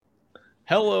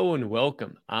Hello and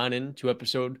welcome on into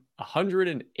episode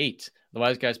 108 of the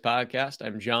Wise Guys podcast.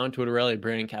 I'm John Tortorelli,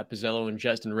 Brandon Capizzello, and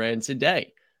Justin Ray. And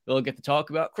today we'll get to talk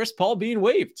about Chris Paul being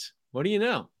waived. What do you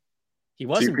know? He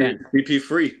wasn't banned. CP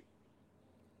free.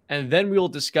 And then we will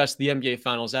discuss the NBA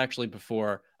Finals actually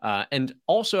before. And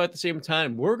also at the same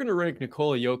time, we're going to rank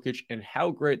Nikola Jokic and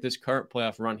how great this current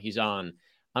playoff run he's on.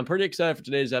 I'm pretty excited for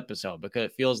today's episode because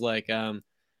it feels like the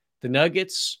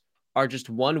Nuggets are just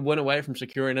one win away from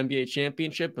securing an NBA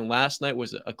championship. And last night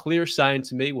was a clear sign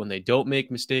to me when they don't make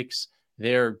mistakes,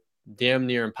 they're damn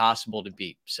near impossible to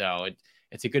beat. So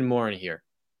it's a good morning here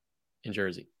in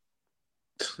Jersey.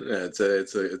 Yeah, it's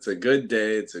a good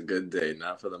day. It's a good day.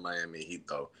 Not for the Miami Heat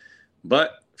though.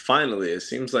 But finally, it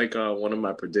seems like one of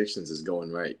my predictions is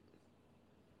going right.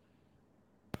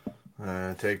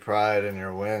 Take pride in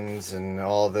your wins and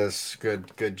all this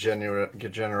good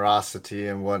generosity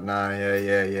and whatnot.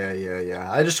 Yeah.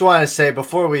 I just want to say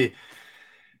before we,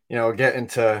 get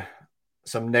into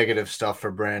some negative stuff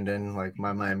for Brandon, like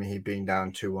my Miami Heat being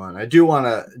down 2-1. I do want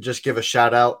to just give a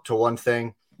shout out to one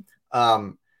thing.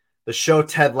 The show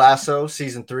Ted Lasso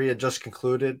season 3 had just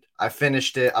concluded. I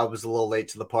finished it. I was a little late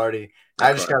to the party.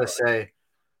 I just got to say,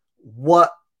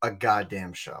 what a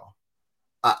goddamn show.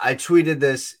 I tweeted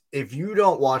this. If you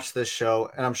don't watch this show,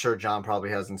 and I'm sure John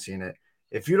probably hasn't seen it,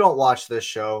 if you don't watch this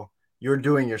show, you're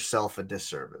doing yourself a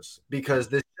disservice because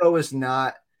this show is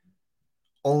not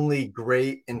only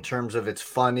great in terms of it's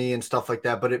funny and stuff like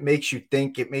that, but it makes you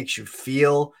think, it makes you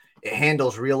feel, it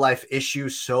handles real life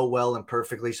issues so well and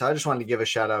perfectly. So I just wanted to give a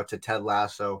shout out to Ted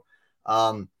Lasso.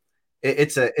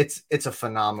 It's a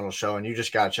phenomenal show, and you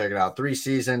just got to check it out. 3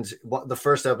 seasons. The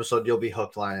first episode, you'll be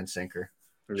hooked, line, and sinker.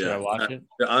 Should I watch it?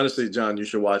 Honestly, John, you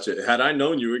should watch it. Had I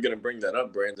known you were going to bring that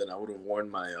up, Brandon, I would have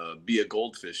worn my Be a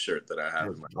Goldfish shirt that I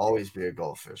have. Always be a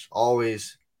goldfish.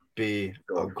 Always be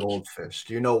a goldfish.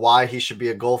 Do you know why he should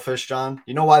be a goldfish, John?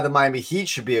 You know why the Miami Heat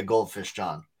should be a goldfish,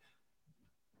 John?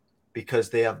 Because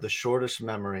they have the shortest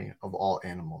memory of all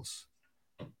animals.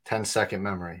 10-second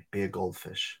memory. Be a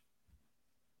goldfish.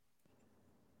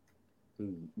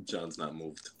 John's not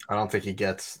moved. I don't think he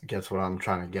gets what I'm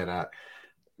trying to get at.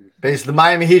 Basically, the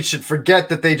Miami Heat should forget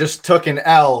that they just took an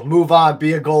L, move on,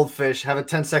 be a goldfish, have a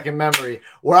 10-second memory.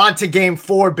 We're on to game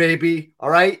 4, baby. All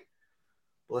right?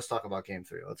 Well, let's talk about game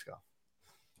 3. Let's go.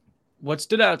 What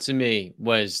stood out to me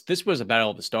was this was a battle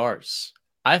of the stars.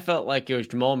 I felt like it was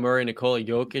Jamal Murray, Nikola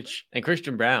Jokic, and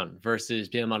Christian Brown versus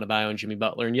Bam Adebayo and Jimmy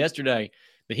Butler. And yesterday,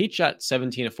 the Heat shot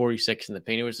 17 of 46 in the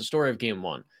paint. It was the story of game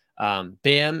 1.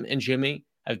 Bam and Jimmy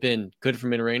have been good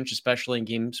from mid-range, especially in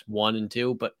games 1 and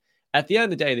 2. But at the end of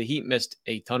the day, the Heat missed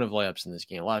a ton of layups in this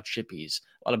game, a lot of chippies,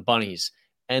 a lot of bunnies.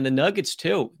 And the Nuggets,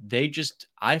 too,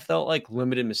 I felt like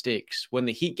limited mistakes. When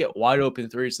the Heat get wide open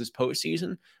threes this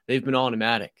postseason, they've been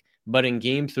automatic. But in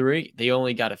game 3, they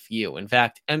only got a few. In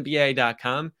fact,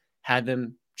 NBA.com had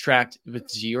them tracked with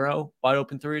 0 wide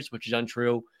open threes, which is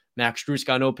untrue. Max Strus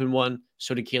got an open one,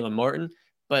 so did Caleb Martin.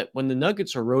 But when the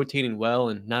Nuggets are rotating well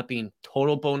and not being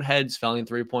total boneheads, fouling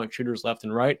 3-point shooters left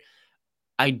and right,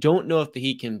 I don't know if the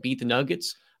Heat can beat the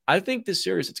Nuggets. I think this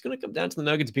series, it's going to come down to the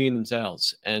Nuggets being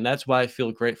themselves. And that's why I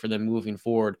feel great for them moving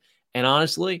forward. And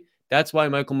honestly, that's why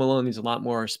Michael Malone needs a lot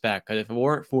more respect. Because if it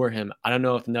weren't for him, I don't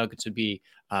know if the Nuggets would be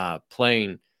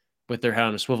playing with their head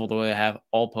on a swivel the way they have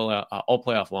all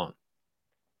playoff long.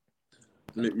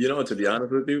 You know, to be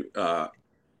honest with you,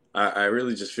 I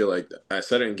really just feel like I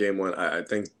said it in game 1. I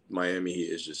think Miami Heat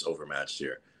is just overmatched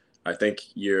here. I think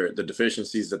the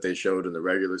deficiencies that they showed in the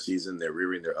regular season, they're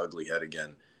rearing their ugly head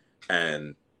again.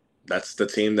 And that's the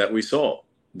team that we saw.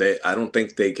 I don't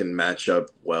think they can match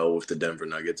up well with the Denver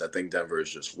Nuggets. I think Denver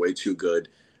is just way too good.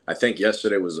 I think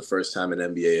yesterday was the first time in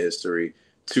NBA history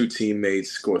 2 teammates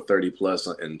scored 30-plus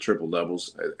in triple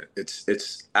doubles.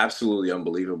 It's absolutely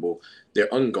unbelievable. They're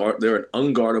an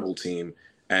unguardable team.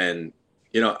 And,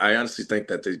 I honestly think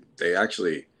that they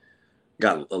actually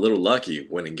got a little lucky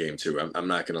winning game 2. I'm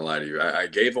not going to lie to you. I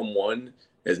gave them 1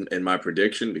 in my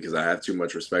prediction because I have too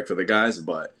much respect for the guys,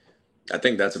 but I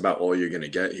think that's about all you're going to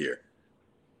get here.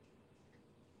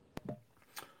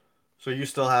 So you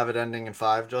still have it ending in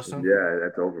 5, Justin? Yeah,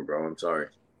 that's over, bro. I'm sorry.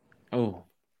 Oh.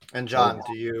 And John,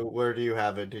 where do you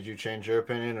have it? Did you change your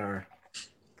opinion or?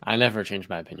 I never changed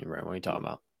my opinion, right? What are you talking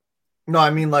about? No,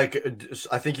 I mean, I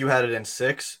think you had it in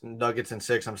 6, Nuggets in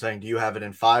 6. I'm saying, do you have it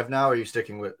in 5 now, or are you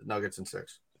sticking with Nuggets in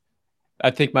 6? I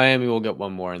think Miami will get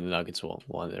 1 more, and the Nuggets will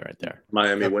end it right there.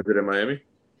 Miami wins it in Miami?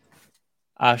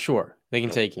 Sure. They can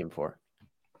take game 4.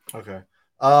 Okay.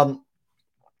 So,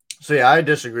 yeah, I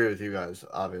disagree with you guys,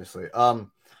 obviously.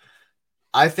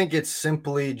 I think it's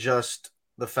simply just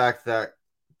the fact that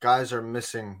guys are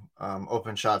missing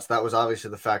open shots. That was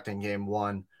obviously the fact in game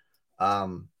one.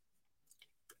 All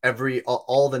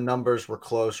the numbers were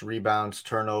close, rebounds,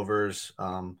 turnovers,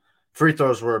 free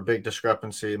throws were a big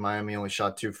discrepancy. Miami only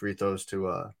shot 2 free throws to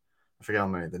I forget how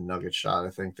many the Nuggets shot. I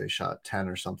think they shot 10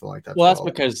 or something like that. Well, 12.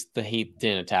 that's because the Heat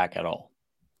didn't attack at all.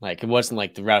 Like, it wasn't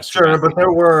like the rest. Sure, but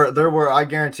there were. I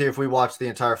guarantee if we watched the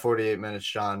entire 48 minutes,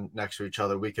 John, next to each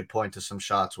other, we could point to some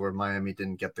shots where Miami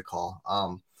didn't get the call.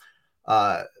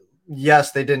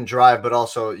 Yes, they didn't drive, but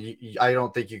also I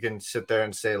don't think you can sit there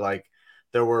and say like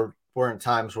there weren't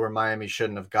times where Miami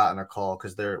shouldn't have gotten a call,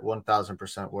 because there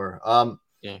 1000% were.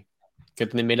 Yeah,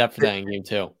 good thing they made up for that in game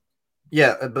two.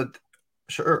 Yeah, but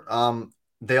sure.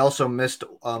 They also missed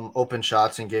open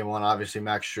shots in game one. Obviously,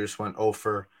 Max Strus went 0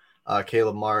 for.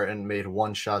 Caleb Martin made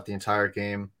 1 shot the entire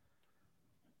game.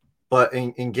 But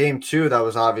in game two, that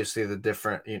was obviously a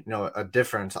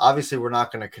difference. Obviously, we're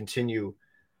not going to continue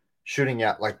shooting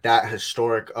at like that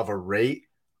historic of a rate.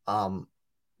 But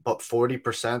 40%,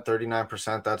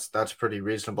 39%, that's pretty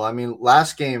reasonable. I mean,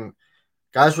 last game,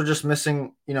 guys were just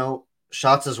missing,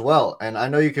 shots as well. And I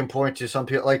know you can point to some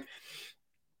people like,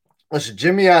 listen,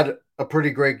 Jimmy had a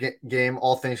pretty great game,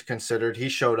 all things considered. He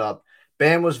showed up.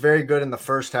 Bam was very good in the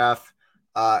first half,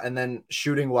 and then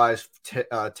shooting wise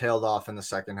tailed off in the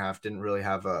second half. Didn't really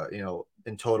have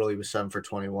in total he was 7 for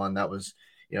 21. That was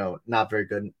not very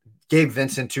good. Gabe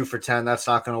Vincent 2 for 10. That's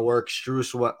not going to work.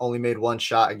 Strus only made 1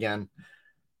 shot again.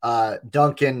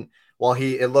 Duncan, while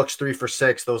it looks 3 for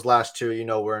 6, those last 2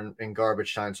 were in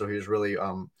garbage time. So he was really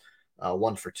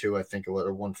 1 for 2, I think it was,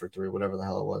 or 1 for 3, whatever the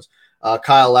hell it was.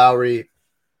 Kyle Lowry,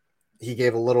 he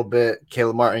gave a little bit.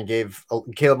 Caleb Martin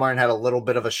had a little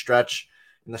bit of a stretch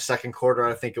in the second quarter,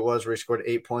 I think it was, where he scored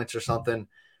 8 points or something.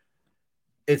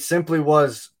 It simply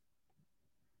was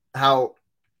how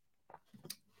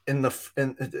in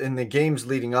the games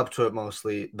leading up to it,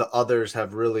 mostly the others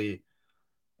have really,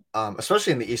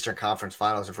 especially in the Eastern Conference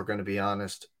Finals, if we're going to be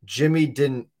honest, Jimmy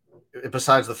didn't,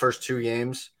 besides the first 2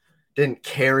 games, didn't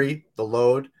carry the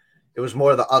load. It was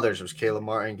more of the others. It was Caleb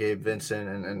Martin, Gabe Vincent,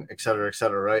 and et cetera,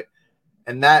 right?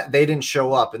 And that they didn't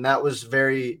show up, and that was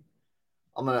very.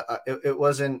 It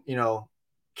wasn't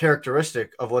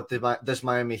characteristic of what this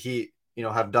Miami Heat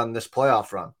have done this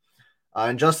playoff run.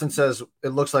 And Justin says it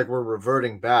looks like we're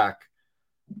reverting back.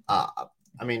 I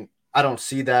mean, I don't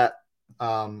see that.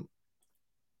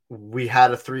 We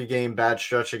had a 3-game bad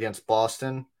stretch against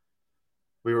Boston.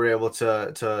 We were able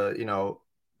to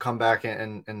come back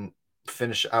and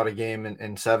finish out a game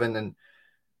in 7, and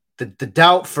the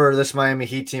doubt for this Miami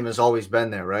Heat team has always been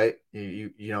there, right?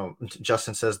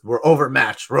 Justin says we're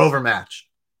overmatched.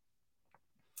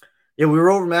 Yeah, we were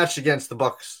overmatched against the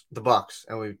Bucks,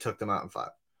 and we took them out in 5.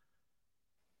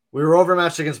 We were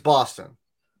overmatched against Boston,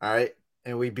 all right,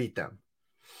 and we beat them.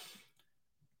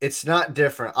 It's not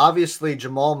different. Obviously,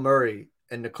 Jamal Murray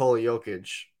and Nikola Jokic,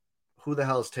 who the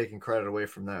hell is taking credit away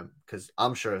from them? Because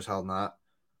I'm sure as hell not.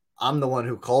 I'm the one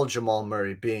who called Jamal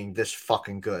Murray being this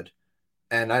fucking good.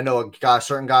 And I know a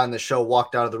certain guy on the show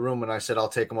walked out of the room when I said I'll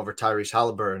take him over Tyrese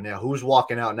Halliburton. Yeah, who's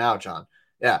walking out now, John?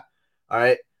 Yeah, all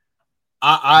right.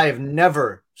 I've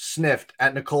never sniffed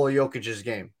at Nikola Jokic's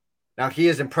game. Now, he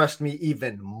has impressed me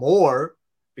even more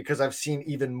because I've seen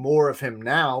even more of him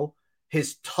now.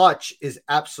 His touch is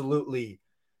absolutely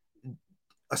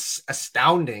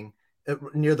astounding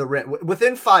near the rim.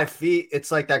 Within 5 feet,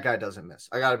 it's like that guy doesn't miss.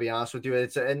 I got to be honest with you.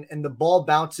 And the ball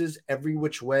bounces every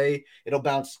which way. It'll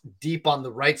bounce deep on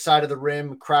the right side of the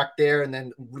rim, crack there, and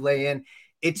then lay in.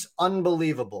 It's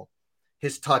unbelievable,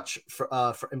 his touch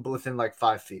within like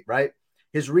 5 feet, right?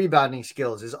 His rebounding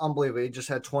skills is unbelievable. He just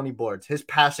had 20 boards. His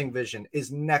passing vision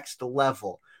is next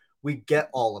level. We get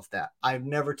all of that. I've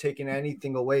never taken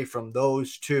anything away from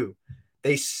those 2.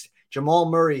 Jamal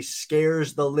Murray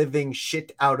scares the living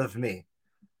shit out of me.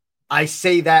 I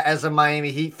say that as a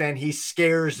Miami Heat fan. He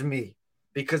scares me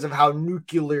because of how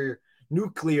nuclear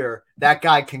that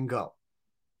guy can go.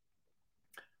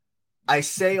 I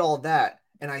say all that,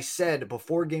 and I said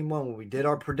before game 1 when we did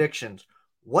our predictions,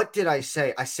 what did I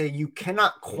say? I say you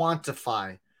cannot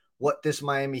quantify what this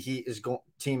Miami Heat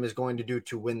team is going to do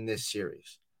to win this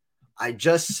series. I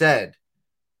just said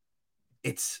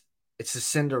it's a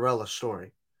Cinderella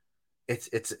story.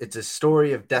 It's a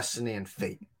story of destiny and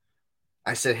fate.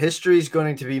 I said history is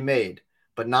going to be made,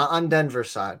 but not on Denver's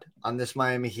side, on this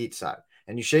Miami Heat side.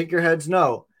 And you shake your heads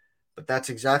no, but that's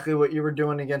exactly what you were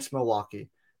doing against Milwaukee.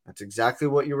 That's exactly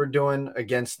what you were doing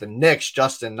against the Knicks,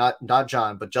 Justin, not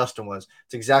John, but Justin was.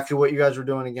 It's exactly what you guys were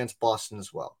doing against Boston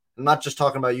as well. I'm not just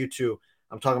talking about you two.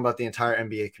 I'm talking about the entire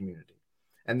NBA community.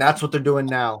 And that's what they're doing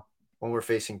now when we're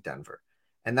facing Denver.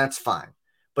 And that's fine.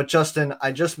 But Justin,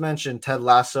 I just mentioned Ted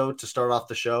Lasso to start off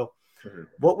the show. Mm-hmm.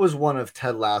 What was one of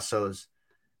Ted Lasso's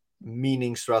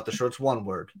meanings throughout the show? It's one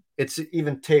word. It's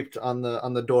even taped on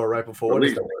the door right before. What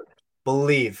is the word?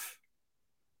 Believe.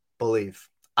 Believe.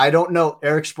 I don't know.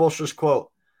 Eric Spoelstra's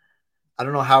quote. I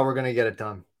don't know how we're gonna get it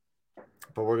done,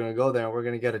 but we're gonna go there and we're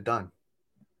gonna get it done.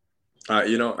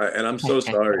 And I'm so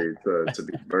sorry to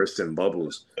be bursting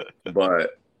bubbles,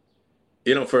 but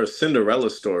for a Cinderella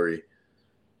story,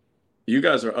 you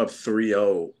guys are up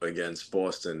 3-0 against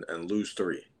Boston and lose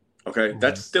 3. Okay, mm-hmm.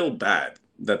 That's still bad.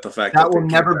 That the fact that will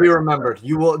never be remembered.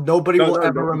 Nobody will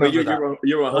ever remember that.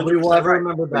 You're 100% nobody will ever right.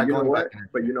 remember that.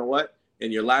 But you know what?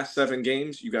 In your last 7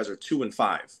 games, you guys are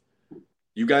 2-5.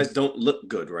 You guys don't look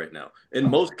good right now. In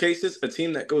most cases, a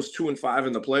team that goes 2-5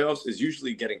 in the playoffs is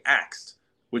usually getting axed,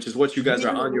 which is what you guys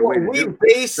are on your way to do.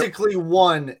 We basically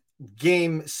won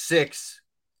Game 6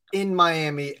 in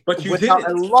Miami. But you didn't.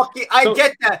 I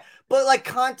get that. But like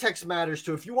context matters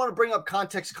too. If you want to bring up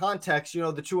context, the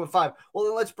 2-5. Well,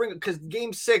 then let's bring it because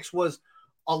Game 6 was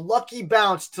a lucky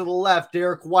bounce to the left,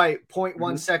 Derek White,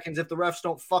 0.1 seconds. If the refs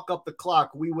don't fuck up the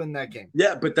clock, we win that game.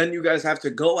 Yeah, but then you guys have to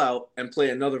go out and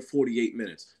play another 48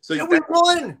 minutes. So we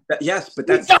won. Yes, but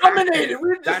we that's dominated.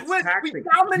 Taxing. That's taxing. We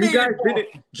dominated. You guys didn't.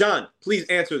 John, please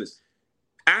answer this.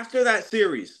 After that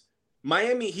series,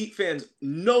 Miami Heat fans,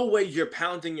 no way you're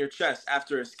pounding your chest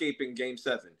after escaping Game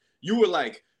 7. You were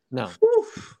like, no. Whew.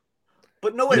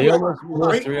 But no way. They almost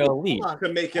lost 3-0 lead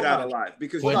to make it out alive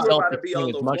because you're about to be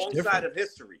on the wrong side of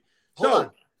history.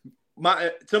 So,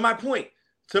 to my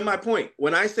point,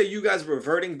 when I say you guys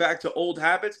reverting back to old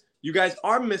habits, you guys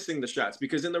are missing the shots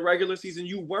because in the regular season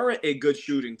you weren't a good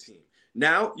shooting team.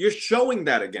 Now you're showing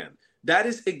that again. That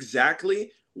is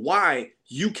exactly why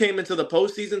you came into the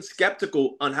postseason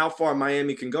skeptical on how far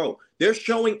Miami can go. They're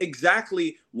showing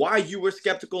exactly why you were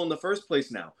skeptical in the first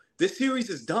place now. This series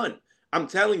is done. I'm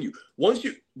telling you,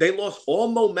 they lost all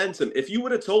momentum. If you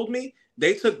would have told me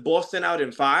they took Boston out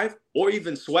in 5 or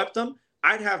even swept them,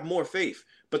 I'd have more faith.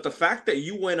 But the fact that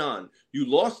you went on, you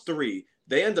lost 3,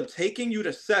 they end up taking you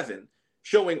to 7,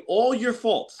 showing all your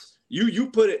faults. You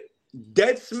put it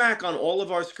dead smack on all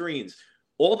of our screens.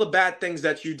 All the bad things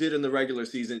that you did in the regular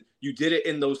season, you did it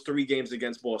in those 3 games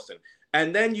against Boston.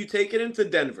 And then you take it into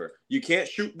Denver. You can't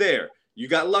shoot there. You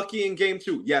got lucky in Game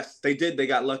 2. Yes, they did. They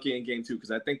got lucky in Game 2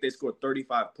 because I think they scored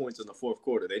 35 points in the fourth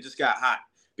quarter. They just got hot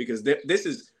because this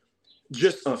is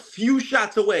just a few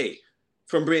shots away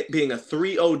from being a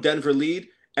 3-0 Denver lead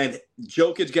and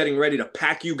Jokic getting ready to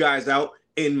pack you guys out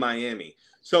in Miami.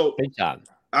 So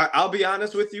I'll be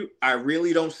honest with you. I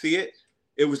really don't see it.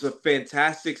 It was a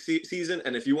fantastic season.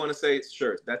 And if you want to say it's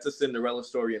sure, that's a Cinderella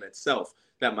story in itself,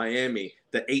 that Miami,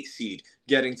 the 8 seed,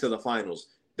 getting to the finals.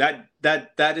 That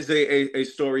is a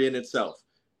story in itself.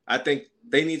 I think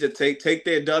they need to take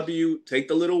their W, take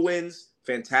the little wins.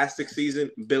 Fantastic season,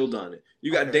 build on it.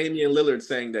 You got Damian Lillard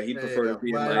saying that he prefers to be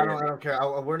in Miami. I don't care.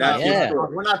 We're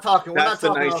not talking. That's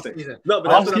the nice thing. Season. No, but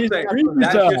that's what I'm saying.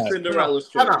 That's your Cinderella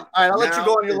story. All right, I'll let you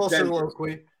go on your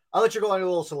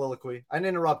little soliloquy. I didn't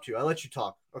interrupt you. I let you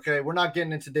talk. Okay, we're not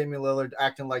getting into Damian Lillard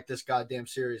acting like this goddamn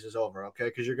series is over. Okay,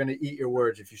 because you're gonna eat your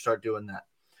words if you start doing that.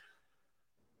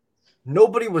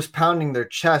 Nobody was pounding their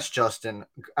chest, Justin,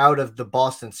 out of the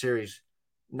Boston series,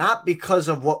 not because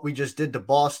of what we just did to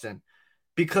Boston,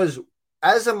 because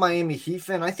as a Miami Heat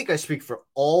fan, I think I speak for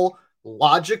all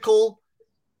logical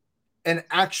and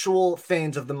actual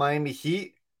fans of the Miami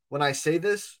Heat when I say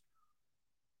this.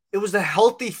 It was a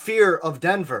healthy fear of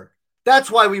Denver.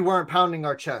 That's why we weren't pounding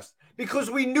our chest,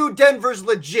 because we knew Denver's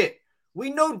legit.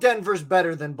 We know Denver's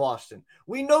better than Boston.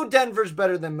 We know Denver's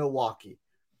better than Milwaukee.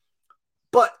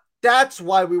 But that's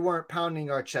why we weren't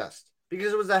pounding our chest,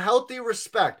 because it was a healthy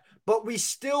respect. But we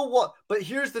still But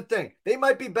here's the thing. They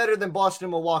might be better than Boston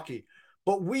and Milwaukee,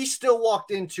 but we still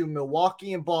walked into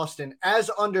Milwaukee and Boston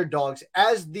as underdogs,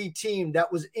 as the team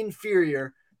that was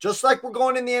inferior, just like we're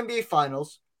going in the NBA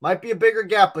Finals. Might be a bigger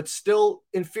gap, but still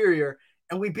inferior,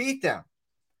 and we beat them.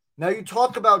 Now you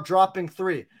talk about dropping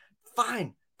 3.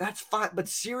 Fine, that's fine, but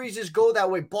series go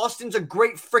that way. Boston's a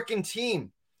great freaking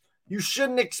team. You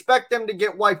shouldn't expect them to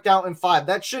get wiped out in 5.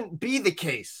 That shouldn't be the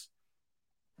case.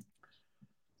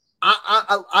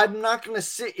 I'm not going to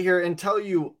sit here and tell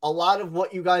you a lot of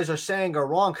what you guys are saying are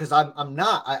wrong, because I'm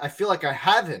not. I feel like I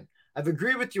haven't. I've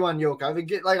agreed with you on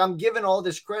Jokic. I'm giving all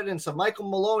this credit, and so Michael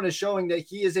Malone is showing that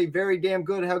he is a very damn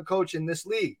good head coach in this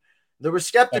league. There was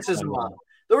skepticism on him.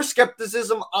 There was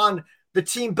skepticism on the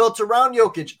team built around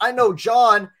Jokic. I know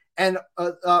John And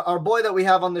our boy that we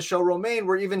have on the show, Romain,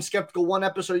 we're even skeptical. One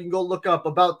episode you can go look up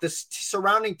about this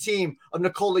surrounding team of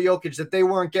Nikola Jokic, that they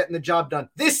weren't getting the job done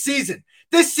this season.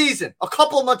 A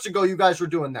couple of months ago, you guys were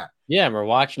doing that. Yeah, we're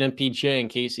watching MPJ and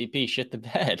KCP shit the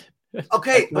bed.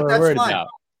 Okay, but that's fine. About.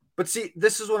 But see,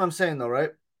 this is what I'm saying, though,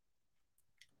 right?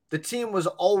 The team was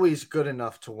always good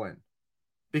enough to win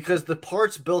because the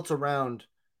parts built around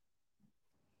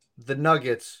the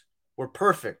Nuggets were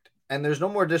perfect. And there's no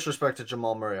more disrespect to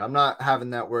Jamal Murray. I'm not having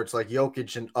that where it's like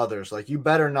Jokic and others. Like, you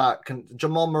better not.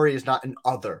 Jamal Murray is not an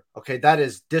other. Okay, that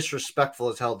is disrespectful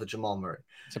as hell to Jamal Murray.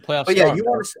 It's a playoff. But yeah, you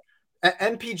want to.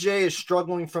 MPJ is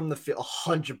struggling from the field.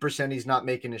 100%. He's not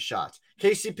making his shots.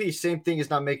 KCP, same thing. Is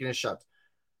not making his shots.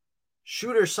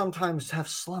 Shooters sometimes have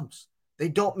slumps. They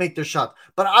don't make their shots.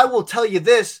 But I will tell you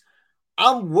this: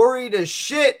 I'm worried as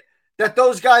shit that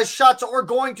those guys' shots are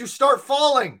going to start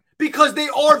falling. Because they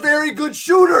are very good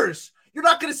shooters. You're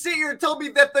not going to sit here and tell me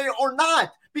that they are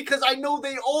not, because I know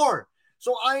they are.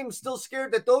 So I'm still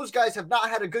scared that those guys have not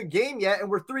had a good game yet, and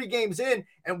we're 3 games in,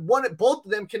 and both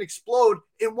of them can explode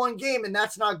in one game, and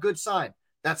that's not a good sign.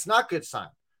 That's not a good sign,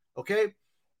 okay?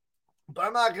 But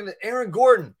I'm not going to – Aaron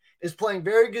Gordon is playing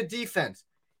very good defense.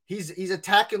 He's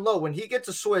attacking low. When he gets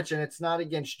a switch and it's not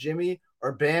against Jimmy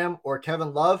or Bam or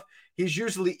Kevin Love, he's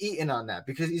usually eating on that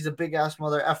because he's a big-ass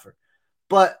mother effer.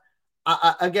 But –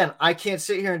 again, I can't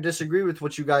sit here and disagree with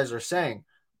what you guys are saying.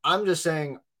 I'm just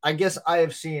saying, I guess I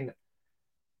have seen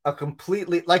a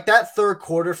completely, like, that third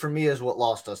quarter for me is what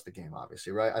lost us the game,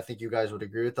 obviously, right? I think you guys would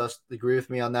agree with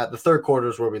me on that. The third quarter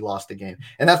is where we lost the game.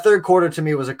 And that third quarter to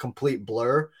me was a complete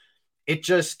blur. It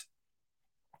just,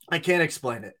 I can't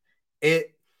explain it.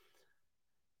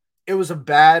 It was a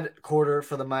bad quarter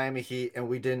for the Miami Heat, and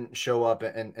we didn't show up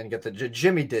and get the –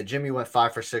 Jimmy did. Jimmy went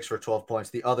 5 for 6 for 12 points.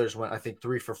 The others went, I think,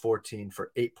 3 for 14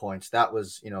 for 8 points. That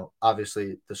was,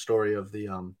 obviously the story of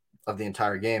the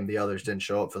entire game. The others didn't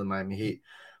show up for the Miami Heat.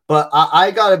 But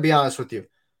I got to be honest with you.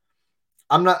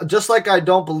 I'm not – just like I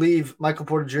don't believe Michael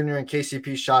Porter Jr. and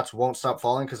KCP shots won't stop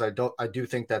falling, because I do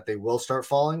think that they will start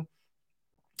falling.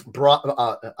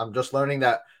 I'm just learning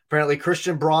that apparently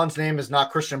Christian Braun's name is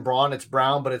not Christian Braun, it's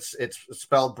Brown, but it's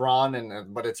spelled Braun,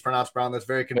 but it's pronounced Brown. That's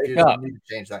very confusing. You need to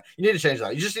change that. You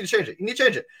just need to change it. You need to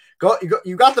change it.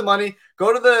 You got the money.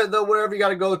 Go to the wherever you got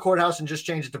to go, the courthouse, and just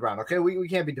change it to Brown. Okay, we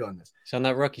can't be doing this. It's on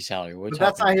that rookie salary. But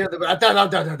that's not here.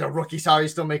 The rookie salary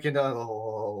is still making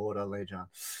what a lay John.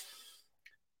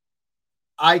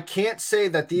 I can't say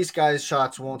that these guys'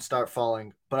 shots won't start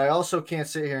falling, but I also can't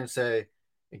sit here and say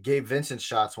Gabe Vincent's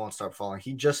shots won't start falling.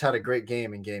 He just had a great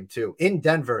game in game 2 in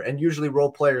Denver, and usually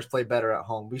role players play better at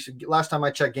home. Last time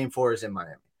I checked, game 4 is in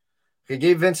Miami. Okay,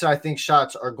 Gabe Vincent, I think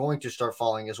shots are going to start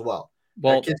falling as well.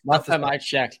 Well, last time I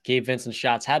checked, Gabe Vincent's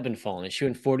shots have been falling. He's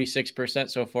shooting 46%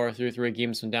 so far through 3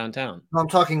 games from downtown. No, I'm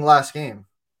talking last game.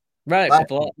 Right.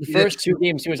 The first 2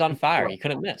 games, he was on fire. He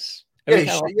couldn't miss.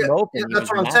 That's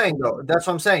what I'm saying, though. That's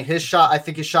what I'm saying. His shot,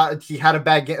 he had a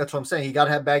bad game. That's what I'm saying. He got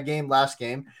to have a bad game last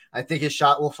game. I think his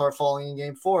shot will start falling in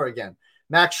game 4 again.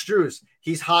 Max Strus,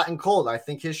 he's hot and cold. I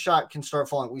think his shot can start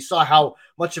falling. We saw how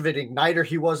much of an igniter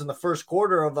he was in the first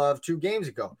quarter of 2 games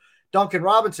ago. Duncan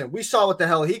Robinson, we saw what the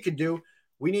hell he could do.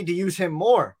 We need to use him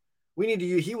more.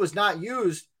 He was not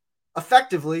used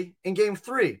effectively in game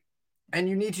 3. And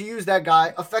you need to use that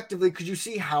guy effectively because you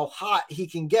see how hot he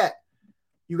can get.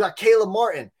 You got Caleb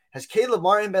Martin. Has Caleb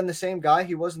Martin been the same guy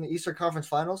he was in the Eastern Conference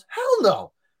Finals? Hell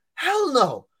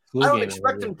no. I don't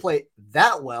expect him to play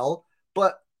that well,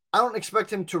 but I don't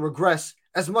expect him to regress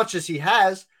as much as he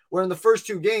has, where in the first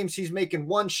 2 games, he's making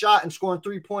 1 shot and scoring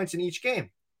 3 points in each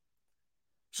game.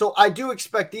 So I do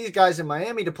expect these guys in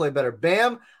Miami to play better.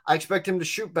 Bam, I expect him to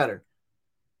shoot better.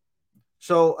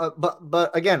 So,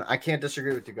 but again, I can't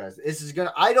disagree with you guys.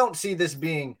 I don't see this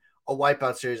being a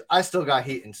wipeout series. I still got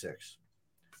Heat in 6.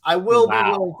 I will be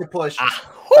willing to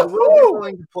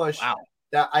push.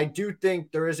 That I do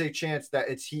think there is a chance that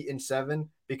it's Heat in 7,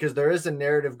 because there is a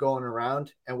narrative going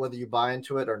around, and whether you buy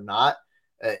into it or not,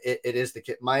 it is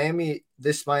the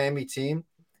this Miami team,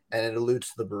 and it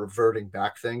alludes to the reverting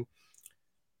back thing.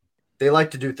 They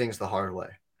like to do things the hard way.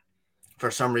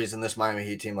 For some reason, this Miami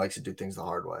Heat team likes to do things the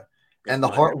hard way. And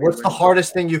what's the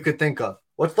hardest thing you could think of?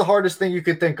 What's the hardest thing you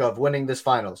could think of winning this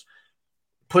finals?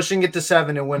 Pushing it to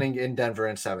 7 and winning in Denver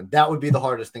in 7. That would be the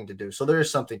hardest thing to do. So there is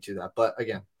something to that. But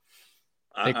again,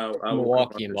 I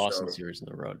Milwaukee and Boston series in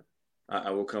the road.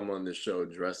 I will come on this show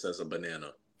dressed as a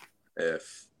banana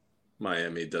if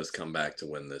Miami does come back to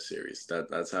win this series.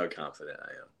 That's how confident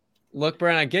I am. Look,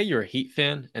 Brian, I get you're a Heat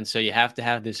fan, and so you have to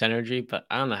have this energy, but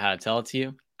I don't know how to tell it to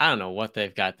you. I don't know what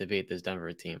they've got to beat this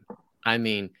Denver team. I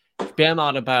mean, Bam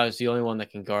Adebayo is the only one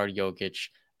that can guard Jokic.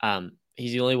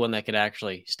 He's the only one that could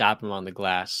actually stop him on the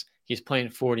glass. He's playing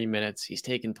 40 minutes. He's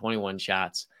taken 21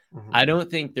 shots. Mm-hmm. I don't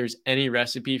think there's any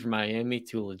recipe for Miami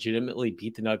to legitimately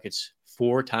beat the Nuggets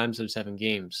 4 times in 7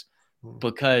 games.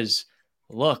 Because,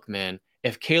 look, man,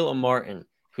 if Caleb Martin,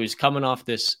 who's coming off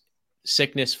this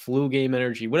sickness, flu game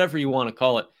energy, whatever you want to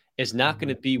call it, is not going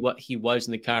to be what he was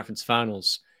in the conference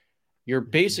finals, you're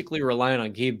basically relying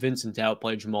on Gabe Vincent to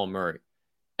outplay Jamal Murray.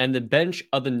 And the bench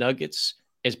of the Nuggets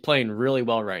is playing really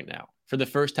well right now for the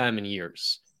first time in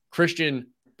years. Christian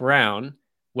Brown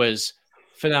was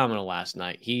phenomenal last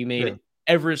night. He made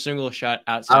every single shot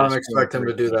outside. I don't expect him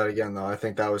to do that again, though. I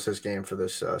think that was his game for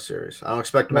this series. I don't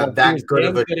expect him to have that good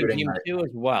of a shooting night. Game 2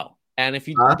 as well. And if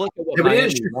you look at what but he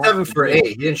didn't shoot 7 for 8.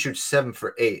 He didn't shoot 7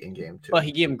 for 8 in game 2. But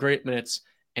he gave him great minutes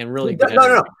and really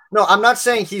No, I'm not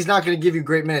saying he's not going to give you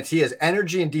great minutes. He has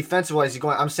energy and defensive wise. He's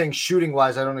going. I'm saying shooting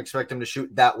wise, I don't expect him to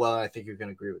shoot that well. And I think you're going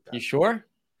to agree with that. You sure?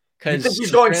 You think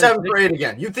he's going 7 for 8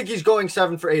 again? You think he's going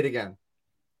 7 for 8 again?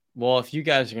 Well, if you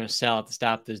guys are going to sell it to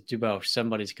stop this Dubo,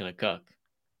 somebody's going to cook.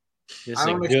 I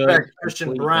don't expect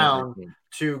Christian Brown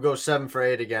to go 7 for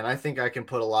 8 again. I think I can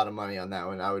put a lot of money on that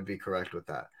one. I would be correct with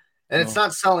that. And it's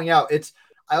not selling out.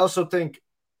 I also think.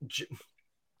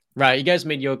 Right, you guys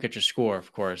made Jokic a score,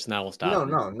 of course. Now we'll stop.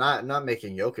 No, not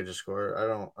making Jokic a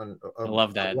score. I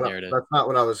love that narrative. That's not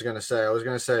what I was going to say. I was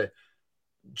going to say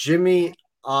Jimmy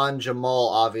on Jamal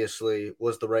obviously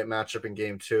was the right matchup in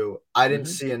game 2. I didn't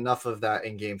see enough of that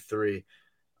in game 3.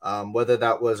 Whether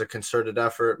that was a concerted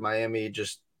effort, Miami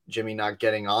just Jimmy not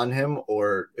getting on him,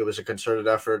 or it was a concerted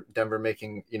effort, Denver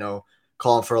making,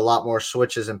 calling for a lot more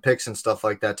switches and picks and stuff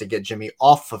like that to get Jimmy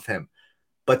off of him.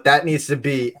 But that needs to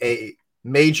be a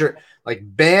major, like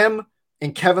Bam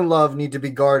and Kevin Love need to be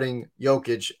guarding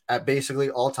Jokic at basically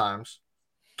all times.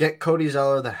 Get Cody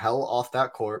Zeller the hell off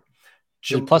that court.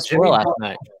 +4 last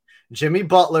night. Jimmy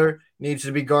Butler needs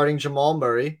to be guarding Jamal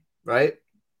Murray, right?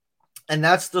 And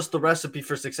that's just the recipe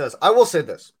for success. I will say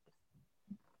this.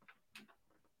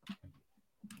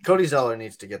 Cody Zeller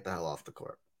needs to get the hell off the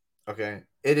court. Okay?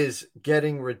 It is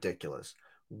getting ridiculous.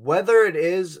 Whether it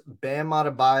is Bam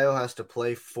Adebayo has to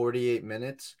play 48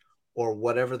 minutes or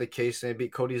whatever the case may be,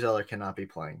 Cody Zeller cannot be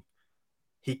playing.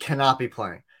 He cannot be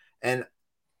playing. And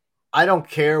I don't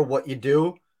care what you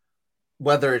do,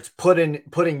 whether it's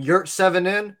putting Yurt 7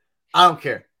 in, I don't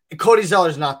care. Cody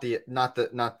Zeller's not the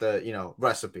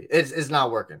recipe. It's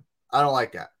not working. I don't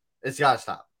like that. It's got to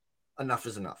stop. Enough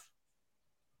is enough.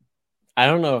 I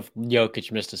don't know if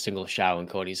Jokic missed a single shot when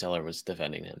Cody Zeller was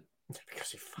defending him.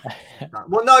 Because he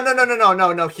well,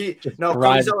 no.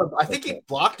 Cody Zeller, I think he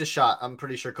blocked a shot. I'm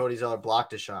pretty sure Cody Zeller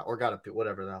blocked a shot or got a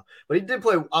whatever though. But he did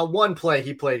play on one play.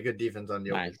 He played good defense on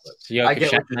Jokic. Nice. So Jokic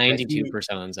shot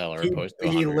 92% on Zeller.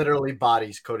 He literally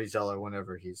bodies Cody Zeller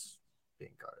whenever he's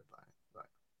being guarded by him.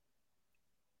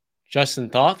 Justin,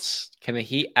 thoughts? Can the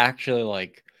Heat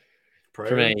actually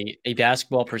from a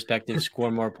basketball perspective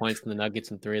score more points than the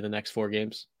Nuggets in 3 of the next 4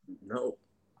 games? No.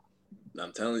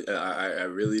 I'm telling you, I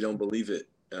really don't believe it.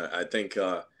 I think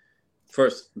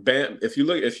first, Bam. If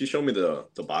you show me the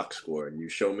box score and you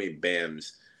show me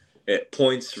Bam's at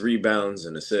points, rebounds,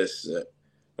 and assists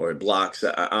or blocks,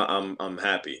 I'm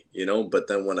happy, But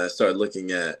then when I start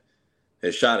looking at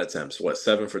his shot attempts,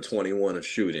 7 for 21 of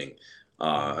shooting.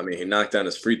 He knocked down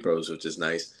his free throws, which is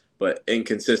nice, but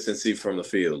inconsistency from the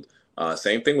field.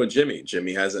 Same thing with Jimmy.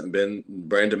 Jimmy hasn't been.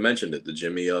 Brandon mentioned it. The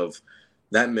Jimmy of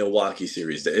that Milwaukee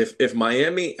series. If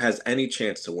Miami has any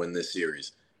chance to win this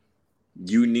series,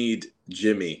 you need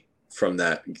Jimmy from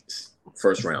that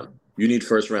first round. You need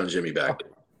first round Jimmy back.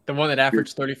 The one that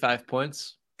averaged 35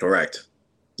 points? Correct.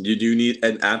 You do need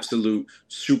an absolute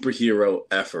superhero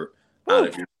effort out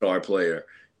of your star player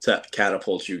to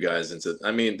catapult you guys into –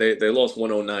 they lost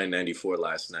 109-94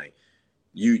 last night.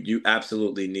 You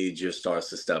absolutely need your stars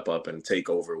to step up and take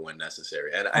over when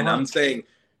necessary. And I'm saying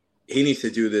 – he needs to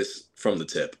do this from the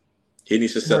tip. He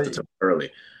needs to set the tone early.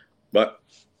 But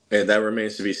that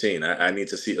remains to be seen. I need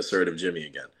to see assertive Jimmy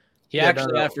again. He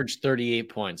actually averaged 38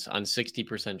 points on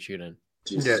 60% shooting.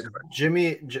 Jesus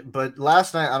Jimmy, but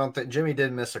last night I don't think Jimmy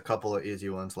did miss a couple of easy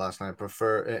ones last night.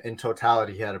 In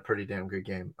totality, he had a pretty damn good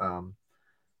game.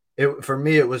 For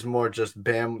me, it was more just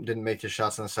Bam didn't make his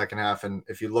shots in the second half, and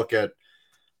if you look at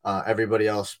everybody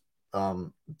else,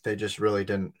 they just really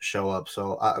didn't show up.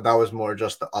 So that was more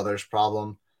just the others'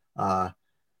 problem. But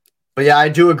yeah, I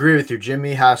do agree with you.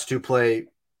 Jimmy has to play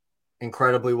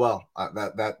incredibly well.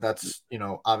 That's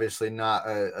obviously not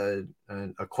a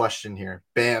question here.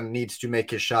 Bam needs to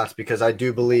make his shots because I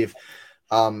do believe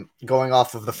going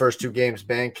off of the first 2 games,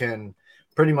 Bam can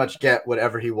pretty much get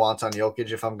whatever he wants on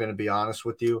Jokic. If I'm going to be honest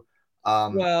with you,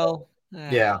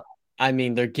 yeah. I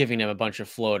mean, they're giving him a bunch of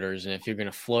floaters, and if you're going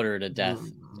to floater to death,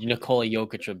 Nikola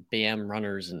Jokic with Bam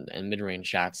runners and mid-range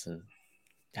shots, and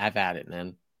have at it,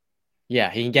 man. Yeah,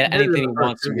 he can get anything he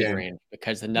wants in mid-range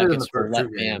because the Nuggets will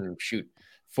let Bam shoot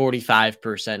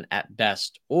 45% at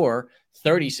best or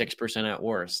 36% at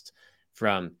worst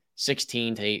from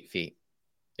 16 to 8 feet.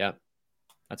 Yep,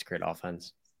 that's great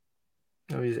offense.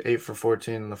 No, he's 8 for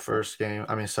 14 in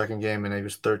the second game, and he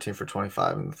was 13 for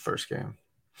 25 in the first game.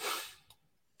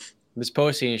 This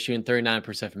posting is shooting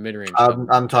 39% from mid-range.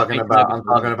 I'm talking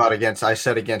about against. I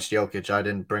said against Jokic. I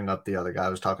didn't bring up the other guy. I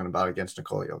was talking about against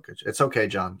Nikola Jokic. It's okay,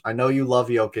 John. I know you love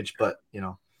Jokic, but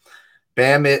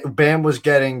Bam was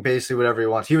getting basically whatever he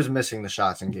wants. He was missing the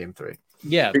shots in Game 3.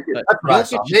 Yeah, but that's what I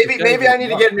saw. Maybe I need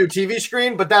to get a new TV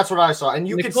screen, but that's what I saw. And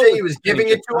you could say he was giving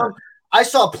it to him. I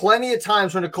saw plenty of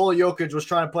times when Nikola Jokic was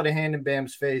trying to put a hand in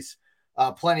Bam's face.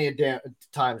 Plenty of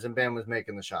times, and Bam was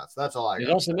making the shots. That's all I got.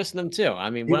 He's also missing them too. I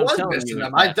mean, he was missing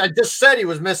them. I just said he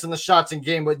was missing the shots in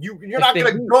game, but you're not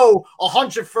going to go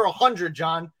 100 for 100,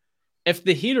 John. If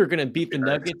the Heat are going to beat the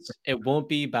Nuggets, it won't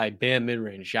be by Bam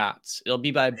mid-range shots. It'll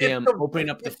be by Bam opening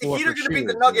up the floor. If the Heat are going to beat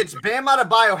the Nuggets, Bam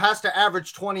Adebayo has to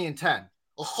average 20 and 10.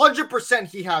 100%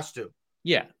 he has to.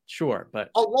 Yeah, sure,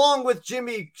 but along with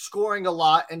Jimmy scoring a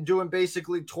lot and doing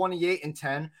basically 28 and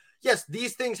 10. Yes,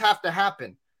 these things have to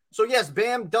happen. So, yes,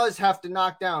 Bam does have to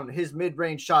knock down his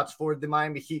mid-range shots for the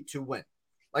Miami Heat to win.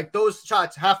 Like, those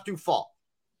shots have to fall.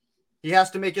 He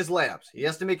has to make his layups. He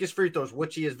has to make his free throws,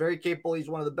 which he is very capable. He's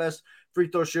one of the best free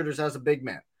throw shooters as a big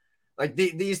man. Like,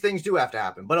 these things do have to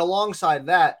happen. But alongside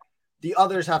that, the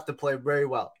others have to play very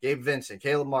well. Gabe Vincent,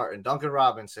 Caleb Martin, Duncan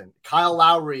Robinson, Kyle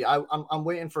Lowry. I'm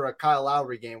waiting for a Kyle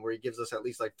Lowry game where he gives us at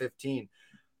least like 15.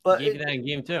 But he gave you that in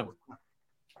game 2.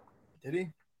 Did he?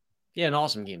 Yeah, an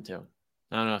awesome game 2.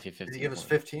 I don't know if you 15. Did he give us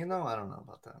 15 though? I don't know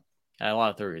about that. A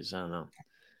lot of threes. I don't know.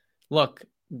 Look,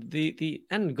 the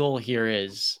end goal here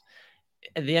is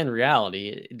the end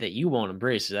reality that you won't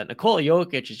embrace is that Nikola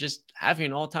Jokic is just having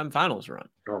an all-time finals run.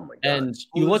 Oh my god! And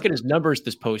you look at his numbers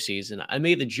this postseason. I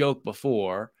made the joke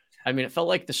before. I mean, it felt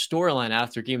like the storyline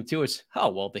after game 2 is,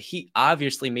 the Heat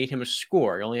obviously made him a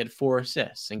scorer. He only had 4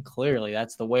 assists, and clearly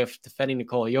that's the way of defending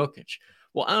Nikola Jokic.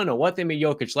 Well, I don't know what they made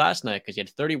Jokic last night because he had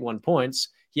 31 points.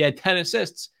 He had 10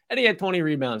 assists, and he had 20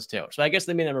 rebounds too. So I guess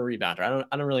they made him a rebounder.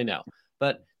 I don't really know.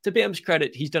 But to Bam's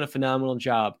credit, he's done a phenomenal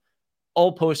job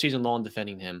all postseason long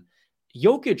defending him.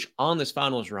 Jokic on this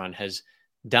finals run has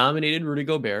dominated Rudy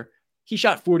Gobert. He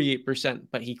shot 48%,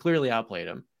 but he clearly outplayed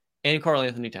him. And Karl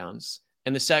Anthony Towns.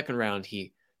 In the second round,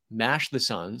 he mashed the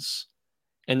Suns.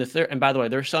 And by the way,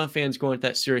 there are some fans going to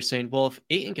that series saying, well, if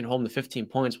Ayton can hold him to 15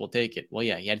 points, we'll take it. Well,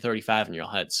 yeah, he had 35 in your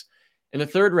heads. In the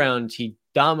third round, he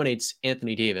dominates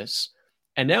Anthony Davis.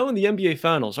 And now in the NBA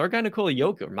Finals, my guy Nikola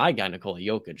Jokic,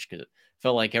 because it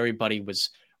felt like everybody was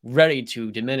ready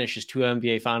to diminish his 2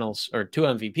 NBA Finals or 2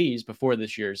 MVPs before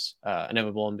this year's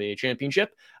inevitable NBA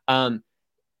championship.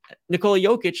 Nikola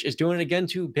Jokic is doing it again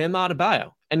to Bam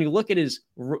Adebayo. And you look at his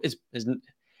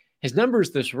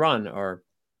numbers this run are,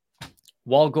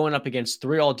 while going up against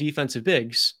 3 all-defensive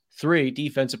bigs, 3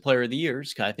 defensive player of the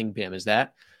years, I think Bam is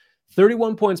that,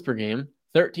 31 points per game,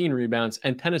 13 rebounds,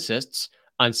 and 10 assists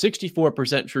on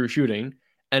 64% true shooting.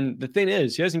 And the thing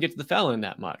is, he doesn't get to the foul line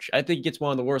that much. I think he gets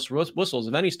one of the worst whistles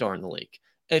of any star in the league.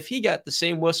 If he got the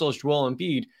same whistle as Joel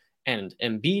Embiid, and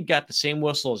Embiid got the same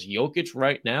whistle as Jokic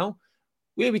right now,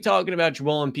 we'd be talking about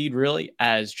Joel Embiid really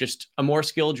as just a more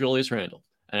skilled Julius Randle.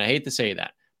 And I hate to say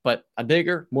that, but a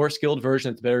bigger, more skilled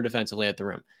version that's better defensively at the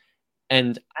rim.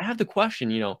 And I have the question,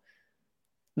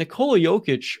 Nikola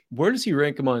Jokic, where does he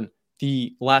rank among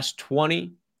the last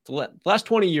 20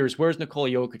 years? Where's Nikola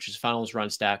Jokic's finals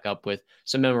run stack up with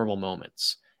some memorable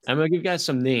moments? I'm going to give you guys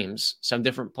some names, some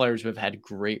different players who have had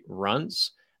great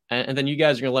runs. And then you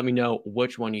guys are going to let me know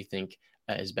which one you think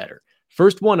is better.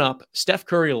 First one up, Steph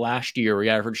Curry last year. He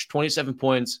averaged 27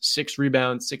 points, 6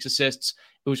 rebounds, 6 assists.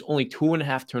 It was only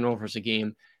 2.5 turnovers a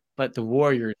game, but the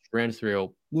Warriors ran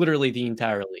through literally the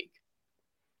entire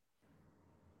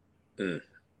league.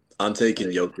 I'm taking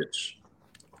Jokic.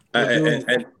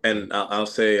 And I'll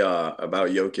say about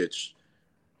Jokic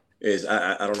is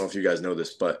I don't know if you guys know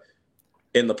this, but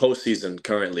in the postseason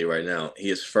currently right now, he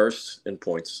is first in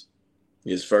points.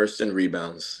 He is first in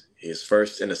rebounds. He is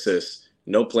first in assists.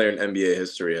 No player in NBA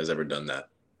history has ever done that,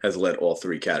 has led all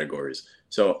 3 categories.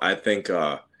 So I think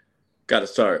got to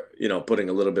start, putting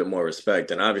a little bit more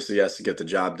respect. And obviously he has to get the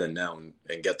job done now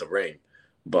and get the ring.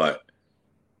 But,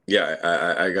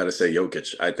 yeah, I got to say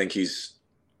Jokic. I think he's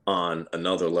on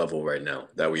another level right now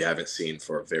that we haven't seen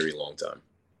for a very long time.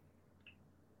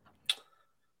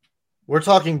 We're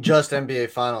talking just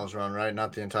NBA Finals run, right?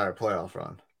 Not the entire playoff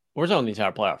run. We're talking the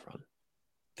entire playoff run.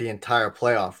 The entire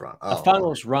playoff run. A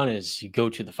finals run is you go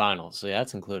to the finals, so yeah,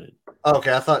 that's included.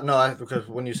 Okay, I thought because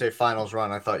when you say finals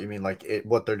run, I thought you mean like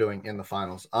what they're doing in the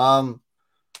finals.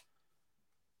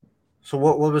 So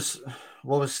what was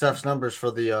Steph's numbers for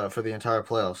the entire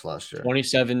playoffs last year?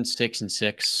 27, 6, and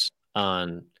 6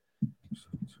 on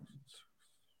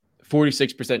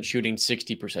 46% shooting,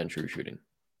 60% true shooting.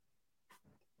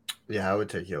 Yeah, I would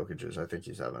take Jokic's. I think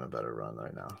he's having a better run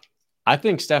right now. I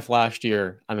think Steph last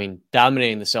year,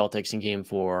 dominating the Celtics in Game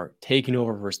 4, taking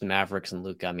over versus the Mavericks and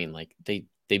Luka.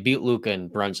 They beat Luka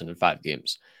and Brunson in 5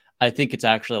 games. I think it's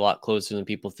actually a lot closer than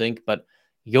people think, but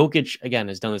Jokic, again,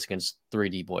 has done this against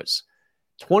 3D boys.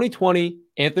 2020,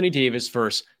 Anthony Davis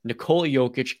versus Nikola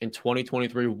Jokic in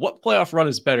 2023. What playoff run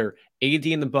is better? AD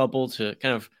in the bubble to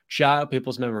kind of jog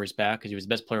people's memories back because he was the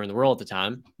best player in the world at the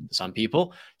time. To some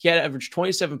people, he had averaged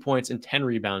 27 points and 10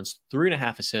 rebounds,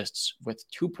 3.5 assists with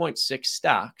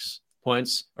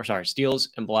 2.6 steals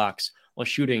and blocks while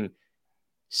shooting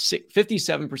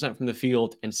 57% from the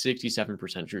field and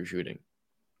 67% true shooting.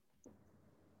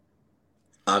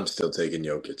 I'm still taking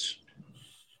Jokic.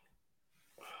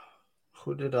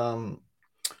 Who did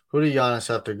Giannis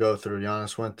have to go through?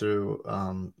 Giannis went through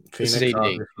Phoenix. This is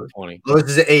AD. 20. Oh,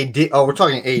 this is AD. Oh, we're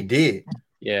talking AD.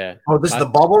 Yeah. Oh, this is the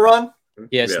bubble run?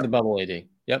 Yeah, it's the bubble AD.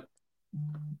 Yep.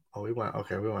 Oh, we went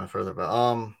further,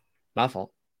 but my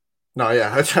fault. No,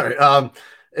 yeah, that's all right.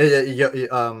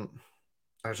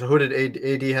 So who did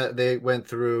AD have? They went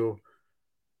through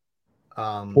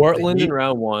Portland in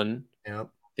round 1. Yep.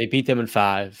 They beat them in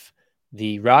 5.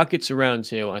 The Rockets in round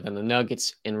 2, and then the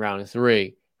Nuggets in round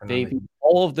 3. They beat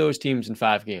all of those teams in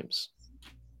 5 games.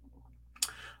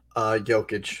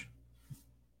 Jokic.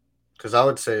 Because I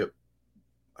would say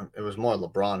it was more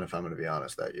LeBron, if I'm going to be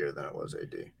honest, that year than it was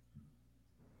AD.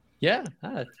 Yeah,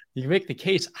 you can make the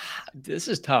case. This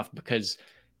is tough because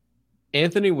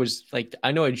Anthony was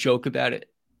I know I joke about it.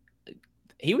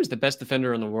 He was the best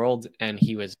defender in the world, and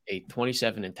he was a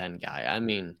 27-10 guy.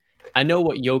 I know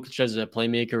what Jokic does as a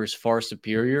playmaker is far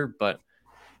superior, but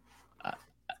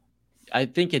I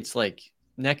think it's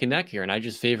neck and neck here, and I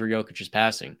just favor Jokic's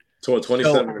passing. So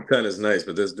 27-10 is nice,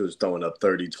 but this dude's throwing up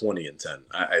 30, 20, and 10.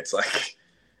 It's I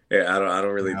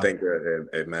don't really think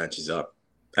it matches up.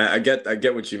 I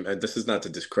get what you meant. This is not to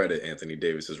discredit Anthony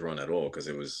Davis's run at all, because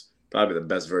it was probably the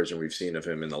best version we've seen of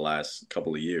him in the last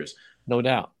couple of years. No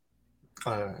doubt.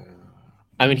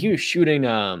 He was shooting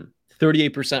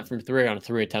 38% from 3 on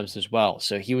 3 attempts as well.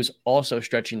 So he was also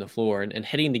stretching the floor and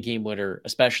hitting the game winner,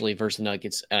 especially versus the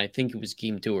Nuggets. And I think it was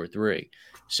game 2 or 3.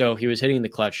 So he was hitting the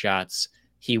clutch shots.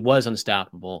 He was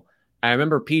unstoppable. I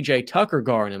remember PJ Tucker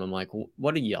guarding him. I'm like,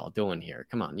 what are y'all doing here?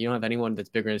 Come on. You don't have anyone that's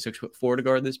bigger than 6'4" to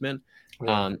guard this man?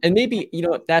 Yeah. And maybe,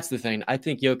 that's the thing. I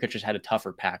think Jokic just had a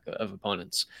tougher pack of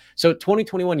opponents. So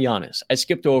 2021 Giannis, I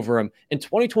skipped over him. In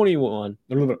 2021,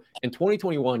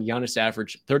 Giannis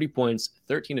averaged 30 points,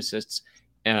 13 assists,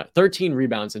 13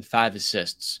 rebounds, and 5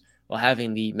 assists while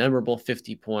having the memorable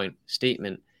 50-point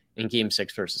statement in Game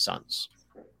 6 versus Suns.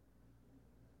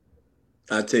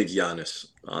 I take Giannis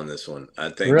on this one. I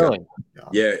think really,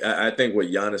 I think what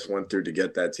Giannis went through to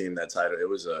get that team that title, it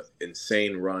was an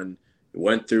insane run.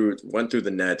 Went through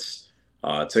the Nets,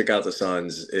 took out the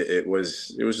Suns. It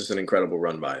was just an incredible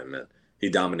run by him, man. He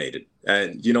dominated,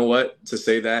 and you know what? To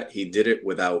say that he did it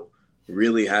without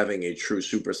really having a true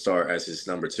superstar as his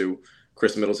number 2,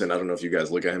 Chris Middleton. I don't know if you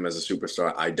guys look at him as a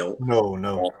superstar. I don't.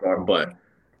 No. But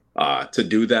to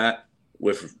do that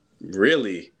with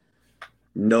really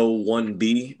no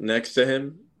 1B next to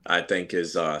him, I think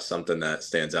is something that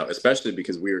stands out, especially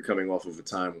because we were coming off of a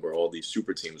time where all these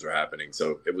super teams were happening.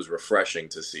 So it was refreshing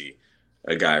to see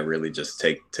a guy really just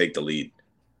take the lead.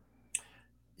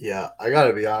 Yeah, I got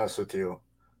to be honest with you.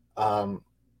 I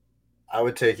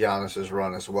would take Giannis's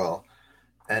run as well.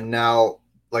 And now,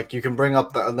 you can bring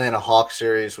up the Atlanta Hawks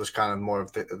series was kind of more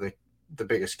of the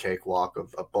biggest cakewalk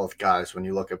of both guys when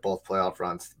you look at both playoff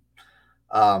runs.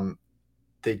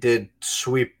 They did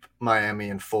sweep Miami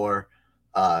in 4.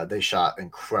 They shot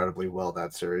incredibly well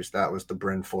that series. That was the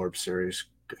Bryn Forbes series.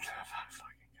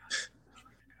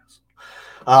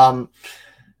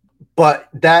 But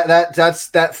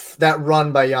that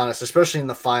run by Giannis, especially in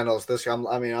the finals.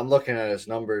 I'm looking at his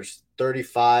numbers: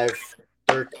 35,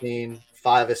 13,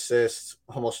 5 assists,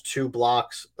 almost 2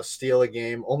 blocks, a steal a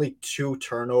game, only 2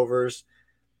 turnovers.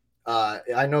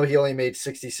 I know he only made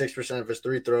 66% of his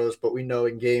 3 throws, but we know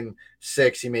in Game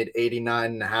 6 he made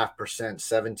 89.5%,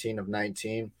 17 of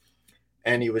 19,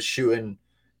 and he was shooting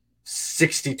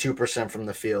 62% from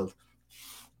the field.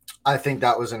 I think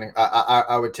that was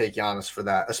I would take Giannis for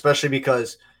that, especially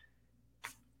because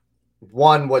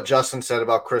one, what Justin said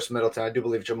about Chris Middleton. I do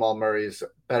believe Jamal Murray is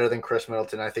better than Chris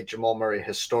Middleton. I think Jamal Murray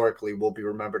historically will be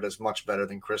remembered as much better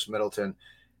than Chris Middleton.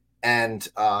 And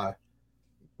while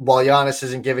Giannis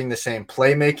isn't giving the same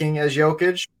playmaking as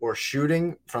Jokic or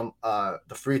shooting from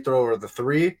the free throw or the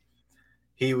three,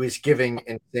 he was giving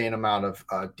insane amount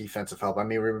of defensive help. I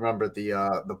mean, we remember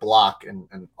the block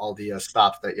and all the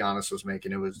stops that Giannis was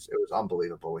making. It was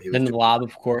unbelievable what he was Then the doing. lob,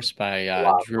 of course, by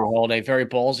Drew Holiday. Very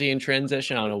ballsy in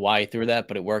transition. I don't know why he threw that,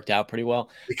 but it worked out pretty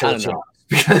well. I don't know.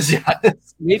 Because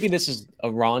maybe this is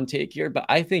a wrong take here, but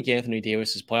I think Anthony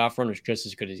Davis's playoff run was just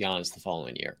as good as Giannis the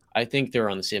following year. I think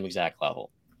they're on the same exact level.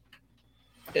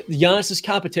 Giannis's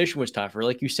competition was tougher.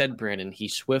 Like you said, Brandon, he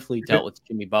swiftly dealt with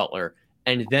Jimmy Butler.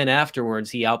 And then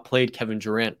afterwards, he outplayed Kevin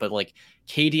Durant. But like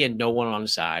KD had no one on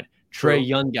his side. Trae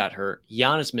Young got hurt.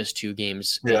 Giannis missed 2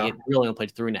 games. Yeah. He really only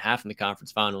played 3.5 in the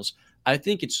conference finals. I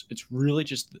think it's really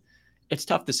just – it's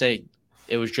tough to say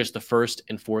it was just the first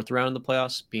and fourth round of the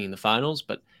playoffs being the finals.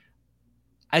 But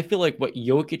I feel like what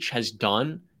Jokic has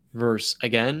done versus,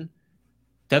 again,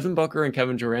 Devin Booker and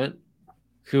Kevin Durant,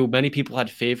 who many people had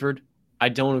favored, I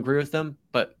don't agree with them,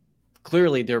 but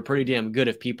clearly they're pretty damn good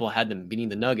if people had them beating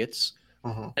the Nuggets.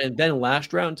 And then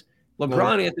last round,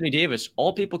 LeBron and Anthony Davis,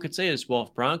 all people could say is, well,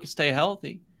 if Bron could stay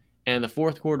healthy, and the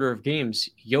fourth quarter of games,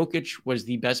 Jokic was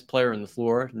the best player on the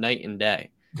floor night and day.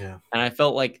 Yeah. And I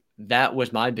felt like that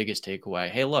was my biggest takeaway.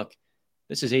 Hey, look,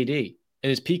 this is AD in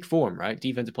his peak form, right?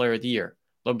 Defensive player of the year.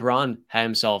 LeBron had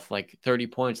himself like 30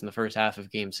 points in the first half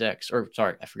of game 6. Or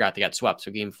sorry, I forgot they got swept.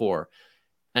 So game 4.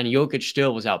 And Jokic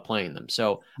still was outplaying them.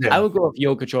 So I would go with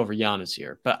Jokic over Giannis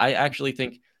here. But I actually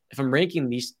think if I'm ranking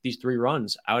these 3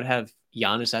 runs, I would have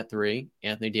Giannis at 3,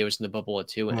 Anthony Davis in the bubble at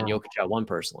 2, and Jokic at 1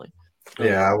 personally.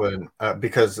 Yeah, I would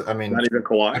because I mean, not even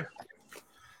Kawhi.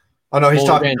 Oh no, he's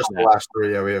talking just the last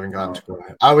 3. Yeah, we haven't gotten to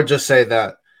Kawhi. I would just say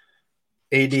that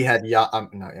AD had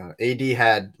not Giannis. AD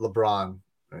had LeBron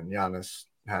and Giannis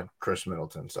had Chris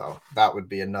Middleton. So that would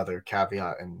be another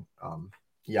caveat in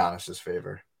Giannis's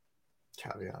favor.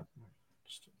 Caveat,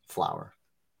 just flower.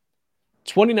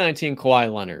 2019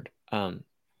 Kawhi Leonard.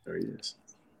 There he is.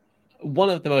 One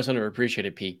of the most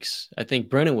underappreciated peaks. I think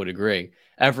Brennan would agree.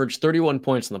 Averaged 31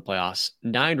 points in the playoffs,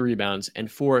 9 rebounds,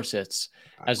 and 4 assists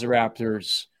as the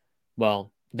Raptors,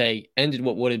 well, they ended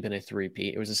what would have been a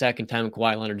 3-peat. It was the second time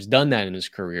Kawhi Leonard's done that in his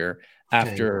career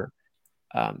after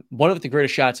one of the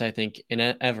greatest shots, I think,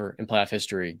 ever in playoff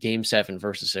history, Game 7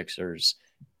 versus Sixers.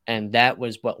 And that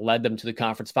was what led them to the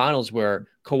conference finals, where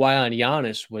Kawhi and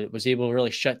Giannis was able to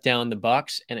really shut down the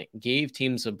Bucks, and it gave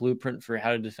teams a blueprint for how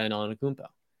to defend Antetokounmpo.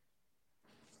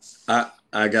 I'll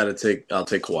take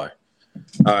Kawhi.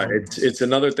 It's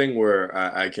another thing where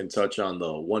I can touch on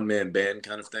the one-man band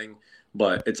kind of thing,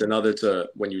 but it's another to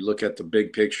when you look at the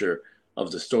big picture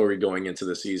of the story going into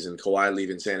the season, Kawhi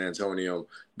leaving San Antonio,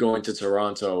 going to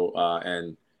Toronto,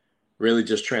 and really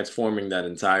just transforming that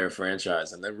entire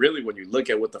franchise. And then really when you look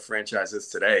at what the franchise is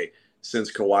today,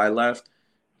 since Kawhi left,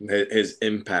 his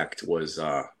impact was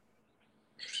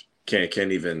can't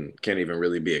even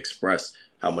really be expressed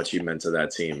how much he meant to that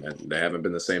team. And they haven't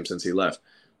been the same since he left.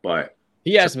 But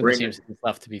he hasn't been the same since he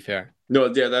left, to be fair.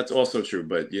 No, yeah, that's also true.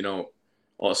 But,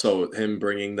 also him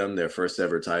bringing them their first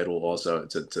ever title also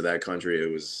to that country,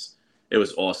 it was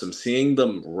awesome. Seeing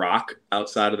them rock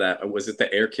outside of that, was it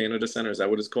the Air Canada Center? Is that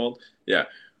what it's called? Yeah.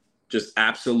 Just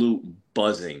absolute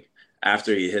buzzing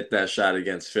after he hit that shot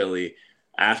against Philly,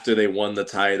 after they won the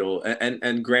title.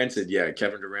 And granted, yeah,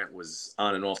 Kevin Durant was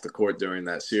on and off the court during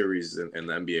that series in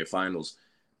the NBA Finals.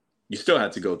 You still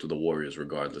had to go through the Warriors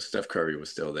regardless. Steph Curry was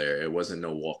still there. It wasn't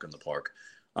no walk in the park.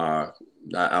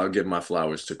 I'll give my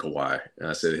flowers to Kawhi.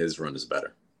 I said his run is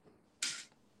better.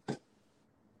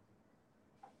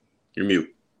 You're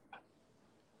mute.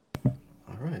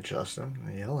 All right, Justin.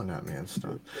 You're yelling at me and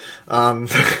stuff.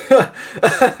 That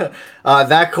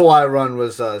Kawhi run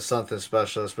was something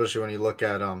special, especially when you look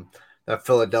at that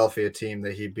Philadelphia team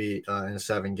that he beat in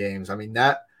 7 games. I mean,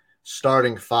 that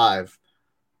starting 5,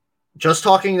 just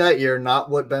talking that year, not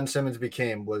what Ben Simmons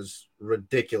became, was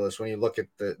ridiculous when you look at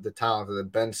the talent of the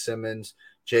Ben Simmons,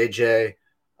 JJ,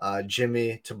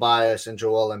 Jimmy, Tobias, and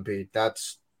Joel Embiid.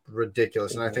 That's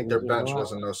ridiculous. And I think their bench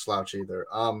wasn't no slouch either.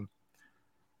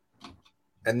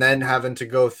 And then having to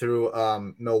go through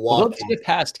Milwaukee. Let's get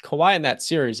past Kawhi in that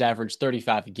series averaged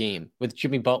 35 a game with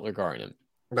Jimmy Butler guarding him.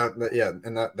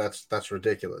 And that's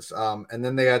ridiculous. And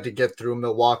then they had to get through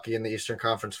Milwaukee in the Eastern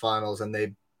Conference Finals, and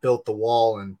they built the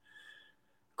wall, and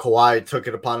Kawhi took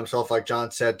it upon himself, like John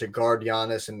said, to guard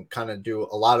Giannis and kind of do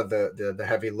a lot of the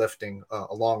heavy lifting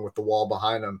along with the wall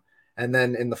behind him. And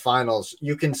then in the finals,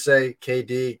 you can say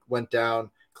KD went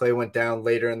down, Clay went down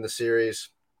later in the series.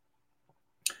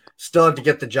 Still had to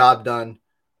get the job done,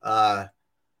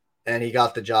 and he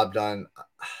got the job done.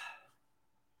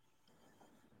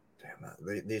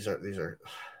 Damn, these are.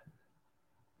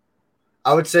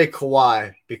 I would say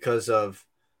Kawhi because of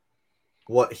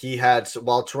what he had. So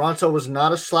while Toronto was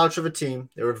not a slouch of a team,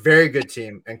 they were a very good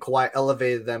team, and Kawhi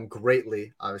elevated them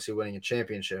greatly, obviously winning a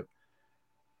championship.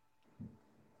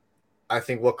 I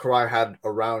think what Kawhi had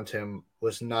around him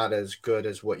was not as good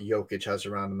as what Jokic has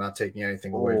around him, not taking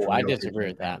anything away from I Jokic disagree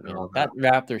with that, and man. all That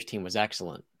Raptors team was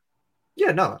excellent.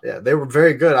 Yeah, no, yeah, they were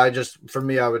very good. For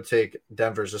me, I would take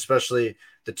Denver's, especially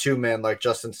the two man, like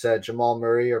Justin said, Jamal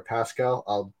Murray or Pascal.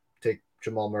 I'll take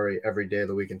Jamal Murray every day of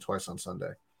the week and twice on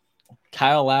Sunday.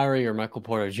 Kyle Lowry or Michael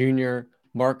Porter Jr.,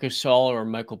 Marcus Gasol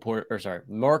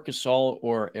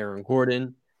or Aaron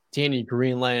Gordon, Danny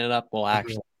Green lining it up. Well,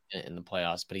 actually, in the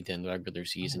playoffs, but he did in the regular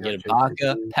season. You had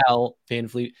Ibaka, Pell,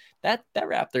 VanVleet. That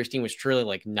Raptors team was truly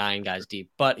like 9 guys deep.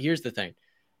 But here's the thing.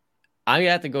 I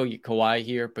have to go Kawhi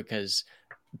here because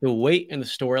the weight and the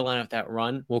storyline of that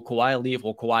run, will Kawhi leave,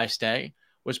 will Kawhi stay,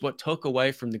 was what took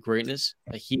away from the greatness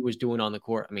that he was doing on the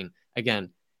court. I mean,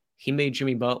 again, he made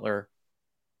Jimmy Butler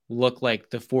look like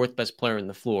the 4th best player in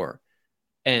the floor.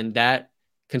 And that,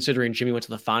 considering Jimmy went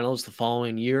to the finals the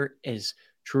following year, is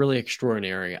truly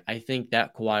extraordinary. I think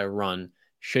that Kawhi run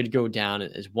should go down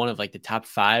as one of like the top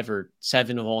 5 or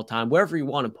 7 of all time, wherever you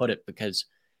want to put it, because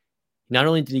not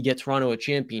only did he get Toronto a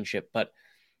championship, but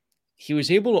he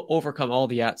was able to overcome all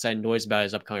the outside noise about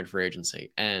his upcoming free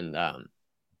agency. And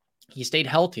he stayed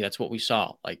healthy. That's what we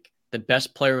saw. Like the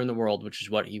best player in the world, which is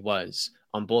what he was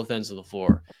on both ends of the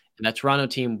floor. And that Toronto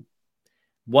team,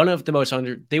 one of the most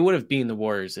they would have beaten the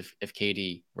Warriors if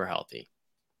KD were healthy.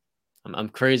 I'm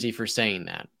crazy for saying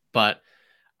that. But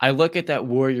I look at that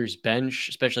Warriors bench,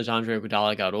 especially as Andre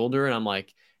Iguodala got older, and I'm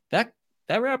like, that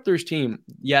Raptors team,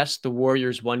 yes, the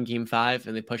Warriors won Game 5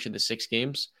 and they pushed it to 6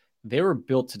 games. They were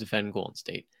built to defend Golden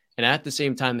State. And at the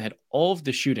same time, they had all of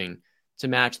the shooting to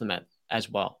match them as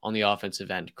well on the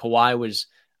offensive end. Kawhi was,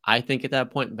 I think, at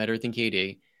that point, better than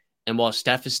KD. And while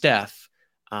Steph is Steph,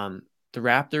 the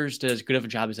Raptors did as good of a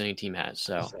job as any team has.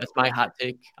 So that's my hot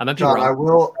take. I might be John,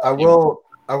 wrong.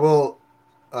 I will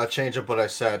change up what I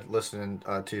said, listening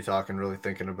to you talk and really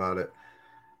thinking about it.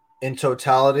 In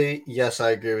totality, yes,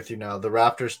 I agree with you now. The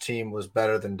Raptors team was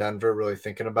better than Denver, really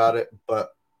thinking about it. But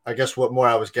I guess what more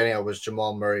I was getting at was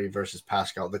Jamal Murray versus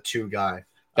Pascal, the 2 guy.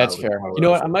 That's fair. You know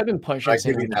what? I might have been pushing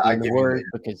the word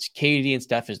because KD and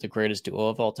Steph is the greatest duo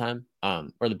of all time,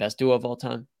 or the best duo of all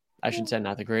time. I should say,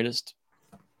 not the greatest.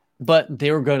 But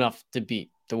they were good enough to beat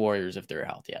the Warriors if they're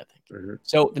healthy, I think. Mm-hmm.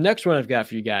 So the next one I've got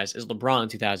for you guys is LeBron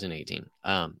 2018.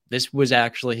 This was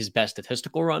actually his best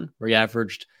statistical run where he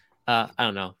averaged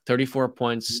 34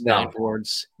 points, 9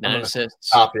 boards, 9 assists.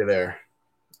 Stop you there.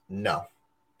 No,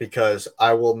 because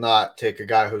I will not take a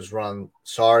guy who's run,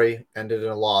 ended in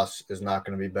a loss, is not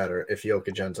going to be better if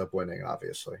Jokic ends up winning,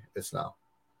 obviously. It's no.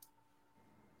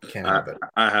 Can't have it.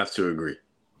 I have to agree.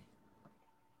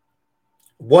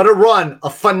 What a run. A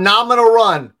phenomenal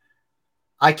run.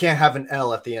 I can't have an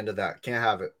L at the end of that. Can't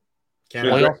have it.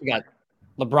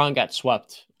 LeBron got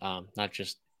swept. Not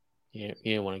just he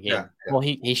didn't want a game. Yeah. Well,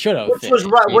 he should have. Which was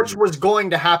right. Which was going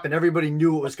to happen. Everybody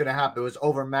knew it was going to happen. It was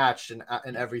overmatched and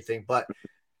everything. But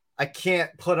I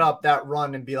can't put up that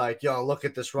run and be like, "Yo, look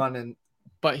at this run."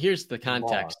 But here's the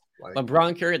context.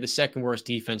 LeBron carried the second worst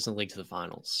defense in the league to the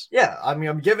finals. Yeah, I mean,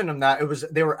 I'm giving him that.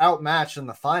 They were outmatched in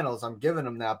the finals. I'm giving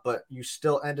him that, but you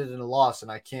still ended in a loss, and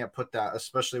I can't put that,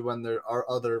 especially when there are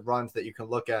other runs that you can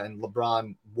look at, and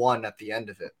LeBron won at the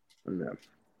end of it.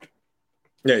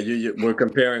 Yeah, we're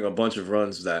comparing a bunch of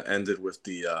runs that ended with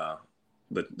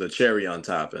the cherry on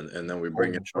top, and then we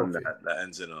bring in one that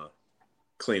ends in a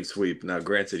clean sweep. Now,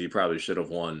 granted, he probably should have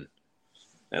won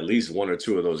at least 1 or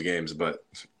 2 of those games, but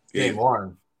game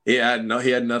 1. He had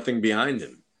nothing behind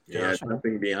him.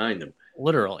 Nothing behind him.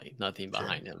 Literally nothing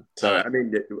behind him. So I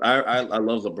mean, I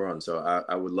love LeBron, so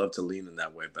I would love to lean in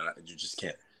that way, but you just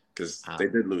can't because they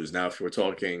did lose. Now, if we're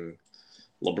talking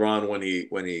LeBron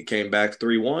when he came back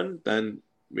 3-1, then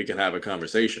we can have a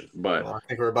conversation. But I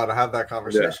think we're about to have that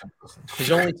conversation. Yeah.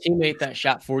 His only teammate that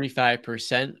shot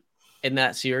 45% in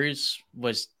that series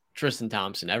was Tristan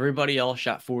Thompson. Everybody else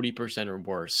shot 40% or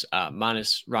worse,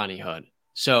 minus Ronnie Hood.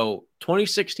 So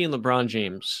 2016 LeBron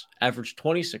James averaged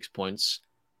 26 points,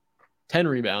 10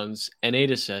 rebounds, and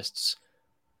 8 assists.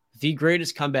 The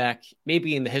greatest comeback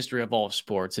maybe in the history of all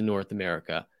sports in North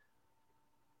America,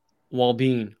 while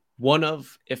being one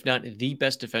of, if not the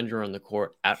best defender on the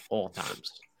court at all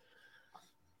times.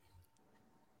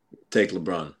 Take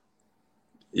LeBron.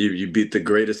 You beat the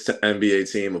greatest NBA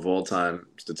team of all time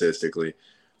statistically,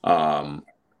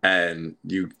 and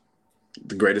you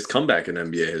the greatest comeback in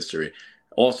NBA history.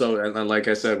 Also, and like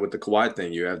I said, with the Kawhi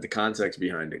thing, you have the context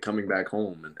behind it, coming back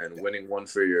home and winning one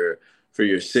for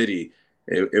your city.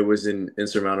 It was an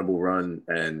insurmountable run,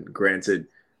 and granted,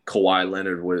 Kawhi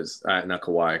Leonard was not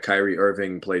Kawhi. Kyrie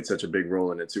Irving played such a big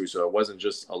role in it too. So it wasn't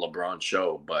just a LeBron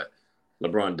show, but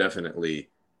LeBron definitely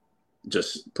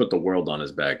just put the world on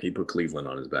his back. He put Cleveland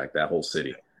on his back, that whole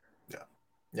city.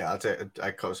 Yeah,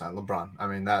 I co-sign LeBron. I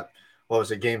mean, what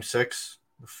was it, game 6?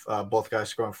 Both guys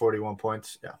scoring 41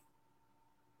 points. Yeah.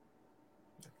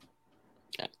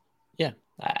 Yeah,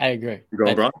 I agree. You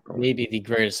going, Bron? Maybe the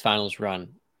greatest finals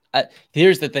run.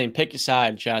 Here's the thing. Pick a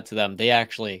side, shout out to them.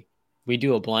 We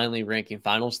do a blindly ranking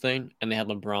finals thing, and they had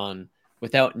LeBron,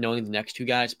 without knowing the next two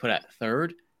guys, put at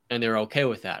third, and they're okay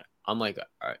with that. I'm like,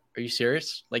 are you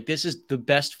serious? Like, this is the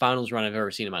best finals run I've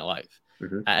ever seen in my life.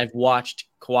 Mm-hmm. I've watched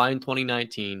Kawhi in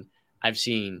 2019. I've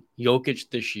seen Jokic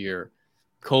this year,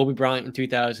 Kobe Bryant in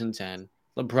 2010,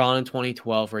 LeBron in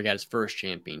 2012, where he got his first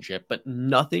championship. But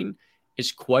nothing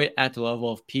is quite at the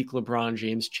level of peak LeBron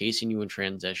James chasing you in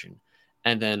transition.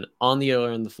 And then on the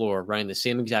other end of the floor, running the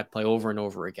same exact play over and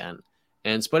over again.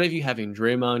 And in spite of you having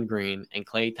Draymond Green and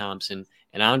Klay Thompson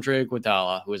and Andre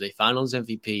Iguodala, who is a finals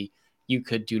MVP, you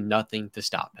could do nothing to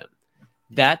stop him.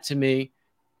 That, to me,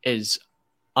 is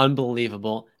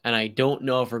unbelievable. And I don't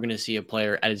know if we're going to see a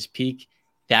player at his peak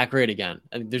that great again.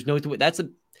 I mean,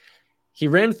 he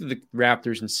ran through the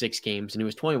Raptors in 6 games, and he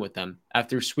was 20 with them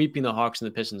after sweeping the Hawks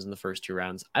and the Pistons in the first 2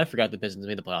 rounds. I forgot the Pistons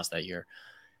made the playoffs that year.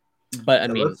 But I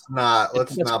mean, let's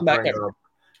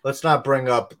not bring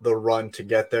up the run to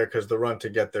get there, because the run to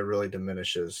get there really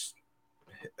diminishes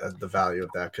the value of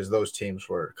that, because those teams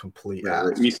were complete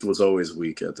ass. The East was always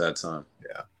weak at that time.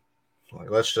 Yeah.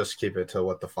 Let's just keep it to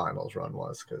what the finals run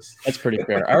was, because that's pretty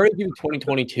fair. I already do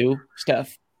 2022,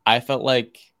 Steph. I felt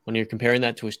like when you're comparing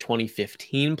that to his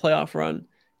 2015 playoff run,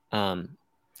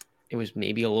 it was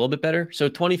maybe a little bit better. So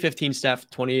 2015, Steph,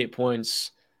 28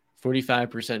 points,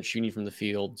 45% shooting from the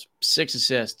field, 6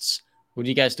 assists. Would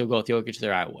you guys still go with Jokic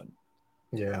there? I would.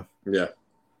 Yeah. Yeah.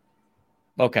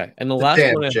 Okay. And the last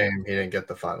one, shame he didn't get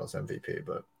the finals MVP,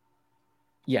 but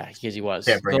yeah, because he was.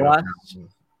 The last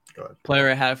player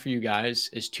I have for you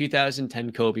guys is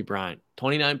 2010 Kobe Bryant.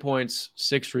 29 points,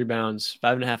 6 rebounds,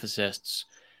 5.5 assists.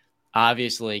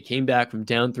 Obviously, came back from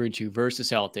down 3-2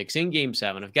 versus Celtics in Game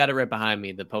 7. I've got it right behind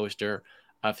me, the poster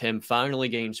of him finally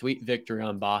getting sweet victory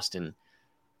on Boston.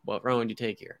 What round would you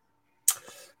take here?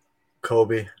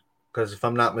 Kobe, because if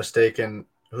I'm not mistaken,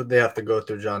 who'd they have to go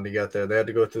through, John, to get there? They had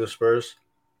to go through the Spurs?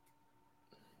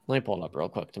 Let me pull it up real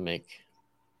quick to make.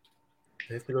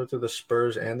 They have to go through the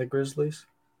Spurs and the Grizzlies?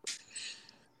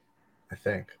 I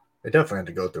think. They definitely had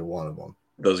to go through one of them.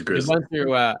 Those Grizzlies. He went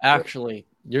through, actually,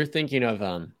 you're thinking of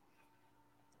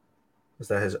is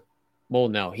that his? Well,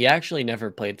 no, he actually never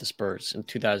played the Spurs in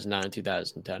 2009 and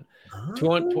 2010.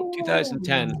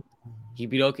 2010, he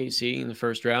beat OKC in the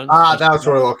first round. That was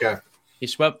okay. He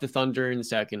swept the Thunder in the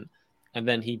second, and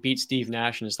then he beat Steve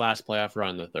Nash in his last playoff run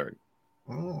in the third.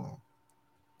 Oh,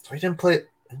 so he didn't play.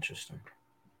 Interesting.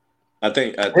 I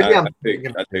think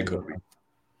Kobe.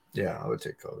 Yeah, I would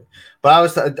take Kobe.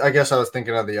 But I guess I was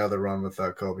thinking of the other run with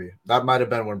Kobe. That might have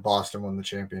been when Boston won the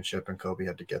championship and Kobe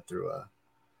had to get through.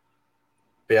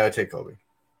 But yeah, I'd take Kobe.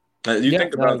 You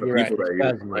think about the people that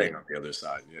you're playing on the other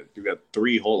side. You got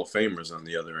 3 Hall of Famers on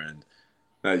the other end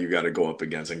that you got to go up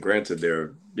against. And granted,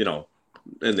 they're in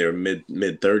their mid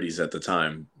 30s at the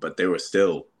time, but they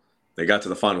got to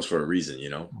the finals for a reason. They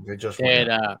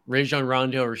had Rajon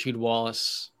Rondo, Rasheed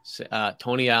Wallace,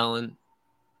 Tony Allen.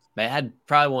 They had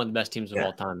probably one of the best teams of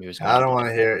all time. I don't want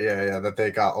to hear, that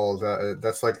they got old.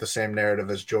 That's like the same narrative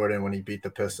as Jordan when he beat the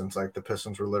Pistons. Like, the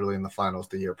Pistons were literally in the finals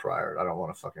the year prior. I don't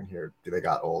want to fucking hear they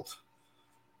got old.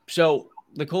 So,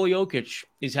 Nikola Jokic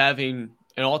is having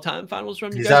an all-time finals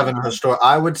run. He's having a historic.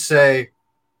 I'd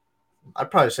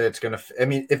probably say it's going to – I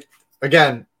mean, if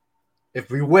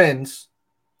he wins,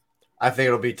 I think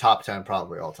it'll be top 10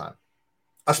 probably all time.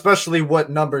 Especially what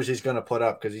numbers he's going to put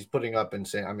up, because he's putting up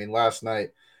insane. I mean, last night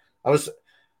was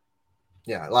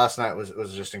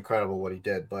just incredible what he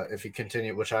did. But if he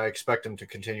continue, which I expect him to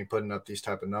continue putting up these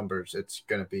type of numbers, it's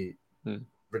going to be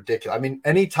ridiculous. I mean,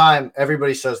 anytime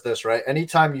everybody says this, right?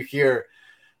 Anytime you hear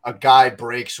a guy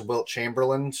breaks Wilt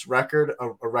Chamberlain's record,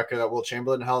 a record that Wilt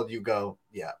Chamberlain held, you go,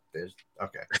 yeah, there's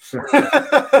okay.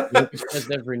 He says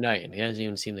every night, and he hasn't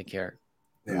even seen the care.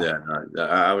 Yeah,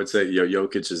 I would say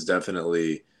Jokic is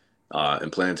definitely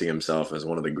implanting himself as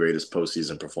one of the greatest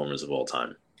postseason performers of all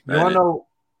time. You want to know?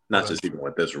 Not just even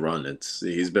with this run.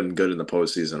 He's been good in the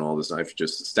postseason all this time.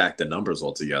 Just stack the numbers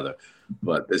all together.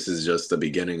 But this is just the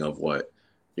beginning of what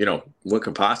what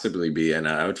could possibly be, and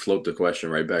I would float the question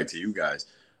right back to you guys.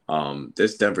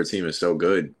 This Denver team is so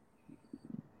good,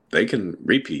 they can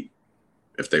repeat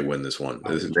if they win this one.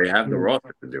 They have the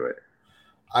roster to do it.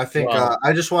 I think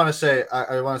I just want to say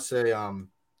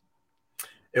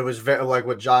it was very like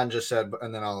what John just said,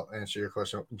 and then I'll answer your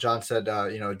question. John said,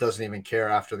 it doesn't even care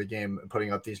after the game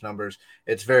putting up these numbers.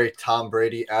 It's very Tom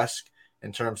Brady-esque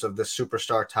in terms of the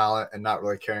superstar talent and not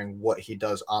really caring what he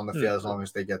does on the field as long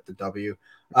as they get the W.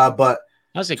 But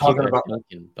I was talking about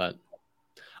Duncan, but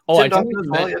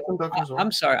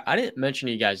I'm sorry, I didn't mention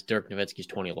to you guys Dirk Nowitzki's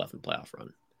 2011 playoff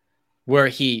run, where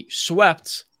he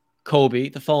swept Kobe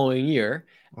the following year,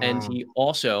 and he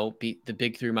also beat the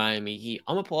Big Three Miami Heat.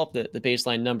 I'm gonna pull up the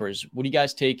baseline numbers. Would you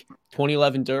guys take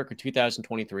 2011 Dirk or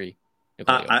 2023?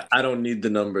 I don't need the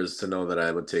numbers to know that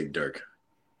I would take Dirk.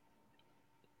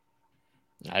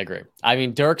 I agree. I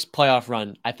mean, Dirk's playoff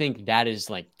run, I think that is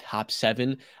like top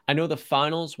 7. I know the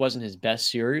finals wasn't his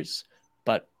best series,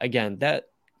 but again, that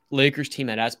Lakers team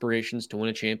had aspirations to win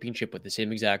a championship with the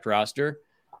same exact roster.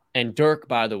 And Dirk,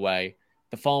 by the way,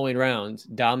 the following round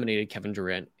dominated Kevin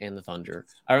Durant and the Thunder.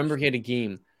 I remember he had a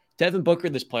game. Devin Booker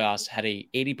this playoffs had a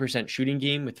 80% shooting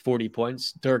game with 40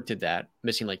 points. Dirk did that,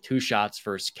 missing like 2 shots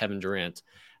versus Kevin Durant.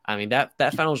 I mean, that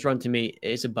finals run to me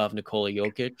is above Nikola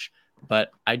Jokic,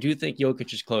 but I do think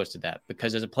Jokic is close to that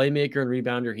because as a playmaker and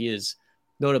rebounder, he is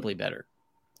notably better.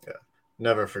 Yeah.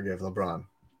 Never forgive LeBron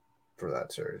for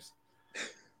that series.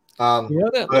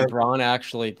 LeBron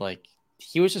actually,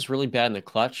 he was just really bad in the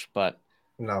clutch, but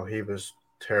no, he was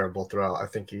terrible throughout. I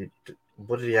think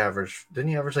what did he average? Didn't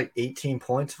he average like 18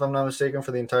 points, if I'm not mistaken,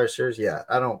 for the entire series? Yeah,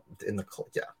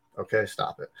 okay,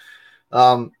 stop it.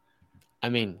 I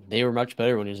mean, they were much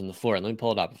better when he was on the floor. Let me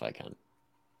pull it up if I can.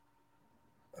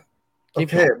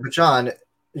 But John,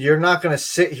 you're not going to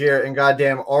sit here and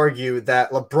goddamn argue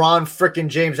that LeBron freaking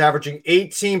James averaging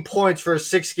 18 points for a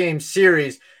 6-game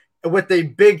series with a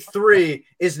big 3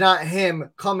 is not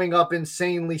him coming up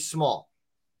insanely small.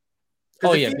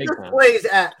 Oh, if he just plays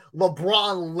at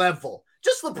LeBron level,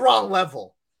 just LeBron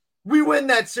level, we win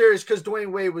that series because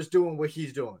Dwayne Wade was doing what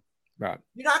he's doing. Right.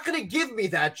 You're not going to give me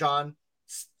that, John.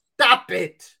 Stop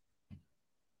it.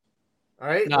 All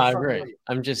right? No, I agree.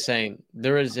 I'm just saying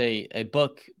there is a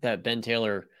book that Ben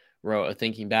Taylor wrote, A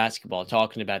Thinking Basketball,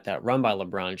 talking about that run by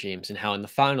LeBron James and how in the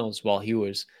finals, while he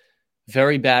was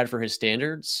very bad for his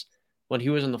standards, when he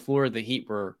was on the floor, the Heat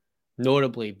were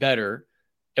notably better.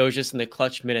 It was just in the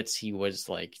clutch minutes he was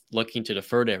like looking to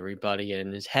defer to everybody, and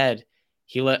in his head,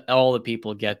 he let all the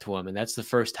people get to him, and that's the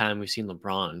first time we've seen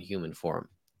LeBron in human form.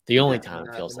 The only time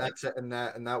it feels like. And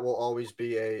that will always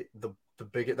be the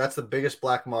biggest. That's the biggest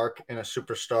black mark in a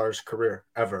superstar's career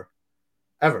ever.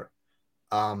 But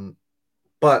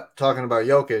talking about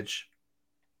Jokic,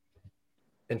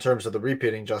 in terms of the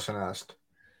repeating, Justin asked.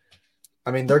 I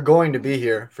mean, they're going to be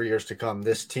here for years to come.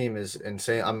 This team is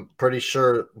insane. I'm pretty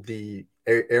sure the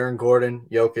Aaron Gordon,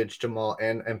 Jokic, Jamal,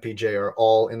 and MPJ are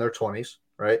all in their 20s,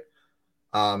 right?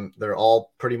 They're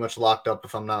all pretty much locked up,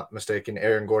 if I'm not mistaken.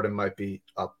 Aaron Gordon might be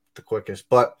up the quickest.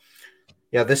 But,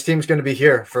 yeah, this team's going to be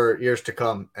here for years to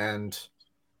come, and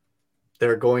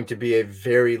they're going to be a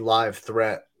very live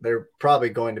threat. They're probably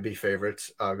going to be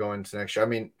favorites going into next year. I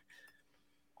mean,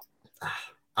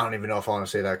 I don't even know if I want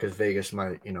to say that because Vegas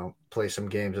might, play some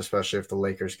games, especially if the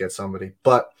Lakers get somebody.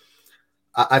 But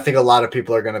I think a lot of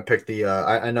people are going to pick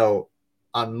I know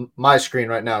on my screen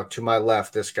right now, to my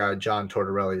left, this guy, John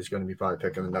Tortorelli, is going to be probably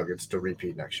picking the Nuggets to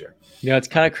repeat next year. It's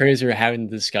kind of crazy we're having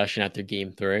the discussion after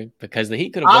Game 3 because the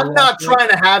Heat could have. I'm not trying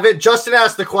to have it. Justin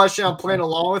asked the question. I'm playing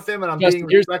along with him, and I'm being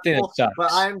respectful,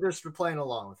 but I'm just playing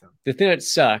along with him. The thing that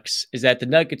sucks is that the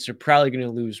Nuggets are probably going to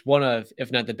lose one of,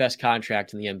 if not the best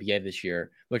contract in the NBA this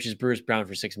year, which is Bruce Brown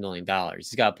for $6 million.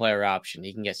 He's got a player option.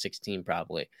 He can get 16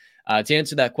 probably. To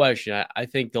answer that question, I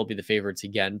think they'll be the favorites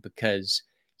again because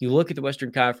you look at the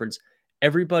Western Conference,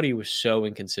 everybody was so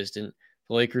inconsistent.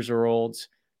 The Lakers are old.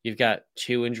 You've got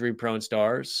 2 injury-prone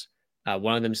stars.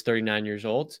 One of them is 39 years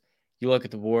old. You look at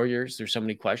the Warriors, there's so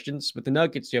many questions. With the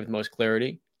Nuggets, you have the most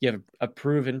clarity. You have a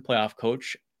proven playoff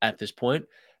coach at this point.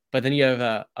 But then you have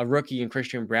a rookie in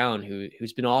Christian Brown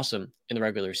who's been awesome in the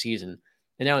regular season.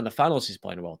 And now in the finals, he's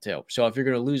playing well too. So if you're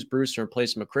going to lose Bruce and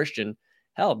replace him with Christian,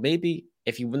 hell, maybe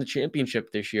if you win the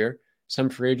championship this year, some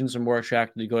free agents are more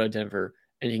attracted to go to Denver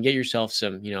and you can get yourself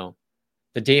some,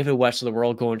 the David West of the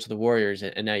world going to the Warriors,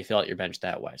 and now you fill out your bench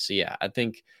that way. So, yeah, I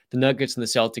think the Nuggets and the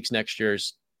Celtics next year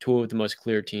is 2 of the most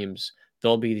clear teams.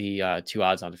 They'll be the 2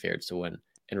 odds-on favorites to win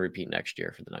and repeat next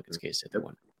year for the Nuggets case if they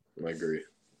win. I agree.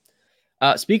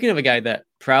 Speaking of a guy that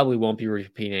probably won't be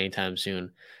repeating anytime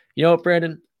soon, you know what,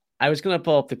 Brandon? I was going to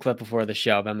pull up the clip before the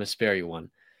show, but I'm going to spare you one.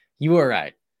 You were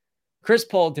right. Chris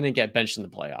Paul didn't get benched in the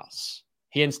playoffs.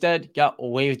 He instead got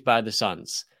waived by the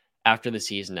Suns after the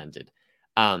season ended.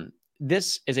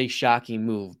 This is a shocking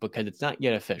move because it's not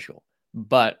yet official.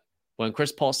 But when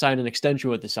Chris Paul signed an extension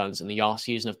with the Suns in the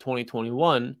offseason of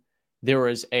 2021, there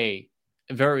was a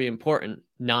very important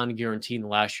non-guarantee in the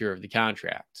last year of the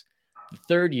contract. The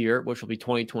third year, which will be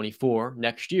 2024,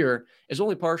 next year, is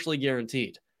only partially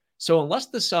guaranteed. So unless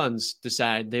the Suns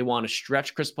decide they want to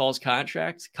stretch Chris Paul's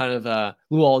contract, kind of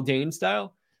Luol Deng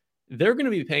style, they're going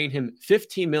to be paying him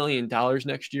 $15 million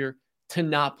next year to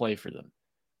not play for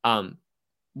them.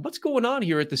 What's going on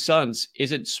here at the Suns?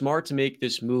 Is it smart to make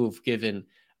this move given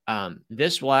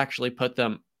this will actually put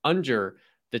them under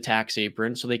the tax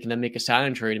apron so they can then make a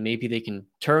sign trade and maybe they can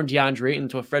turn DeAndre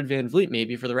into a Fred VanVleet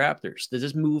maybe for the Raptors? Does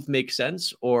this move make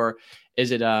sense, or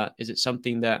is it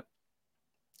something that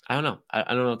I don't know? I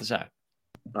don't know what to say.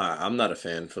 I'm not a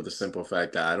fan for the simple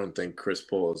fact that I don't think Chris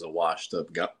Paul is a washed-up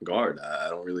guard. I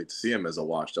don't really see him as a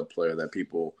washed-up player that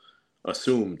people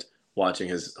assumed watching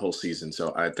his whole season.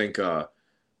 So I think the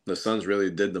Suns really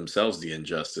did themselves the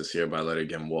injustice here by letting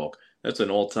him walk. That's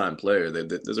an all-time player.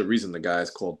 There's a reason the guy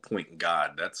is called Point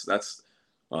God. That's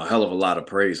a hell of a lot of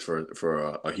praise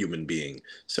for a human being.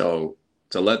 So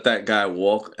to let that guy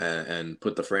walk and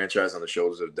put the franchise on the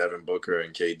shoulders of Devin Booker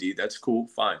and KD, that's cool,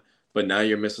 fine. But now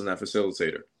you're missing that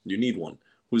facilitator. You need one.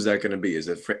 Who's that going to be? Is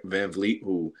it Van Vliet,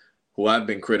 who I've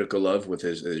been critical of with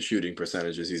his shooting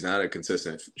percentages? He's not a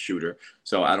consistent shooter.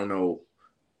 So I don't know.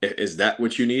 Is that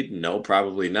what you need? No,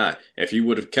 probably not. If you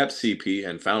would have kept CP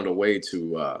and found a way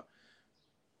to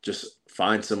just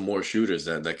find some more shooters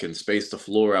that can space the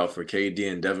floor out for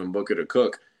KD and Devin Booker to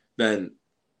cook, then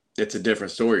it's a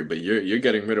different story. But you're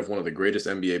getting rid of one of the greatest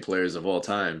NBA players of all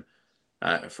time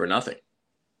for nothing,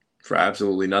 for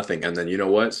absolutely nothing. And then you know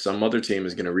what? Some other team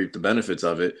is going to reap the benefits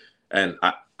of it. And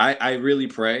I really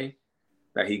pray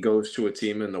that he goes to a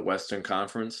team in the Western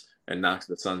Conference and knocks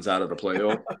the Suns out of the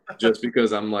playoff, just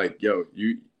because I'm like, yo,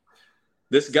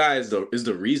 this guy is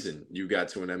the reason you got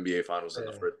to an NBA Finals in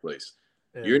the first place.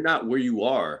 Yeah. You're not where you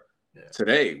are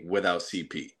today without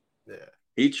CP. Yeah.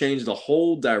 He changed the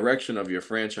whole direction of your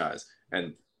franchise,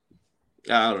 and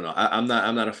I don't know. I'm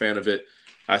not a fan of it.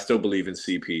 I still believe in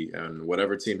CP, and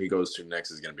whatever team he goes to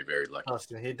next is going to be very lucky.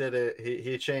 Austin, he did it.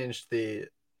 He changed the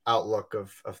outlook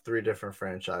of three different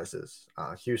franchises: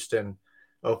 Houston,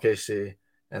 OKC,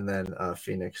 and then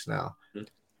Phoenix. Now,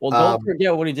 well, don't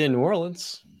forget what he did in New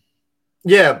Orleans.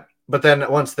 Yeah, but then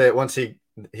once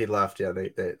he left,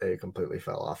 they completely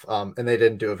fell off. And they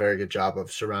didn't do a very good job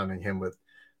of surrounding him with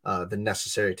the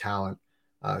necessary talent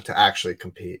to actually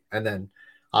compete. And then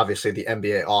obviously the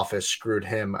NBA office screwed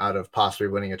him out of possibly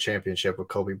winning a championship with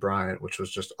Kobe Bryant, which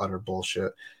was just utter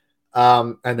bullshit.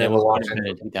 And then the Los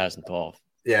Angeles, 2012.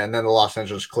 Yeah, and then the Los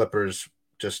Angeles Clippers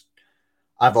just,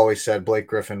 I've always said Blake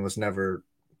Griffin was never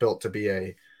built to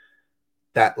be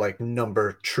that like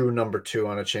true number two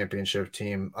on a championship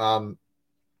team.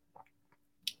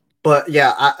 But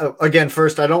yeah, again,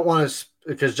 first, I don't want to,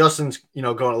 because Justin's, going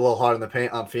a little hard in the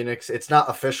paint on Phoenix. It's not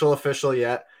official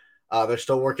yet. They're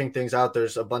still working things out.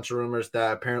 There's a bunch of rumors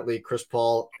that apparently Chris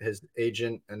Paul, his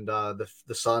agent, and the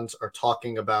Suns are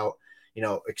talking about,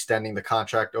 extending the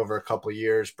contract over a couple of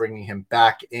years, bringing him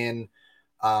back in.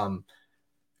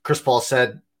 Chris Paul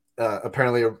said,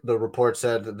 apparently the report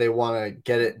said that they want to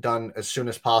get it done as soon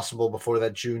as possible before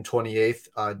that June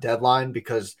 28th deadline,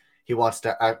 because he wants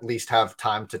to at least have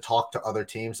time to talk to other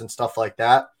teams and stuff like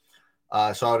that.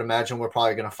 So I would imagine we're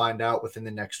probably going to find out within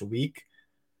the next week.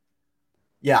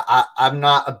 Yeah, I'm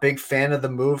not a big fan of the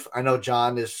move. I know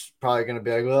John is probably going to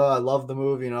be like, well, I love the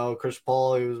move. Chris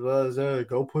Paul, he was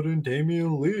go put in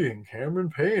Damian Lee and Cameron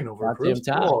Payne over Chris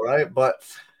Paul, right? But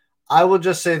I will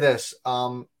just say this.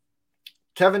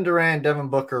 Kevin Durant and Devin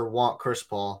Booker want Chris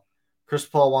Paul. Chris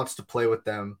Paul wants to play with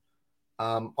them.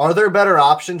 Are there better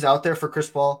options out there for Chris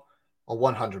Paul?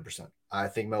 100%. I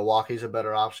think Milwaukee's a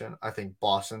better option. I think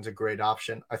Boston's a great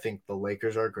option. I think the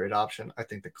Lakers are a great option. I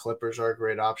think the Clippers are a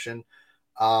great option.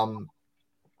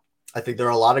 I think there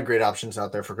are a lot of great options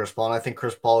out there for Chris Paul, and I think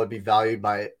Chris Paul would be valued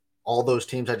by all those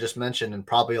teams I just mentioned and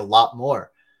probably a lot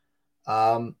more.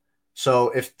 So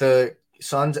if the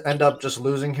Suns end up just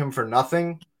losing him for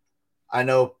nothing, I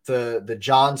know the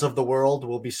Johns of the world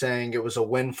will be saying it was a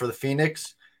win for the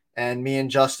Phoenix, and me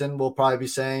and Justin will probably be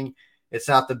saying it's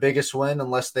not the biggest win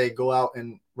unless they go out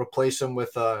and replace him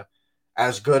with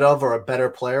as good of or a better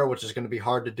player, which is going to be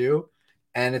hard to do.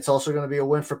 And it's also going to be a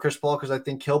win for Chris Paul because I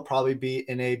think he'll probably be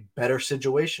in a better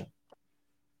situation.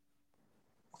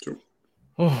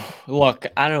 Look,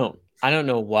 I don't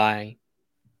know why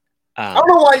I don't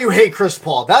know why you hate Chris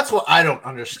Paul. That's what I don't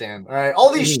understand. All right.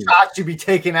 All these shots you be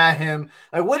taking at him.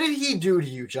 Like, what did he do to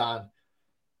you, John?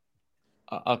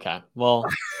 Okay. Well,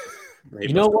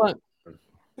 you know what?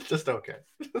 Just okay.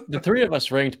 The three of us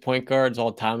ranked point guards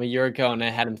all time a year ago, and I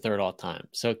had him third all time.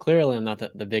 So clearly, I'm not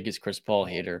the biggest Chris Paul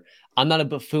hater. I'm not a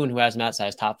buffoon who has an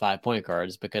outsized top 5 point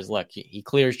guards because, look, he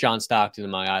clears John Stockton in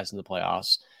my eyes in the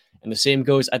playoffs. And the same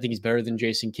goes, I think he's better than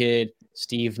Jason Kidd,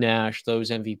 Steve Nash,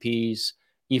 those MVPs.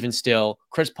 Even still,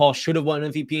 Chris Paul should have won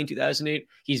MVP in 2008.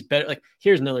 He's better. Like,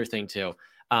 here's another thing, too.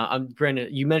 Brandon,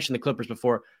 you mentioned the Clippers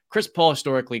before. Chris Paul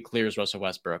historically clears Russell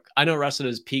Westbrook. I know Russell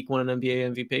at his peak won an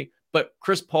NBA MVP, but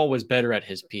Chris Paul was better at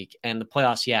his peak, and the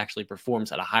playoffs he actually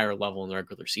performs at a higher level in the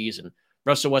regular season.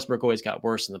 Russell Westbrook always got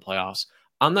worse in the playoffs.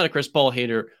 I'm not a Chris Paul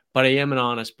hater, but I am an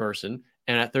honest person.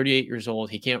 And at 38 years old,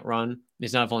 he can't run.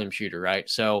 He's not a volume shooter, right?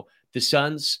 So the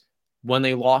Suns, when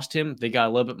they lost him, they got a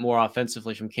little bit more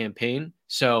offensively from campaign.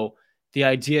 So the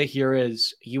idea here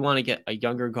is you want to get a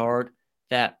younger guard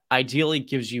that ideally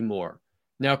gives you more.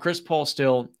 Now, Chris Paul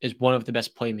still is one of the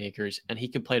best playmakers, and he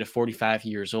could play to 45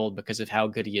 years old because of how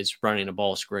good he is running a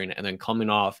ball screen and then coming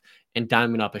off and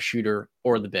diming up a shooter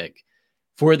or the big.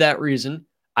 For that reason,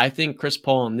 I think Chris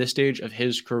Paul on this stage of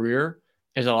his career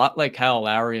is a lot like Kyle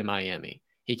Lowry in Miami.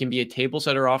 He can be a table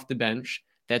setter off the bench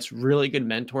that's really good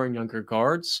mentoring younger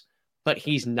guards, but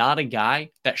he's not a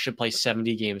guy that should play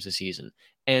 70 games a season.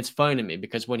 And it's fine to me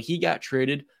because when he got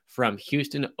traded from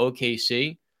Houston to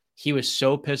OKC, he was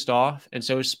so pissed off and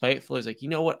so spiteful. He's like, you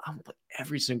know what? I'm going to play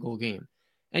every single game.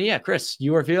 And yeah, Chris,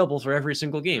 you are available for every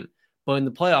single game. But in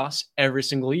the playoffs, every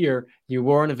single year, you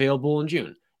weren't available in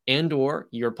June. And or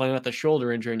you were playing with a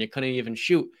shoulder injury and you couldn't even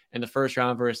shoot in the first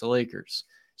round versus the Lakers.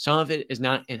 Some of it is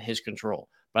not in his control.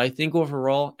 But I think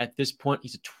overall, at this point,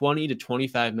 he's a 20 to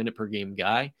 25 minute per game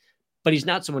guy. But he's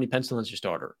not someone you pencil as your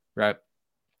starter, right?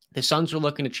 The Suns are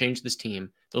looking to change this team.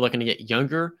 They're looking to get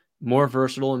younger, more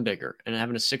versatile, and bigger. And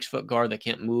having a 6-foot guard that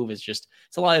can't move is just,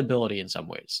 it's a liability in some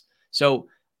ways. So,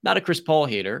 not a Chris Paul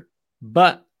hater,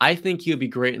 but I think he would be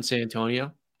great in San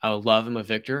Antonio. I would love him a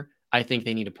Victor. I think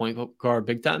they need a point guard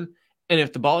big time. And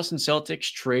if the Boston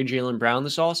Celtics trade Jaylen Brown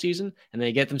this all season and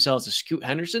they get themselves a Scoot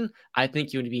Henderson, I think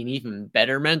he would be an even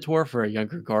better mentor for a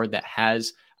younger guard that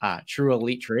has true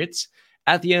elite traits.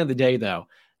 At the end of the day, though,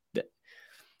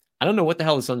 I don't know what the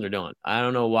hell the Suns are doing. I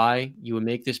don't know why you would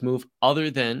make this move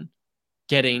other than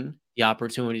getting the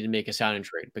opportunity to make a sign and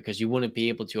trade because you wouldn't be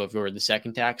able to if you were the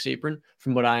second tax apron,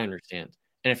 from what I understand.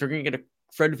 And if you're going to get a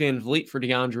Fred VanVleet for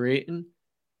DeAndre Ayton,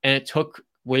 and it took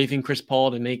waiving Chris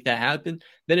Paul to make that happen,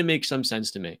 then it makes some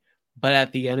sense to me. But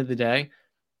at the end of the day,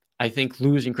 I think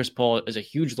losing Chris Paul is a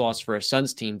huge loss for a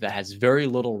Suns team that has very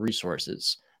little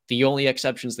resources. The only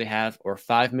exceptions they have are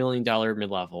 $5 million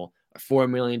mid-level, a $4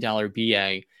 million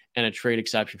BA, and a trade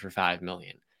exception for $5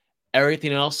 million.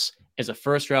 Everything else is a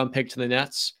first-round pick to the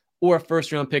Nets or a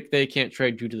first-round pick they can't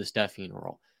trade due to the Stephen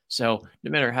rule. So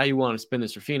no matter how you want to spin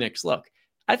this for Phoenix, look,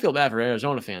 I feel bad for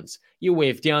Arizona fans. You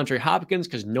waive DeAndre Hopkins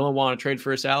because no one wanted to trade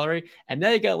for a salary, and now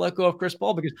you got to let go of Chris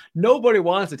Paul because nobody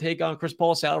wants to take on Chris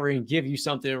Paul's salary and give you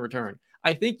something in return.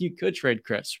 I think you could trade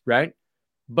Chris, right?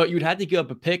 But you'd have to give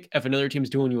up a pick if another team's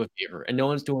doing you a favor, and no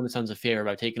one's doing the Suns a favor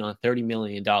by taking on $30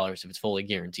 million if it's fully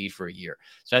guaranteed for a year.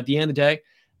 So at the end of the day,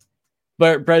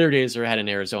 but brighter days are ahead in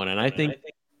Arizona. And I think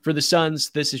for the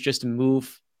Suns, this is just a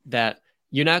move that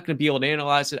you're not going to be able to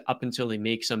analyze it up until they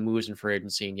make some moves in free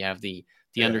agency and you have the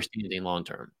understanding long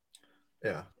term.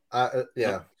 Yeah.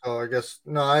 Yeah. So I guess,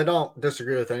 no, I don't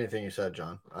disagree with anything you said,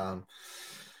 John.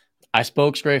 I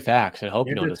spoke straight facts. I hope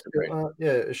you don't disagree.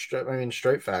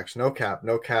 Straight facts. No cap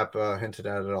hinted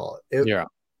at all. Yeah.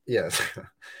 Yes.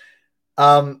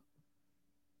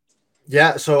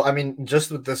 Yeah, so I mean,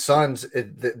 just with the Suns,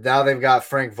 now they've got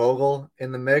Frank Vogel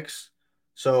in the mix.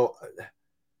 So,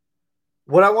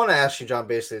 what I want to ask you, John,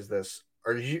 basically is this: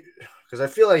 are you? Because I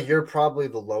feel like you're probably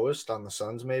the lowest on the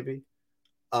Suns, maybe.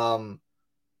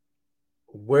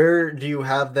 Where do you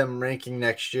have them ranking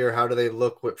next year? How do they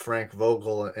look with Frank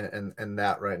Vogel and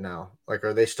that right now? Like,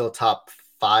 are they still top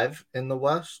 5 in the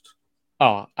West?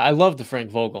 Oh, I love the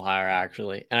Frank Vogel hire,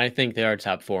 actually. And I think they are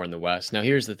top 4 in the West. Now,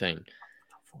 here's the thing.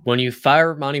 When you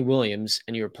fire Monty Williams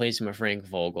and you replace him with Frank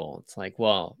Vogel, it's like,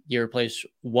 well, you replace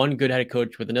one good head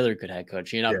coach with another good head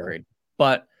coach. You upgrade.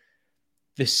 But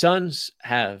the Suns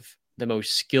have the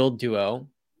most skilled duo,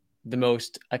 the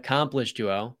most accomplished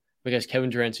duo, because Kevin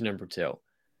Durant's number 2.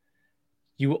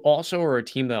 You also are a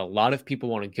team that a lot of people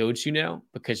want to go to now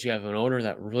because you have an owner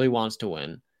that really wants to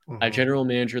win, a general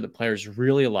manager that players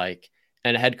really like,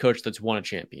 and a head coach that's won a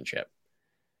championship.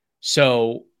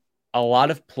 So a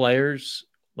lot of players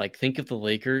Like, think of the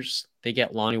Lakers. They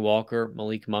get Lonnie Walker,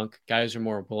 Malik Monk, guys who are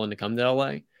more willing to come to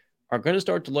LA, are going to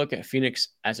start to look at Phoenix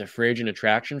as a free agent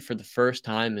attraction for the first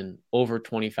time in over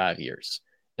 25 years,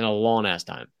 in a long ass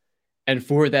time. And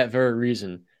for that very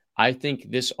reason, I think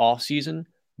this offseason,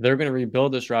 they're going to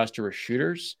rebuild this roster with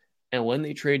shooters. And when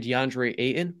they trade DeAndre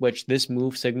Ayton, which this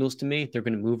move signals to me, they're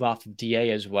going to move off of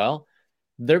DA as well.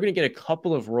 They're going to get a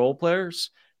couple of role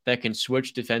players that can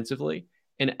switch defensively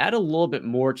and add a little bit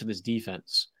more to this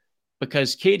defense,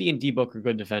 because KD and D-Book are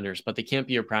good defenders, but they can't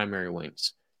be your primary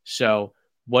wings. So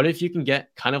what if you can get,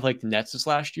 kind of like the Nets this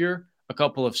last year, a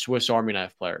couple of Swiss Army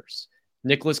knife players?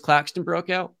 Nicholas Claxton broke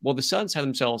out. Well, the Suns had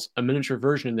themselves a miniature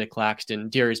version of Nick Claxton.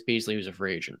 Darius Baisley was a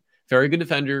free agent. Very good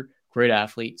defender, great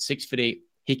athlete, 6'8".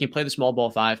 He can play the small ball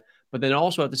 5, but then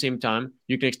also at the same time,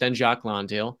 you can extend Jacques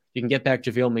Landale. You can get back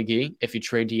JaVale McGee if you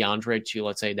trade DeAndre to,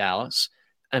 let's say, Dallas.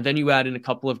 And then you add in a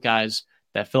couple of guys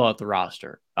that fill out the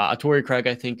roster. Torrey Craig,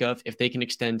 I think of, if they can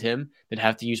extend him, they'd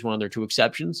have to use one of their 2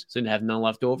 exceptions, so they'd have none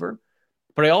left over.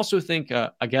 But I also think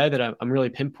a guy that I'm really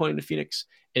pinpointing to Phoenix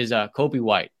is Kobe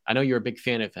White. I know you're a big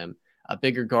fan of him, a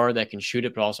bigger guard that can shoot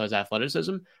it, but also has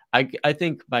athleticism. I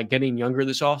think by getting younger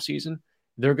this offseason,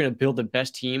 they're going to build the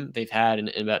best team they've had in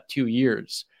about 2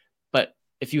 years. But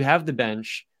if you have the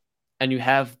bench and you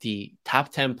have the top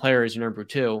 10 players in number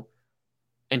 2,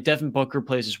 and Devin Booker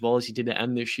plays as well as he did to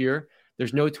end this year,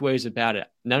 there's no 2 ways about it.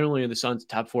 Not only are the Suns a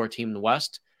top 4 team in the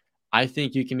West, I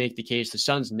think you can make the case the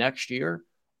Suns next year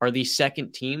are the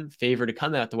second team favored to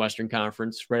come out the Western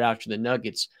Conference right after the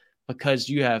Nuggets, because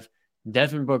you have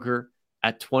Devin Booker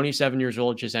at 27 years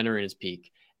old just entering his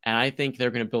peak. And I think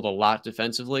they're going to build a lot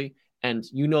defensively, and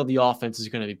the offense is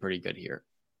going to be pretty good here.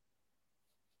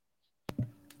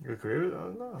 You agree with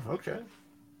that? No. Okay.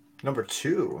 Number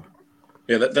 2.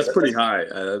 Yeah, that's pretty high.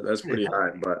 That's pretty high,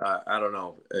 but I don't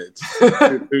know. It's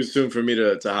too soon for me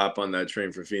to hop on that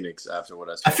train for Phoenix after what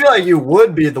I saw. I feel like you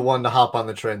would be the one to hop on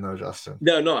the train, though, Justin.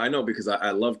 No, I know, because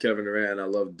I love Kevin Durant and I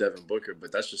love Devin Booker,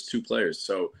 but that's just 2 players.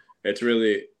 So it's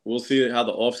really, we'll see how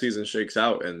the offseason shakes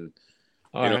out, and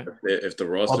if the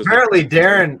roster. Well, apparently,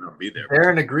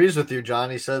 Darren agrees with you, John.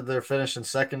 He said they're finishing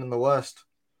second in the West.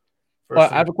 Well,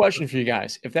 I have a question for you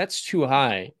guys. If that's too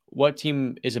high, what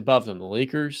team is above them? The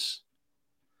Lakers?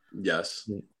 Yes.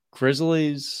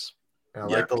 Grizzlies? I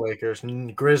like the Lakers.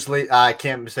 Grizzly, I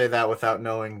can't say that without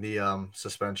knowing the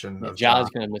suspension. Ja's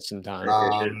going to miss some time.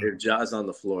 If Ja's on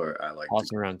the floor, I like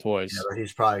tossing around toys. Yeah,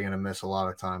 he's probably going to miss a lot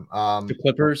of time. The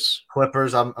Clippers?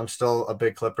 I'm still a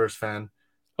big Clippers fan.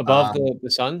 Above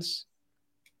the Suns?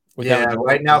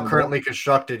 Right now, currently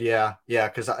constructed, yeah.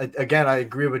 Because, again, I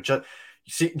agree with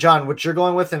see, John, what you're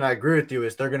going with, and I agree with you,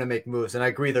 is they're going to make moves. And I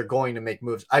agree they're going to make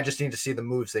moves. I just need to see the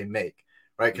moves they make.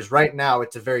 Right, because right now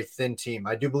it's a very thin team.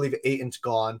 I do believe Ayton's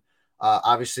gone.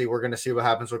 Obviously, we're going to see what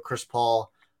happens with Chris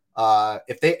Paul.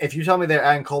 If you tell me they're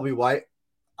adding Kobe White,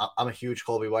 I'm a huge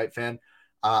Kobe White fan.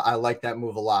 I like that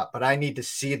move a lot, but I need to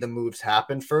see the moves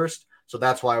happen first. So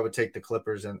that's why I would take the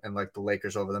Clippers and like the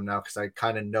Lakers over them now, because I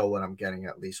kind of know what I'm getting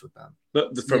at least with them.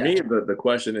 But for me, the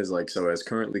question is like, so as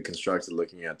currently constructed,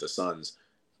 looking at the Suns,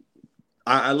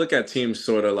 I look at teams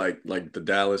sort of like the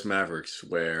Dallas Mavericks,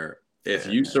 where if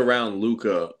you surround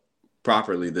Luka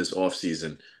properly this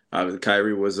offseason,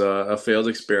 Kyrie was a failed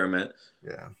experiment.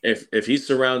 Yeah. If he's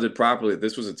surrounded properly,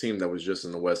 this was a team that was just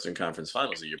in the Western Conference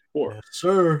Finals the year before. Yes,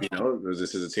 sir.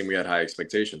 This is a team we had high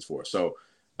expectations for. So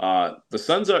the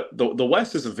Suns are the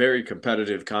West is a very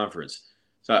competitive conference.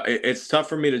 So it's tough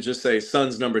for me to just say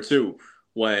Suns number 2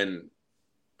 when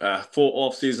full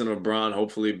offseason of Bron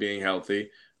hopefully being healthy,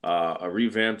 a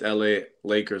revamped LA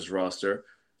Lakers roster.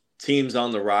 Teams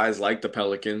on the rise like the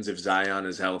Pelicans, if Zion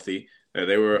is healthy,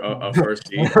 they were a first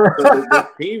team. So the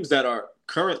teams that are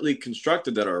currently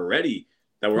constructed, that are ready,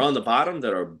 that were on the bottom,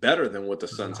 that are better than what the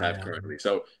Suns have currently.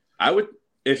 So I would,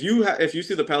 if you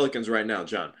see the Pelicans right now,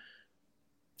 John,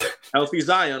 healthy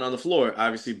Zion on the floor,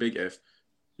 obviously big if,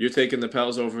 you're taking the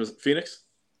Pels over Phoenix?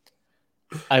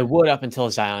 I would up until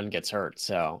Zion gets hurt.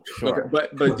 So sure, okay,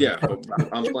 but yeah,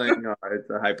 I'm playing. It's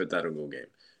a hypothetical game.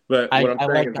 But I what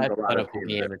I'm saying like the hypothetical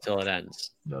game until it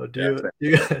ends. No, did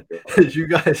you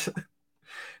guys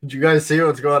see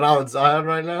what's going on with Zion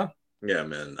right now? Yeah,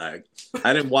 man. I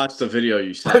didn't watch the video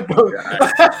you sent.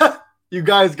 You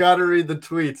guys got to read the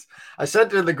tweets. I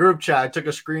sent it in the group chat. I took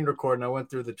a screen record and I went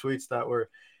through the tweets that were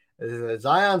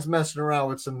Zion's messing around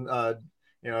with some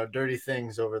dirty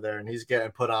things over there, and he's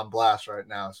getting put on blast right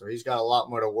now. So he's got a lot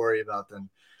more to worry about than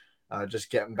just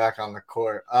getting back on the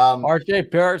court.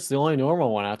 RJ Barrett's the only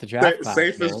normal one out the draft.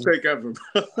 Safest pick ever.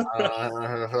 I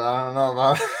don't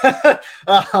know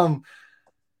about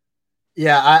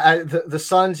Yeah, the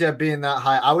Suns, being that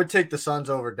high, I would take the Suns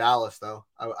over Dallas, though.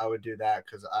 I would do that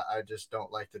because I just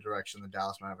don't like the direction the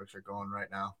Dallas Mavericks are going right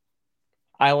now.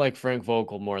 I like Frank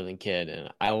Vogel more than Kidd,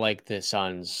 and I like the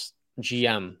Suns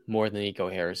GM more than Nico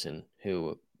Harrison,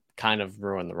 who kind of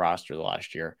ruined the roster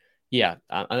last year. Yeah,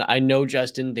 I know,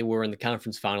 Justin, they were in the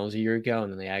conference finals a year ago,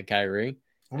 and then they had Kyrie,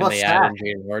 What and about they Sac? added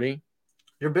Jaden Hardy.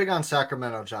 You're big on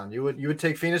Sacramento, John. You would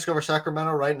take Phoenix over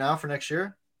Sacramento right now for next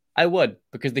year? I would,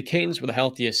 because the Kings were the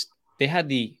healthiest. They had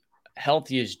the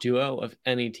healthiest duo of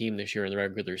any team this year in the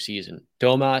regular season.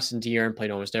 Domas and De'Aaron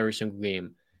played almost every single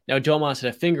game. Now, Domas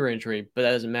had a finger injury, but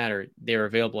that doesn't matter. They were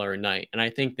available every night. And I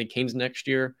think the Kings next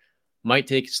year might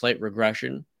take a slight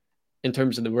regression in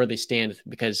terms of where they stand,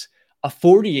 because a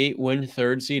 48-win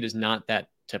third seed is not that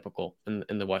typical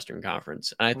in the Western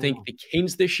Conference. And I think the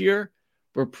Kings this year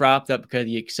were propped up because of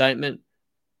the excitement,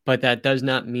 but that does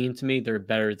not mean to me they're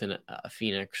better than a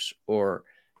Phoenix or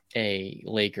a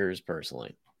Lakers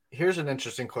personally. Here's an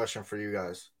interesting question for you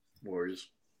guys. Warriors.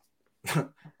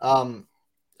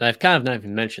 I've kind of not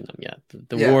even mentioned them yet.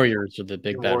 The Warriors are the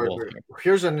big bad wolf.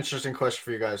 Here's an interesting question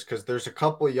for you guys, because there's a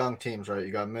couple of young teams, right?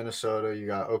 You got Minnesota, you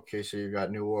got OKC, you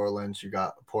got New Orleans, you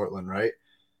got Portland, right?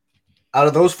 Out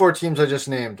of those 4 teams I just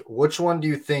named, which one do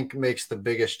you think makes the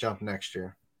biggest jump next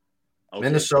year? Okay.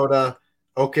 Minnesota,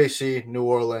 OKC, New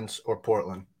Orleans, or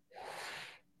Portland?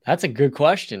 That's a good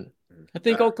question. I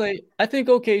think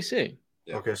OKC.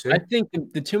 Yeah. OKC. I think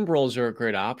the Timberwolves are a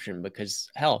great option because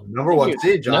hell, number 1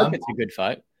 seed, John. It's a good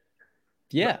fight.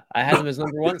 Yeah, I had them as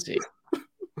number 1 seed.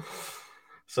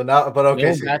 So now, but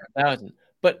OKC.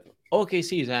 But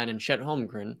OKC is adding Chet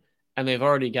Holmgren, and they've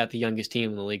already got the youngest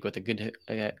team in the league with a good.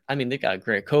 I mean, they got a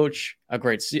great coach, a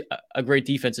great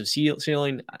defensive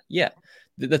ceiling. Yeah,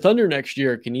 the Thunder next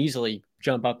year can easily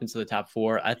jump up into the top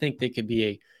 4. I think they could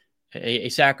be a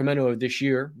Sacramento of this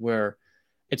year, where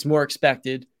it's more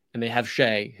expected, and they have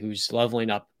Shea, who's leveling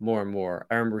up more and more.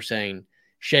 I remember saying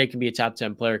Shea can be a top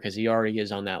 10 player because he already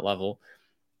is on that level.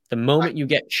 The moment you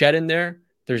get Chet in there,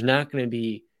 there's not going to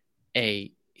be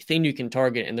a thing you can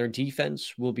target, and their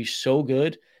defense will be so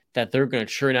good that they're going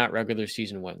to churn out regular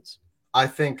season wins. I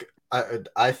think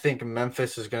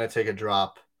Memphis is going to take a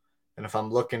drop, and if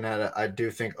I'm looking at it, I do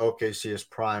think OKC is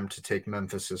primed to take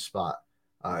Memphis's spot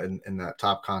in that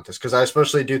top contest, because I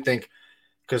especially do think,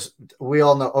 because we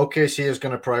all know OKC is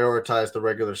going to prioritize the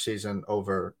regular season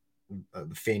over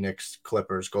the Phoenix,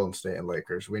 Clippers, Golden State, and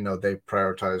Lakers. We know they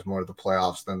prioritize more of the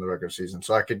playoffs than the regular season.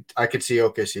 So I could see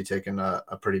OKC taking a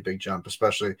pretty big jump,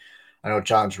 especially I know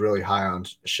John's really high on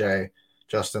Shea.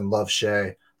 Justin loves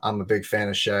Shea. I'm a big fan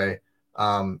of Shea.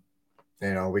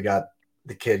 We got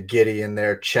the kid Giddey in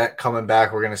there. Chet coming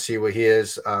back. We're going to see what he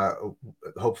is.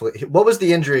 Hopefully. What was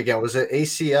the injury again? Was it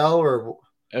ACL or?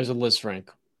 It was a Liz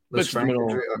Frank.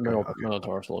 Middle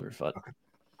tarsal of your foot. Okay.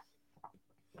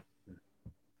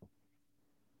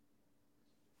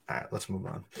 All right, let's move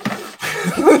on.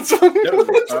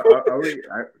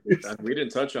 We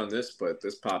didn't touch on this, but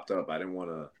this popped up. I didn't want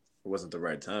to. It wasn't the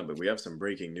right time, but we have some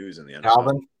breaking news in the NFL.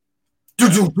 Dalvin.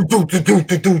 Is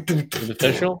it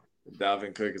official?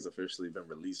 Dalvin Cook has officially been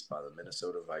released by the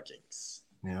Minnesota Vikings.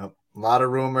 Yep, a lot of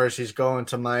rumors he's going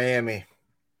to Miami.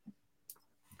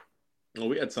 Well,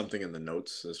 we had something in the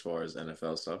notes as far as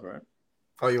NFL stuff, right?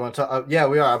 Oh, you want to talk? Yeah,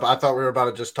 we are. I thought we were about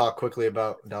to just talk quickly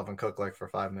about Dalvin Cook for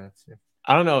 5 minutes. Yeah.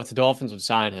 I don't know if the Dolphins would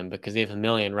sign him because they have a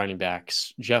million running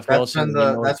backs. Jeff that's Wilson,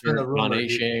 that's been the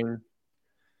rumor.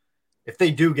 If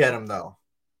they do get him, though.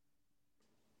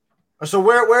 So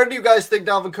where do you guys think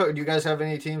Dalvin Cook? Do you guys have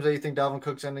any teams that you think Dalvin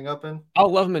Cook's ending up in? I'll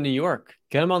love him in New York.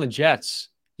 Get him on the Jets.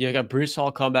 You got Bruce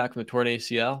Hall come back from the torn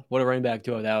ACL. What a running back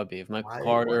duo that would be. If Michael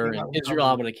Carter and Israel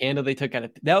Abanikanda, they took out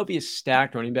that would be a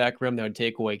stacked running back room that would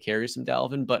take away carries from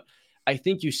Dalvin. But I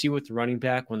think you see with the running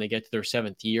back when they get to their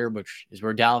 7th year, which is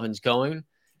where Dalvin's going,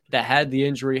 that had the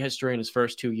injury history in his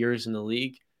first 2 years in the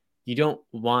league. You don't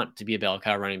want to be a bell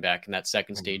cow running back in that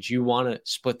second stage. You want to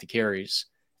split the carries.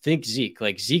 Think Zeke.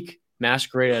 Like Zeke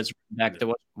masqueraded as a running back that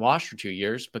wasn't washed for 2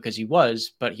 years because he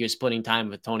was, but he was splitting time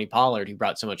with Tony Pollard. He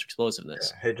brought so much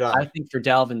explosiveness. Yeah. Hey, John. I think for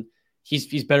Dalvin,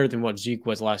 he's better than what Zeke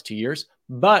was the last 2 years,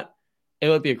 but it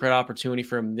would be a great opportunity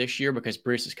for him this year because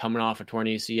Bruce is coming off a torn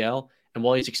ACL. And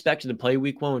while he's expected to play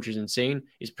week 1, which is insane,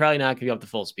 he's probably not going to be up to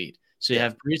full speed. So you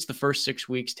have Bruce the first 6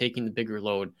 weeks taking the bigger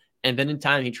load. And then in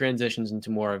time, he transitions into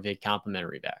more of a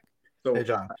complimentary back. So, hey,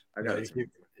 John.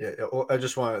 I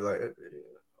just want to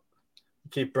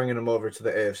keep bringing him over to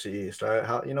the AFC East. All right.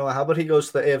 How about he goes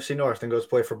to the AFC North and goes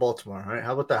play for Baltimore? All right.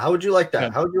 How about that? How would you like that?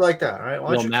 Yeah. How would you like that? All right.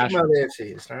 Why don't you come out of the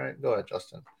AFC East? All right. Go ahead,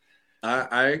 Justin.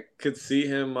 I could see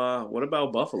him. What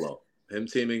about Buffalo? Him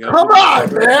teaming up. Come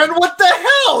on, man! What the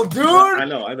hell, dude?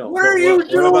 I know. What are you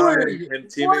What about doing? him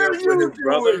teaming up with his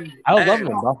brother? I would love him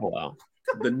in Buffalo.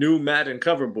 The new Madden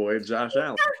cover boy, Josh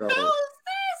Allen. So,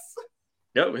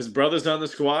 yep, his brother's on the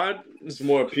squad. It's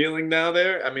more appealing now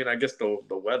there. I mean, I guess the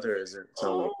weather isn't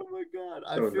so. Oh my god,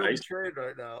 I so feel nice. betrayed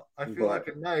right now. I feel like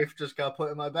a knife just got put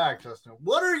in my back, Justin.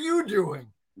 What are you doing?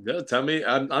 Yeah, tell me.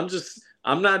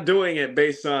 I'm not doing it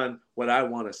based on what I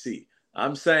want to see.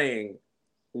 I'm saying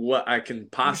what I can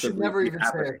possibly. You should never even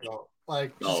say it though.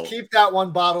 Like, just keep that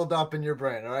one bottled up in your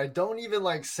brain. All right, don't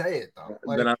even say it though.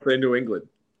 Like, then I play New England.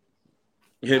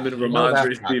 Him and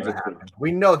Ramondre Stevenson.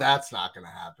 We know that's not going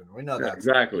to happen. We know that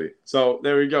exactly. So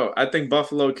there we go. I think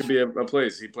Buffalo could be a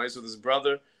place. He plays with his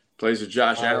brother, plays with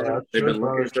Josh Allen. They've been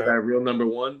looking for that real number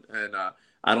one, and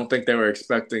I don't think they were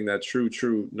expecting that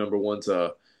true number one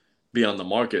to be on the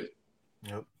market.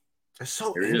 Yep. It's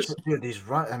so interesting, dude. These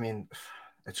run. I mean,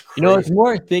 it's crazy. The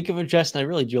more I think of it, Justin, I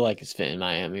really do like his fit in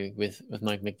Miami with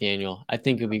Mike McDaniel. I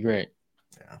think it'd be great.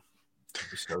 Yeah, it'd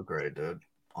be so great, dude.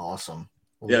 Awesome.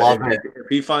 Yeah, if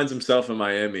he finds himself in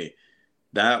Miami,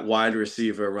 that wide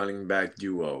receiver running back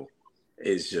duo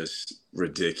is just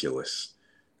ridiculous.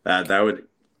 That would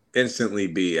instantly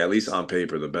be, at least on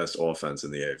paper, the best offense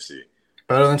in the AFC.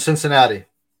 Better than Cincinnati.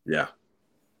 Yeah.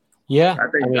 Yeah.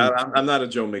 I'm not a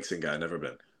Joe Mixon guy. Never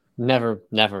been. Never.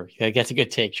 Yeah, that's a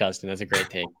good take, Justin. That's a great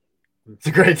take. It's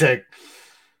a great take.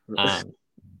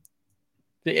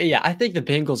 Yeah, I think the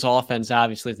Bengals offense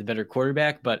obviously is the better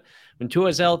quarterback, but when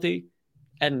Tua's healthy,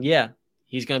 and yeah,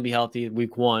 he's going to be healthy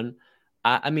week one.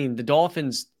 I mean, the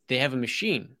Dolphins, they have a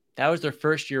machine. That was their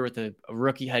first year with a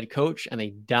rookie head coach, and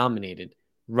they dominated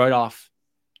right off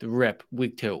the rip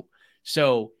week two.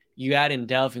 So you add in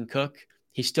Dalvin Cook,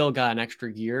 he still got an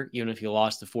extra year, even if he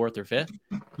lost the fourth or fifth.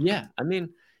 Yeah, I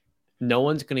mean, no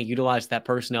one's going to utilize that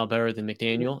personnel better than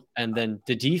McDaniel. And then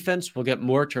the defense will get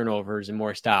more turnovers and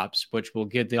more stops, which will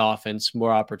give the offense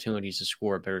more opportunities to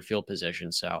score a better field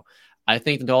position. So I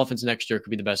think the Dolphins next year could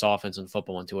be the best offense in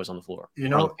football when Tua's on the floor. You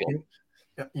know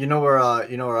where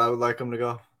I would like them to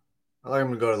go? I'd like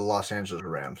them to go to the Los Angeles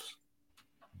Rams.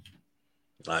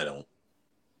 I don't.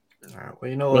 All right. Well,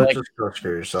 you know what? Just go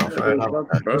screw yourself. Right? How about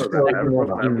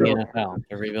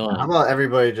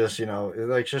everybody just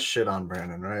just shit on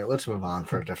Brandon, right? Let's move on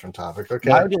for a different topic. Okay.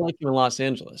 Why would you like him in Los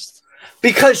Angeles?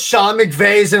 Because Sean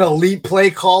McVay is an elite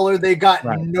play caller. They got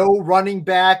no running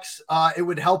backs. It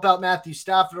would help out Matthew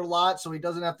Stafford a lot, so he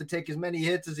doesn't have to take as many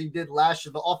hits as he did last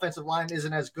year. The offensive line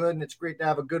isn't as good, and it's great to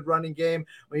have a good running game.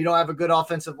 When you don't have a good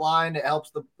offensive line, it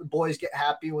helps the boys get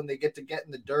happy when they get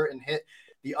in the dirt and hit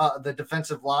the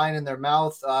defensive line in their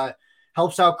mouth.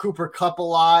 Helps out Cooper Kupp a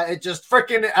lot. It just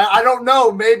I don't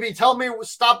know. Maybe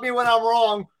stop me when I'm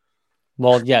wrong.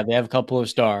 Well, yeah, they have a couple of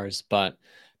stars, but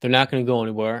they're not going to go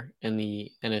anywhere in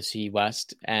the NFC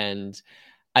West. And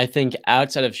I think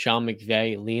outside of Sean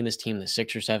McVay leading this team to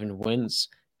 6 or 7 wins,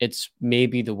 it's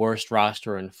maybe the worst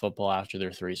roster in football after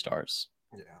their 3 stars.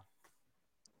 Yeah.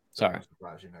 Sorry.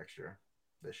 Surprise you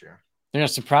this year. They're going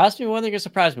to surprise me? What are they going to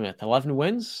surprise me with? 11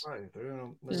 wins? Right.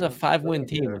 This is a 5-win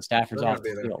team when Stafford's off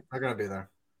the field. They're going to be there.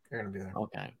 They're going to be there.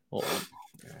 Okay. Well,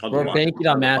 we're banking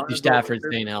on Matthew Stafford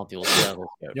staying healthy. We'll see how this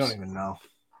goes. You don't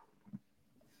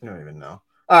even know.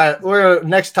 All right, we're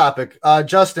next topic.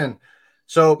 Justin,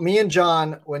 so me and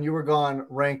John, when you were gone,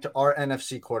 ranked our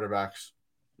NFC quarterbacks,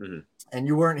 and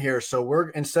you weren't here. So we're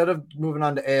instead of moving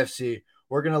on to AFC,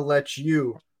 we're gonna let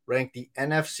you rank the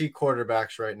NFC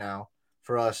quarterbacks right now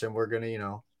for us, and we're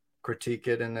gonna critique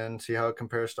it and then see how it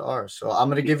compares to ours. So I'm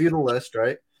gonna give you the list,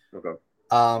 right? Okay.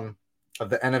 Of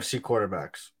the NFC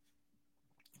quarterbacks.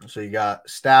 So you got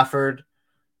Stafford,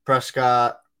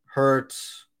 Prescott,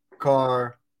 Hurts,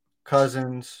 Carr,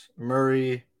 Cousins,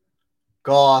 Murray,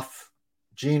 Goff,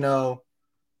 Geno,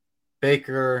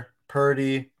 Baker,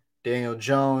 Purdy, Daniel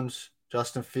Jones,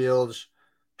 Justin Fields,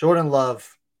 Jordan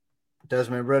Love,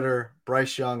 Desmond Ridder,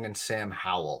 Bryce Young, and Sam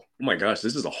Howell. Oh my gosh,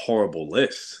 this is a horrible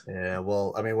list. Yeah,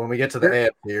 well, I mean, when we get to the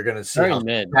AFC, you're going to see how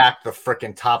packed the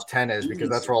freaking top 10 is because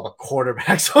that's where all the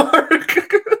quarterbacks are.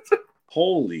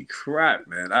 Holy crap,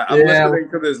 man. I'm listening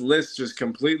to this list, just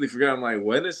completely forget. I'm like,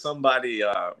 when is somebody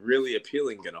really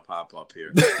appealing going to pop up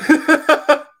here?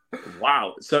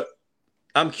 Wow. So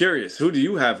I'm curious, who do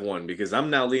you have one? Because I'm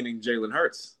now leaning Jalen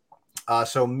Hurts.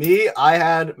 So me, I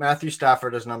had Matthew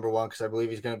Stafford as number 1 because I believe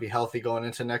he's going to be healthy going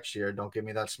into next year. Don't give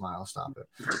me that smile. Stop it.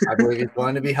 I believe he's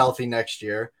going to be healthy next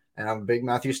year, and I'm a big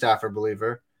Matthew Stafford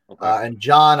believer. Okay. And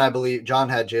John had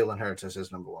Jalen Hurts as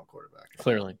his number 1 quarterback.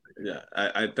 Clearly. Yeah,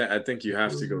 I think you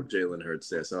have to go Jalen Hurts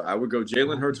there. So I would go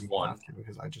Jalen Hurts 1.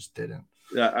 Because I just didn't.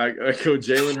 Yeah, I go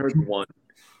Jalen Hurts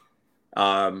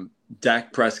 1.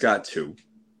 Dak Prescott 2.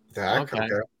 Dak, okay.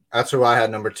 That's who I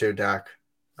had number 2, Dak.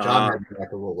 John had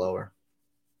Dak a little lower.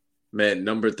 Man,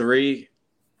 number 3,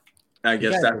 I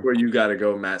guess guys that's are- where you got to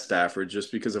go, Matt Stafford,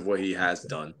 just because of what he has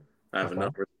done. I have Okay.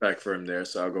 enough respect for him there,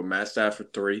 so I'll go Matt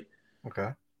Stafford 3.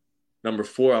 Okay. Number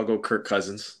 4, I'll go Kirk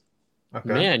Cousins. Okay.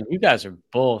 Man, you guys are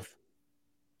both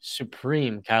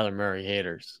supreme Kyler Murray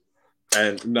haters.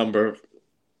 And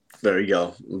there you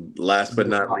go. Last but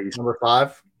not least, Number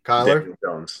 5, Kyler. Daniel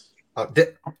Jones. Oh,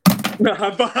 No,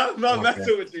 I'm not Okay.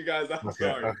 messing with you guys. I'm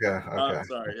sorry. Okay. I'm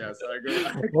sorry. Yeah, so I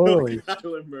go Holy-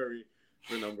 Kyler Murray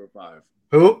for number 5.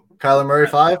 Who? Kyler Murray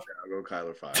 5? Yeah, I'll go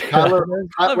Kyler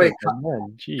 5. Wait,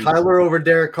 Man, geez. Kyler over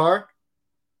Derek Carr?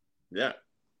 Yeah,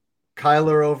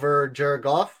 Kyler over Jared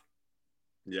Goff?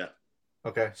 yeah.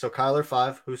 Okay, so Kyler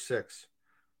 5. Who's 6?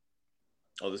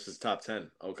 Oh, this is top 10.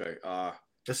 Okay.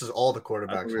 This is all the I thought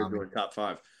quarterbacks. we were Tommy. doing top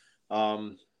 5.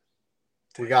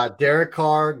 We got Derek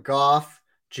Carr, Goff,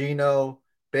 Geno,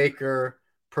 Baker,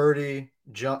 Purdy,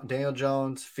 Daniel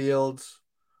Jones, Fields.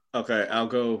 Okay, I'll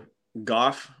go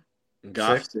Goff.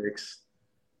 Goff 6.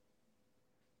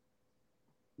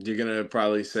 You're gonna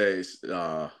probably say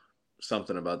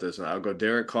something about this one. I'll go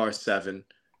Derek Carr 7.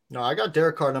 No, I got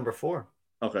Derek Carr number 4.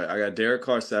 Okay, I got Derek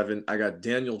Carr 7. I got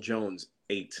Daniel Jones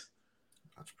 8.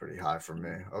 That's pretty high for me.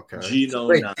 Okay. Geno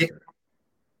Wait, 9.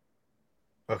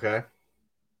 Okay.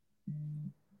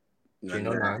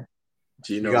 Geno 9.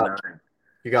 Geno You got- 9.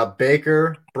 You got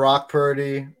Baker, Brock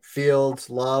Purdy, Fields,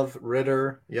 Love,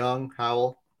 Ritter, Young,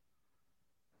 Howell.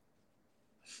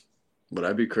 Would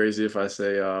I be crazy if I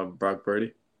say Brock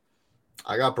Purdy?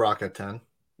 I got Brock at 10.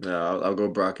 Yeah, I'll go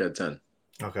Brock at 10.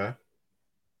 Okay.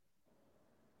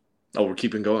 Oh, we're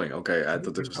keeping going. Okay, I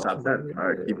thought this was top 10. All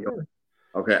right, keep going.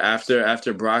 Okay,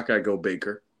 after Brock, I go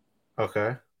Baker.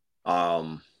 Okay. Who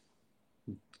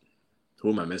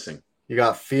am I missing? You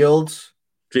got Fields.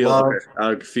 Fields.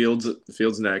 Okay.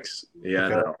 Fields next. He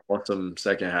had Okay. an awesome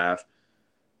second half.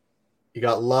 You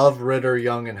got Love, Ritter,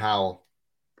 Young, and Howell.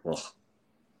 Ugh.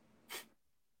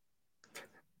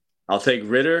 I'll take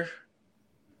Ritter,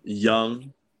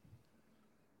 Young,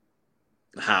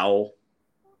 Howell.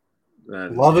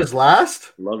 And Love is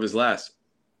last? Love is last.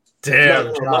 Damn,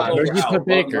 Love John. over Where'd you Howell. put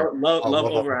Baker? Love Love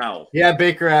over Howell. Yeah,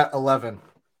 Baker at 11.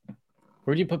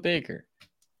 Where'd you put Baker?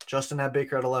 Justin had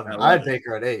Baker at 11. At I had 11.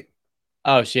 Baker at 8.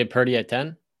 Oh, she had Purdy at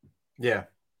 10? Yeah.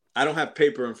 I don't have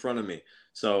paper in front of me,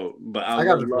 so but I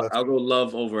got it. I'll go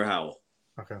Love over Howell.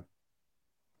 Okay.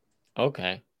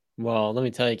 Okay. Well, let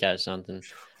me tell you guys something.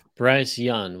 Bryce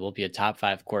Young will be a top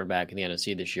 5 quarterback in the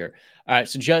NFC this year. All right,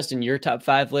 so Justin, your top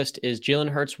 5 list is Jalen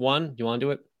Hurts 1. You want to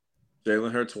do it?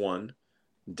 Jalen Hurts 1,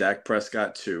 Dak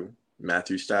Prescott 2,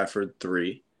 Matthew Stafford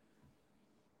 3.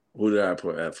 Who did I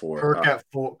put at 4? Kirk at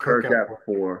 4. Kirk at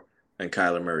 4, and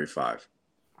Kyler Murray 5.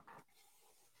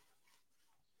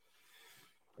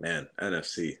 Man,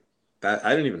 NFC. That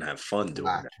I didn't even have fun doing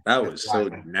that. That was so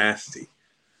nasty.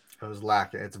 It was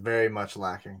lacking. It's very much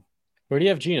lacking. Where do you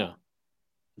have Geno?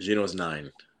 Geno's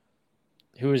 9.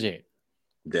 Who is 8?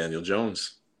 Daniel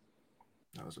Jones.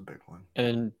 That was a big one. And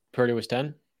then Purdy was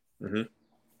 10? Mm-hmm.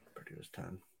 Purdy was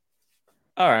 10.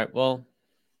 All right, well,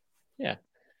 yeah.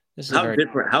 This is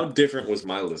How different was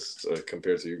my list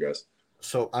compared to you guys?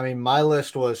 So, I mean, my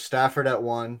list was Stafford at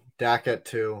 1, Dak at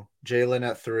 2, Jalen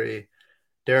at 3,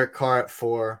 Derek Carr at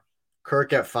 4,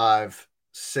 Kirk at 5,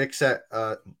 6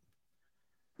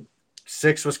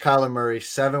 was Kyler Murray,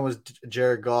 7 was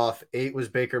Jared Goff, 8 was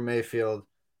Baker Mayfield,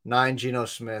 9 Geno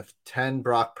Smith, 10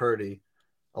 Brock Purdy,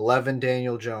 11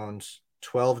 Daniel Jones,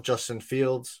 12 Justin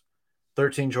Fields,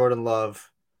 13 Jordan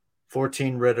Love,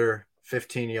 14 Ritter,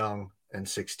 15 Young, and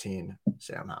 16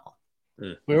 Sam Howell.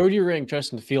 Where would you rank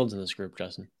Justin Fields in this group,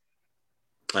 Justin?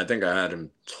 I think I had him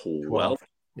 12.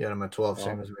 Yeah, I'm at 12,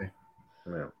 same as me.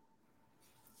 Yeah.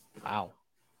 Wow.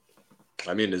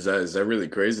 I mean, is that really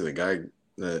crazy? The guy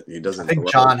he doesn't. I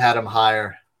think John had him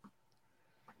higher.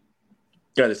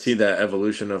 Got to see that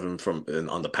evolution of him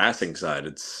on the passing side.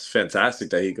 It's fantastic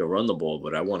that he could run the ball,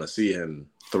 but I want to see him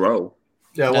throw.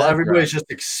 Yeah, well, That's everybody's just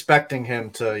expecting him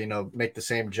to, make the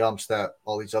same jumps that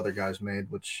all these other guys made,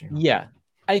 which Yeah.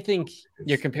 I think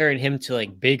you're comparing him to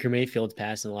like Baker Mayfield's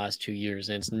pass in the last 2 years,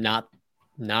 and it's not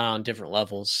on different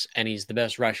levels, and he's the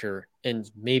best rusher in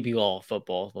maybe all of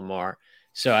football, Lamar.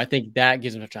 So I think that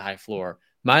gives him such a high floor.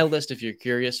 My list, if you're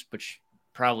curious, which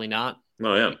probably not.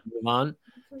 Oh yeah. Move on.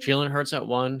 Jalen Hurts at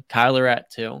 1, Kyler at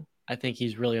 2. I think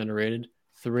he's really underrated.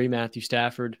 3 Matthew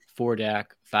Stafford, 4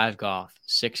 Dak, 5 Goff,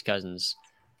 6 Cousins,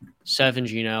 7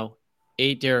 Geno,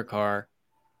 8 Derek Carr,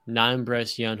 9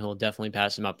 Bryce Young, who will definitely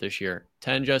pass him up this year,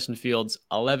 10 Justin Fields,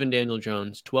 11 Daniel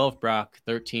Jones, 12 Brock,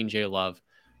 13 J Love,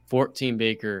 14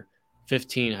 Baker,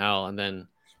 15 Howell, and then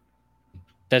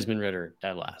Desmond Ritter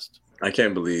at last. I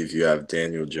can't believe you have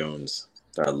Daniel Jones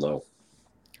that low.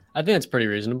 I think that's pretty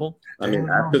reasonable. I mean,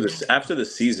 after the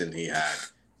season he had,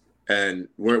 and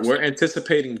we're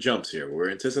anticipating jumps here. We're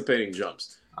anticipating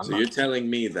jumps. So you're telling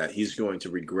me that he's going to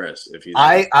regress if he's?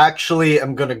 I actually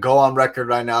am going to go on record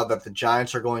right now that the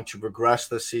Giants are going to regress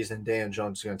this season. Daniel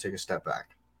Jones is going to take a step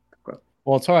back.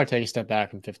 Well, it's hard to take a step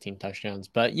back from 15 touchdowns.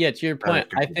 But yeah, to your point,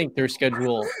 I think their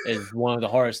schedule is one of the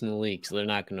hardest in the league, so they're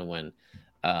not going to win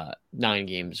 9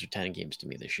 games or 10 games to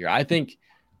me this year. I think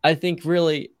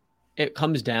really it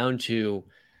comes down to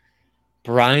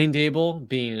Brian Dable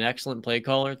being an excellent play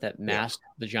caller that masked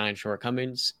the Giants'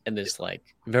 shortcomings and this like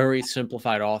very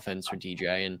simplified offense for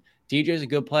DJ. And DJ is a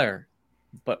good player,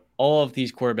 but all of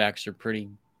these quarterbacks are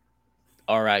pretty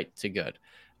all right to good.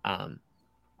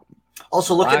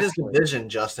 Also, look at his division,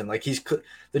 Justin. Like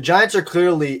the Giants are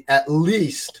clearly at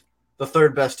least the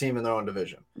 3rd best team in their own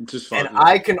division. And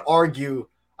I can argue.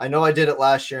 I know I did it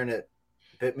last year, and it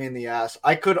bit me in the ass.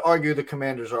 I could argue the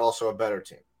Commanders are also a better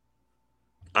team.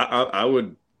 I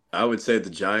would say the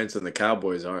Giants and the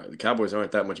Cowboys aren't. The Cowboys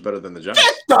aren't that much better than the Giants.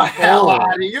 Get the hell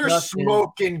out of here! You're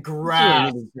smoking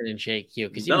grass. And shake you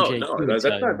because no, that's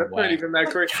not even that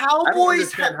crazy. Cowboys. I don't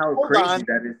understand how crazy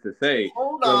that is to say.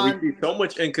 Hold on. We see so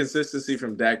much inconsistency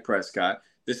from Dak Prescott.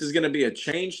 This is going to be a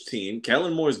changed team.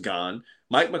 Kellen Moore's gone.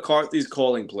 Mike McCarthy's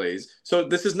calling plays. So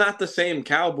this is not the same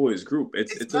Cowboys group.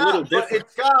 It's a little different.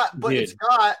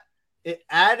 It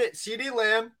added CeeDee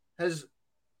Lamb has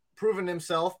proven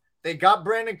himself. They got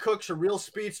Brandon Cooks, a real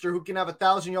speedster who can have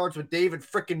 1,000 yards with David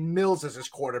frickin' Mills as his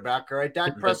quarterback. All right,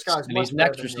 Dak Prescott is much he's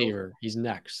next receiver. He's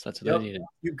next. That's what they needed.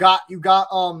 You got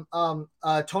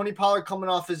Tony Pollard coming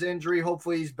off his injury.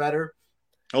 Hopefully he's better.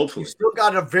 Hopefully, you still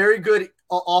got a very good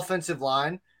offensive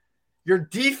line. Your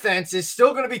defense is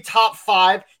still going to be top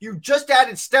 5. You just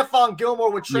added Stephon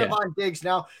Gilmore with Trevon Diggs.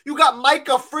 Now you got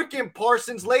Micah freaking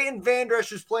Parsons, Leighton Vander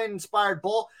Esch who's playing inspired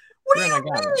ball. What do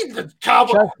you mean the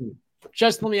Cowboys?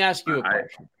 Just let me ask you a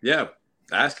question. Yeah,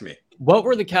 ask me. What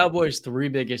were the Cowboys' 3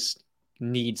 biggest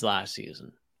needs last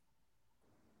season?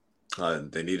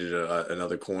 They needed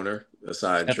another corner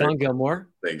aside. Stephon Gilmore.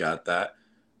 They got that.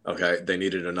 Okay. They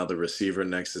needed another receiver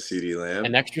next to CeeDee Lamb.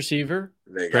 An next receiver.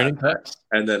 Brandon Cooks.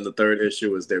 And then the third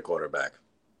issue was their quarterback.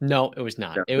 No, it was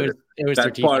not. It was their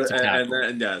defensive tackle.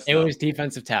 It was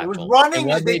defensive tackle. It was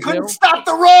running. They couldn't stop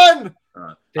the run.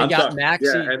 They got Maxey.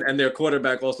 Yeah, and their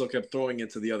quarterback also kept throwing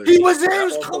it to the other. He was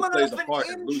coming off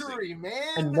an injury, man.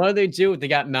 And what do they do? They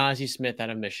got Mazi Smith out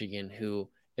of Michigan, who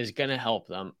is going to help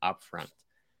them up front.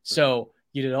 So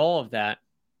you did all of that,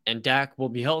 and Dak will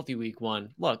be healthy week 1.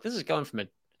 Look, this is going from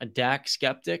a Dak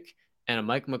skeptic and a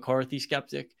Mike McCarthy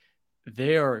skeptic.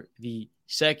 They are the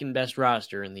 2nd best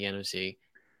roster in the NFC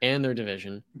and their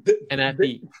division.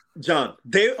 John,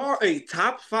 they are a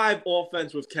top 5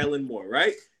 offense with Kellen Moore,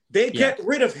 right? They get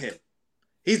rid of him.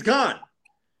 He's gone.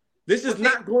 This is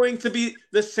not going to be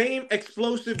the same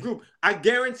explosive group. I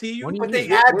guarantee you. But they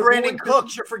add Brandon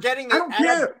Cooks. You're forgetting. I don't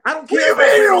care. What do you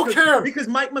mean you don't care? Because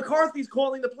Mike McCarthy's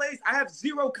calling the plays. I have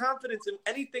zero confidence in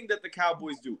anything that the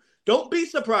Cowboys do. Don't be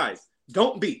surprised.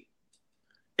 Don't be.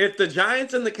 If the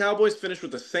Giants and the Cowboys finish with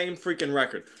the same freaking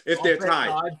record, if they're tied.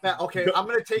 Okay, I'm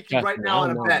going to take you right now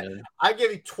on a bet. I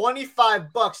give you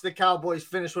 $25 the Cowboys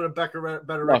finish with a better record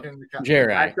than the Cowboys.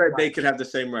 Jared, I said they could have the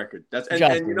same record.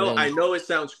 And you know, I know it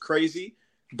sounds crazy,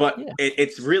 but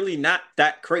it's really not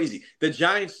that crazy. The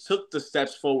Giants took the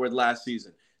steps forward last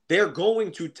season. They're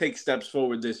going to take steps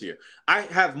forward this year. I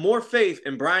have more faith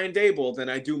in Brian Dable than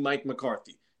I do Mike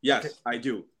McCarthy. Yes, okay. I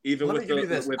do. Even Let with me give you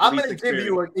this. I'm going to give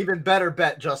you an even better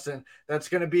bet, Justin. That's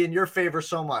going to be in your favor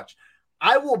so much.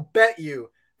 I will bet you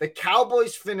the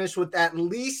Cowboys finish with at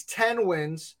least 10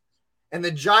 wins, and the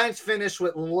Giants finish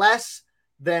with less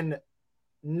than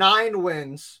 9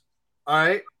 wins. All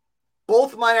right,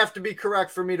 both might have to be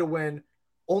correct for me to win.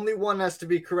 Only one has to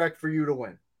be correct for you to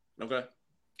win. Okay.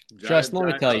 Just let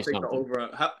me tell you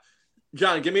something.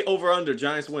 John, give me over under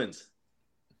Giants wins.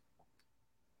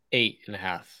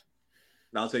 8.5.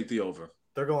 I'll take the over.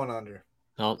 They're going under.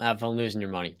 Don't have fun losing your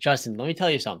money. Justin, let me tell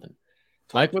you something.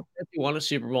 Mike McCarthy won a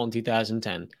Super Bowl in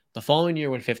 2010. The following year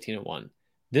went 15-1.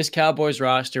 This Cowboys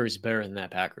roster is better than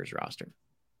that Packers roster.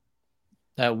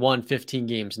 That won 15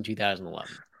 games in 2011.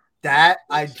 That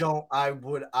I don't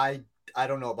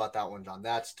know about that one, John.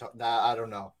 That I don't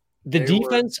know. The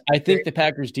defense, I think the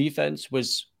Packers defense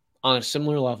was on a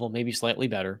similar level, maybe slightly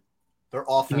better. Their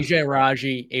offense. DJ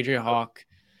Raji, AJ Hawk.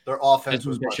 Their offense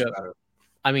was much better.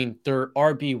 I mean, their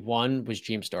RB1 was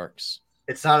James Starks.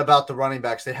 It's not about the running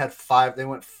backs. They had 5. They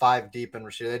went 5 deep in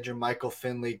receiver. They had Jermichael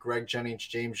Finley, Greg Jennings,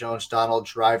 James Jones, Donald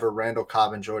Driver, Randall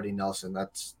Cobb, and Jordy Nelson.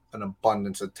 That's an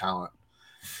abundance of talent.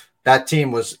 that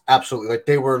team was absolutely like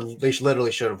they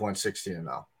literally should have won 16-0.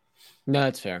 No,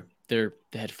 that's fair. They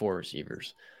had 4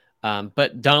 receivers.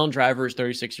 But Donald Driver is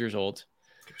 36 years old.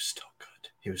 He was still good.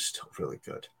 He was still really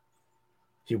good.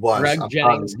 He was. Greg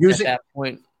Jennings at that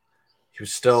point. He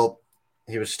was still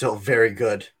very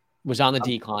good. Was on the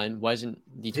decline. Wasn't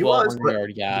the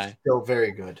 1,200-yard guy. He was still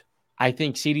very good. I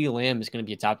think CeeDee Lamb is going to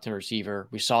be a top 10 receiver.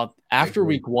 We saw after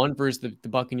week 1 versus the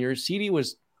Buccaneers, CeeDee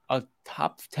was a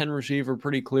top 10 receiver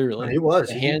pretty clearly. He was.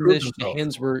 The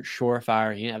hands were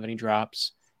surefire. He didn't have any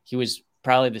drops. He was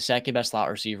probably the second best slot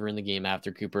receiver in the game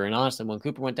after Cooper. And honestly, when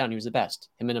Cooper went down, he was the best.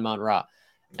 Him and Amon Ra.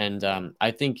 And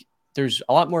I think there's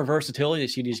a lot more versatility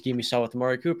to CeeDee's game we saw with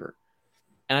Amari Cooper.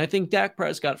 And I think Dak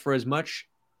Prescott, for as much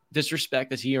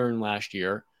disrespect as he earned last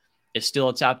year, is still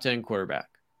a top 10 quarterback.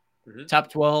 Mm-hmm.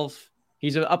 Top 12,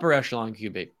 he's an upper echelon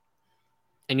QB.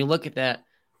 And you look at that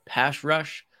pass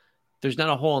rush, there's not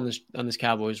a hole on this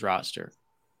Cowboys roster.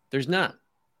 There's not.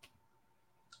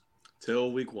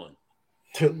 Till week 1.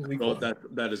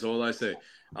 That is all I say.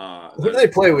 Who do they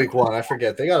play week 1? I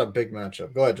forget. They got a big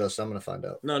matchup. Go ahead, Justin. I'm going to find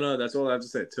out. No, that's all I have to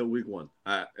say. Till week 1.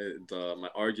 My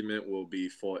argument will be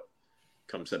fought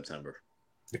come September.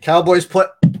 The Cowboys play.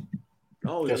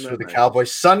 Oh, guess who the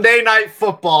Cowboys? Sunday Night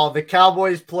Football. The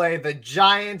Cowboys play the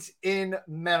Giants in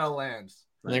Meadowlands.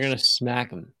 They're going to smack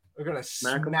them. They're going to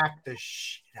smack the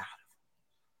shit out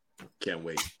of them. Can't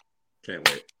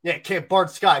wait. Yeah,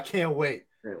 Bart Scott. Can't wait.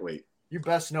 Can't wait. You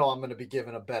best know I'm going to be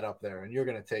giving a bet up there, and you're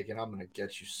going to take it. I'm going to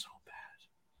get you so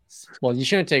bad. Well, you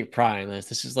shouldn't take pride in this.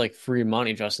 This is like free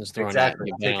money Justin's throwing at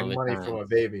you. Taking money from a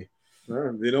baby.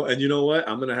 You know what?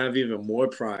 I'm going to have even more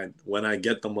pride when I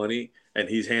get the money and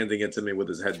he's handing it to me with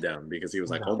his head down because he was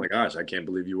like, oh my gosh, I can't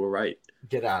believe you were right.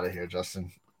 Get out of here,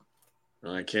 Justin.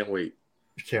 I can't wait.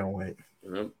 Can't wait.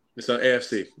 So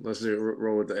AFC. Let's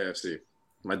roll with the AFC.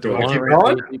 My daughter.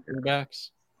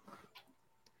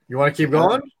 You want to keep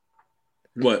going?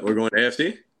 What? We're going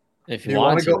AFC? If you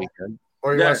want to go,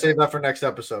 or you want to save that for next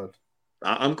episode?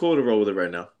 I'm cool to roll with it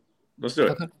right now. Let's do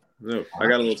it. Okay. No, I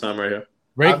got a little time right here.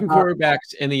 Ranking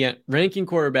quarterbacks in the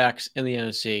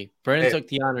NFC. Brandon took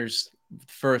the honors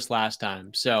first last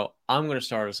time, so I'm going to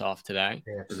start us off today.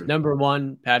 Number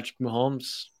 1, Patrick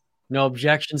Mahomes. No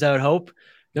objections, I would hope.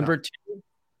 Number 2,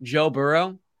 Joe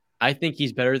Burrow. I think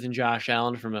he's better than Josh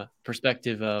Allen from a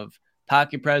perspective of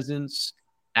pocket presence,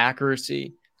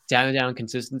 accuracy, down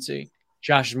consistency.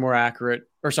 Josh is more accurate,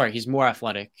 he's more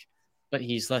athletic, but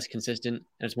he's less consistent,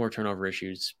 and it's more turnover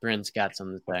issues. Brandon's got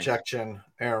something to say. Objection.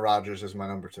 Aaron Rodgers is my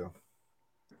number 2.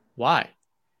 Why?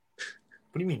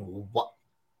 What do you mean, what?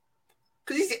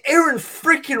 Because he's Aaron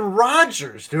freaking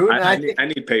Rodgers, dude. I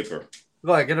need paper.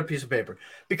 Go ahead, get a piece of paper.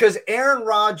 Because Aaron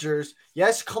Rodgers,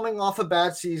 yes, coming off a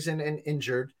bad season and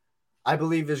injured, I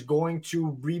believe is going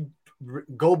to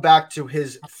go back to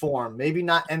his form. Maybe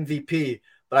not MVP,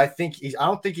 but I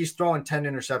don't think he's throwing 10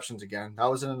 interceptions again. That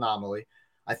was an anomaly.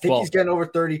 I think he's getting over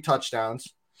 30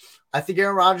 touchdowns. I think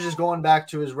Aaron Rodgers is going back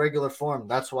to his regular form.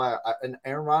 That's why and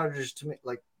Aaron Rodgers, to me,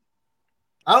 like,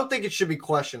 I don't think it should be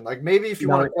questioned. Like, maybe if you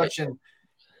want to question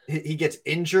he gets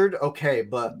injured, okay,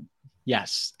 but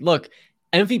yes. Look,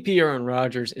 MVP Aaron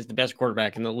Rodgers is the best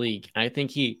quarterback in the league. And I think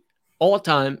he all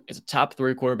time is a top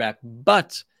 3 quarterback,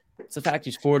 but it's the fact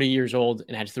he's 40 years old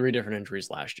and had 3 different injuries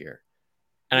last year.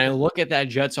 And I look at that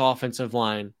Jets offensive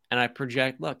line and I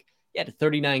project, look, he had a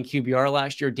 39 QBR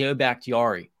last year. David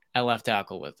Bakhtiari at left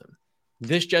tackle with him.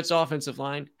 This Jets offensive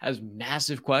line has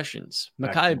massive questions.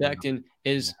 Mekhi Becton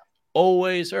is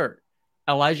always hurt.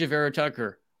 Elijah Vera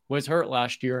Tucker was hurt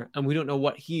last year, and we don't know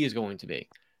what he is going to be.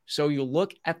 So you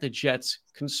look at the Jets'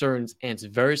 concerns, and it's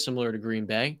very similar to Green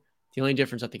Bay. The only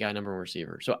difference is that they got number 1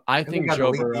 receiver. So I think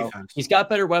Joe Burrow, he's got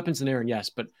better weapons than Aaron, yes,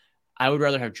 but I would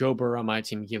rather have Joe Burrow on my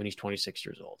team given he's 26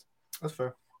 years old. That's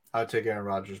fair. I'd take Aaron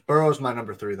Rodgers. Burrow's my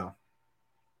number 3, though.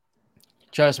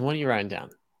 Justin, what are you writing down?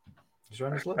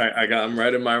 I'm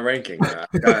writing my ranking.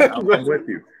 I'm with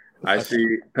you. I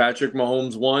see Patrick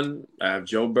Mahomes 1. I have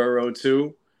Joe Burrow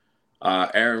 2.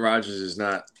 Aaron Rodgers is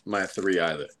not my 3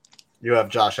 either. You have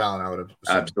Josh Allen, I would have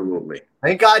said. Absolutely.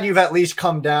 Thank God you've at least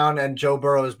come down, and Joe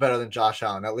Burrow is better than Josh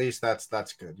Allen. At least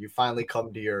that's good. You finally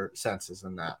come to your senses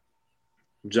in that.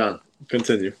 John,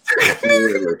 continue.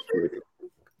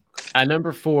 At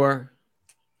number 4,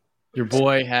 your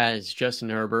boy has Justin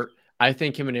Herbert. I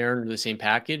think him and Aaron are the same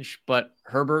package, but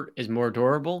Herbert is more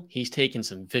durable. He's taken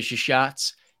some vicious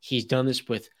shots. He's done this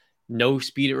with no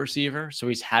speed at receiver, so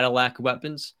he's had a lack of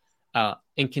weapons,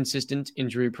 inconsistent,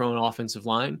 injury-prone offensive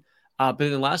line. But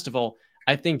then last of all,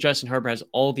 I think Justin Herbert has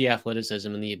all the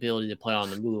athleticism and the ability to play on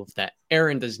the move that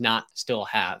Aaron does not still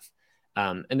have.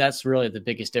 And that's really the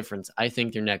biggest difference. I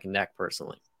think they're neck and neck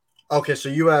personally. Okay, so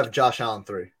you have Josh Allen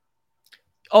 3.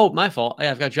 Oh, my fault.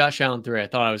 Yeah, I've got Josh Allen 3. I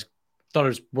thought it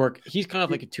was work. He's kind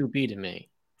of like a 2B to me.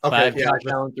 But I Okay, have yeah.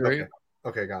 Josh Allen 3.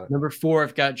 Okay, got it. Number 4,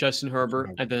 I've got Justin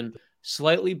Herbert. And then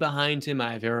slightly behind him,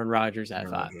 I have Aaron Rodgers at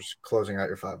 5. Just closing out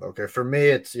your 5. Okay, for me,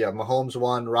 it's Mahomes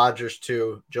 1, Rodgers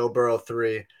 2, Joe Burrow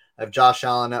 3. I have Josh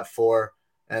Allen at 4,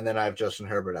 and then I have Justin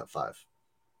Herbert at 5.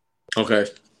 Okay.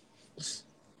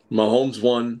 Mahomes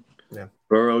 1, Yeah.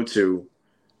 Burrow 2,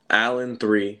 Allen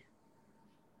 3,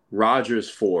 Rodgers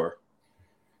 4,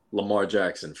 Lamar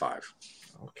Jackson 5.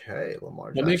 Okay, Lamar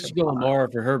What Jackson. makes you go Lamar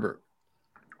for Herbert?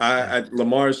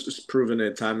 Lamar's just proven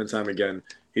it time and time again.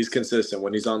 He's consistent.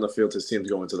 When he's on the field, his teams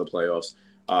go into the playoffs.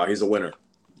 He's a winner,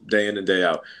 day in and day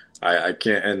out. I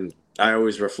can't, and I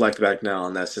always reflect back now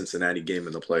on that Cincinnati game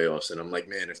in the playoffs, and I'm like,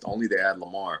 man, if only they had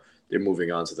Lamar, they're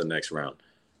moving on to the next round.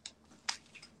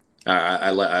 I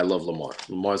love Lamar.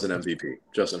 Lamar's an MVP.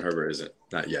 Justin Herbert isn't,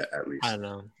 not yet, at least. I don't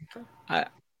know.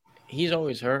 He's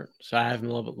always hurt, so I have him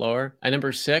a little bit lower. At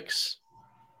number 6,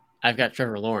 I've got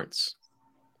Trevor Lawrence.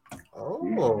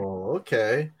 Oh,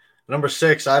 okay. Number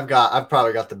 6, I've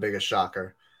probably got the biggest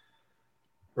shocker.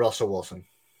 Russell Wilson.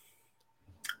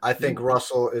 I think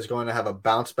Russell is going to have a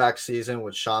bounce back season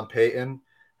with Sean Payton,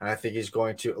 and I think he's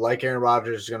going to, like Aaron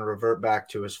Rodgers, is going to revert back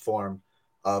to his form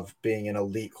of being an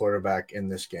elite quarterback in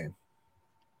this game.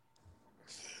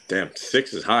 Damn,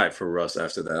 6 is high for Russ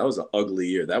after that. That was an ugly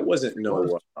year. That wasn't we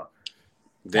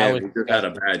just had a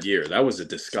bad year. That was a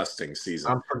disgusting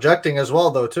season. I'm projecting as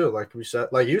well, though, too. Like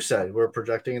you said, we're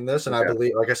projecting in this, and I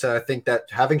believe, like I said, I think that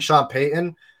having Sean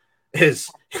Payton is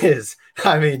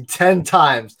 10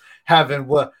 times having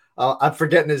what I'm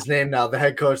forgetting his name now. The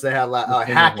head coach they had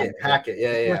Hackett.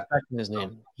 Yeah. His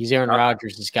name. He's Aaron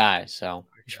Rodgers' guy, so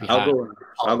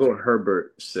I'll go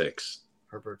Herbert 6.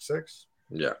 Herbert 6.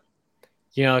 Yeah.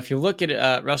 If you look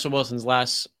at Russell Wilson's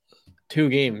last 2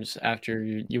 games after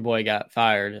your boy got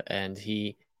fired, and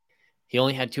he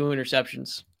only had 2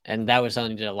 interceptions, and that was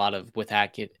something he did a lot of with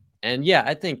Hackett. And yeah,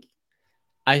 I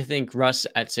think Russ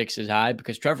at 6 is high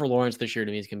because Trevor Lawrence this year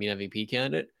to me is going to be an MVP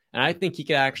candidate, and I think he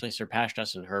could actually surpass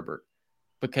Justin Herbert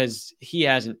because he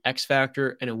has an X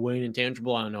factor and a winning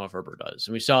intangible. I don't know if Herbert does,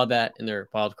 and we saw that in their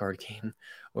wild card game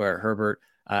where Herbert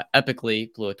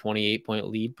epically blew a 28-point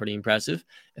lead. Pretty impressive,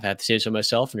 if I have to say so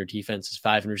myself. And their defense is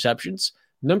 5 interceptions.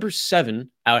 Number 7,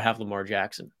 I would have Lamar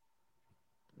Jackson.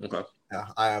 Okay. Yeah,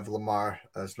 I have Lamar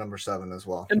as number 7 as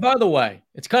well. And by the way,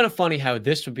 it's kind of funny how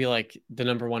this would be like the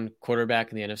number 1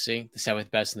 quarterback in the NFC, the 7th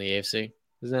best in the AFC.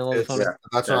 Isn't that a little funny? Yeah,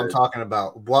 that's what I'm talking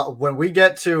about. When we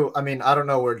get to, I don't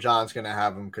know where John's going to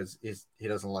have him because he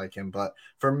doesn't like him. But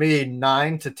for me,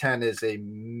 9 to 10 is a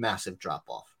massive drop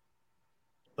off.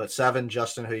 But 7,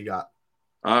 Justin, who you got?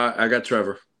 I got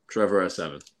Trevor. Trevor at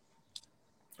 7.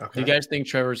 Okay. Do you guys think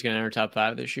Trevor's going to enter top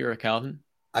 5 this year, or Calvin?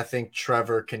 I think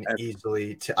Trevor can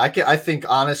easily. I think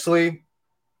honestly,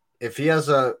 if he has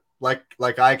a like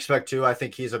I expect to, I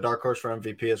think he's a dark horse for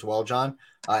MVP as well, John.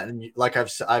 And like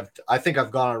I think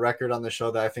I've gone on record on the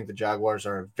show that I think the Jaguars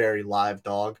are a very live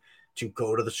dog to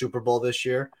go to the Super Bowl this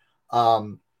year.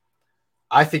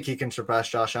 I think he can surpass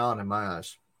Josh Allen in my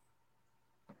eyes.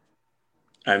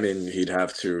 He'd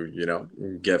have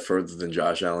to, get further than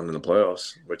Josh Allen in the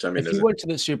playoffs, which if he went to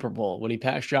the Super Bowl, would he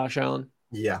pass Josh Allen?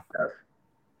 Yeah.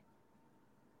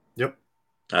 Yep.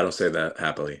 I don't say that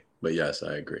happily, but yes,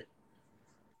 I agree.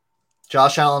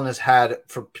 Josh Allen has had,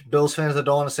 for Bills fans that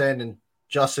don't want to say it, and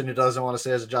Justin who doesn't want to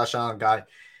say as a Josh Allen guy,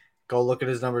 go look at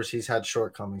his numbers. He's had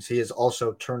shortcomings. He is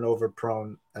also turnover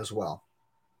prone as well.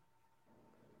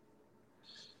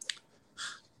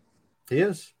 He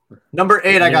is. Number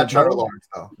 8, I got Trevor Lawrence,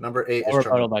 though. Number 8 is Trevor. No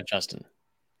rebuttal by Justin.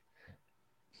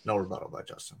 No rebuttal by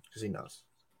Justin, because he knows.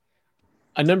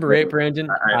 Number 8, Brandon,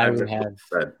 I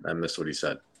missed what he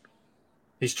said.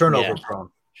 He's turnover prone.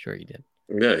 Sure he did.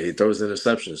 Yeah, he throws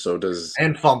interceptions, so does...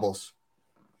 And fumbles.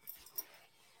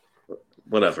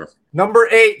 Whatever. Number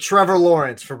 8, Trevor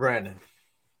Lawrence for Brandon.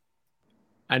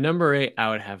 At number 8, I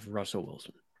would have Russell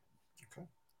Wilson. Okay.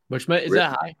 Is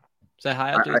that high? Is that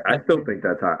high? I still think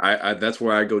that's high. That's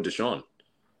where I go Deshaun.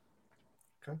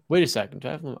 Okay. Wait a second.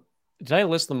 Did I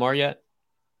list Lamar yet?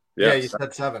 Yeah, you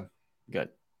said 7. Good.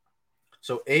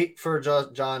 So 8 for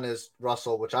John is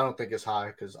Russell, which I don't think is high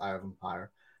because I have him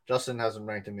higher. Justin hasn't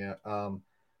ranked him yet.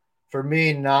 For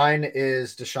me, 9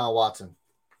 is Deshaun Watson.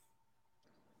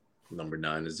 Number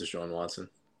 9 is Deshaun Watson.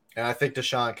 And I think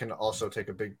Deshaun can also take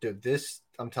a big dude.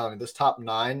 I'm telling you, this top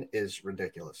 9 is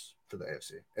ridiculous for the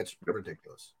AFC. It's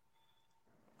ridiculous.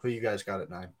 Who you guys got at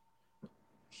 9?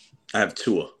 I have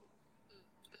Tua.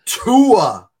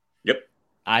 Tua. Yep.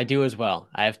 I do as well.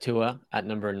 I have Tua at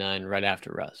number 9 right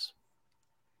after Russ.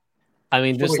 I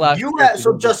mean, So this wait, last you year, have,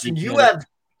 so Justin, you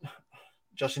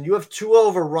have Tua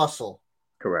over Russell,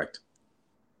 Correct.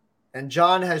 and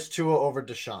John has Tua over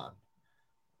Deshaun.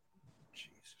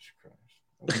 Jesus Christ.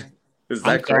 Okay. Is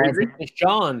I'm that sorry, crazy? but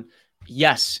Deshaun,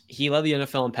 yes, he led the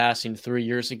NFL in passing 3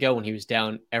 years ago when he was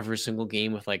down every single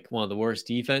game with like one of the worst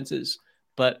defenses.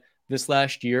 But this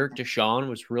last year, Deshaun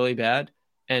was really bad,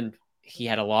 and he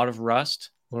had a lot of rust,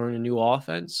 learning a new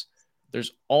offense.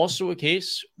 There's also a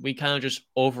case we kind of just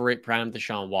overrate prime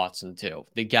Deshaun Watson too,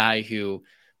 the guy who,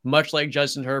 much like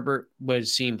Justin Herbert,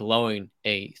 was seen blowing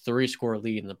a 3-score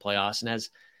lead in the playoffs and has,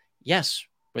 yes,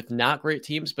 with not great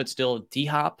teams, but still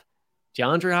D-Hop,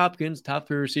 DeAndre Hopkins, top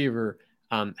 3 receiver,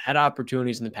 had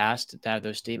opportunities in the past to have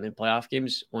those statement playoff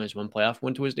games. Only has one playoff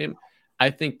win to his name. I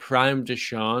think prime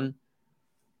Deshaun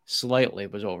slightly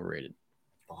was overrated.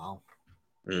 Wow.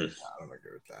 I don't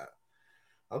agree with that.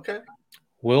 Okay.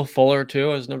 Will Fuller,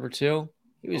 too, as number 2.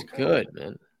 He was Okay. good,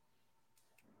 man.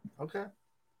 Okay.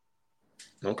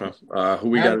 Okay. Who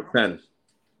we got at 10?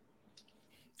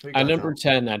 At number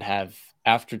 10, I'd have,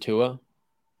 after Tua,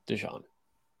 Deshaun.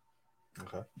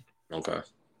 Okay. Okay.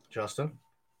 Justin?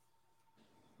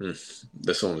 This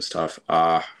one was tough.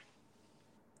 Now,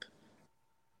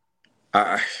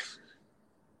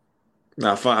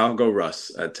 fine, I'll go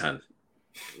Russ at 10.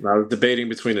 I was debating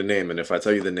between a name, and if I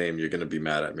tell you the name, you're going to be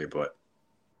mad at me, but.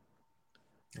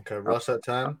 Okay, Russ at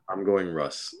 10. I'm going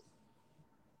Russ.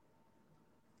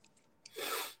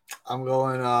 I'm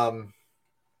going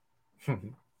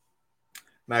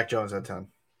Mac Jones at 10.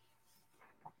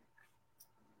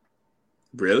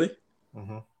 Really?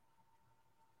 Mm-hmm.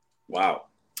 Wow.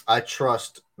 I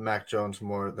trust Mac Jones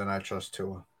more than I trust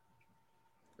Tua.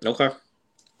 Okay.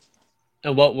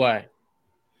 In what way?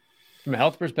 From a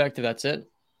health perspective, that's it.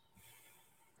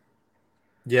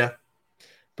 Yeah.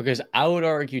 Because I would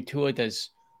argue Tua does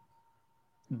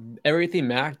everything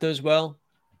Mac does well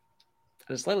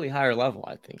at a slightly higher level,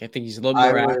 I think. I think he's a little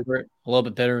more accurate, a little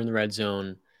bit better in the red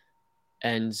zone.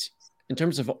 And in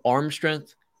terms of arm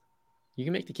strength, you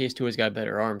can make the case Tua's got a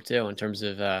better arm, too, in terms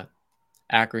of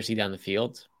accuracy down the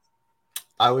field.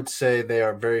 I would say they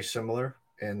are very similar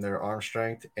in their arm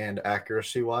strength and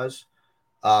accuracy-wise.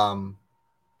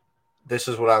 This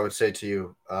is what I would say to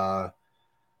you.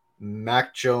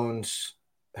 Mac Jones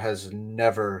has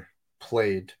never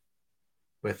played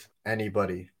with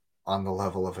anybody on the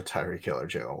level of a Tyreek Hill or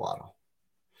Jalen Waddle.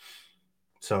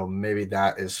 So maybe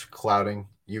that is clouding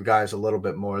you guys a little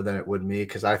bit more than it would me,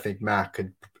 because I think Mac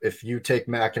could, if you take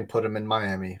Mac and put him in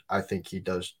Miami, I think he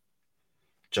does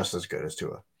just as good as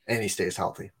Tua, and he stays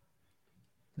healthy.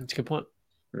 That's a good point.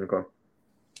 Okay.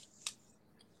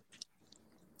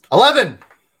 11.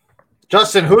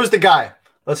 Justin, who's the guy?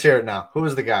 Let's hear it now. Who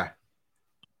is the guy?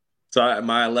 So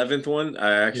my 11th one,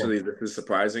 this is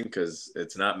surprising because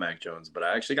it's not Mac Jones, but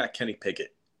I actually got Kenny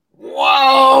Pickett.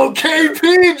 Whoa,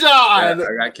 KP, John! Yeah,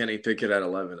 I got Kenny Pickett at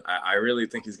 11. I really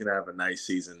think he's going to have a nice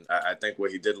season. I think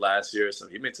what he did last year, so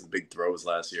he made some big throws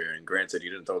last year, and granted, he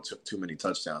didn't throw too many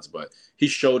touchdowns, but he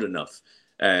showed enough.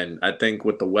 And I think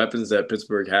with the weapons that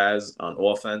Pittsburgh has on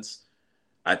offense,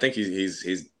 I think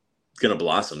he's going to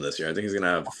blossom this year. I think he's going to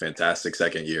have a fantastic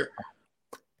second year.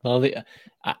 Well,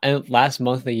 last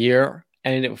month of the year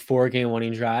ended with 4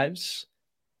 game-winning drives.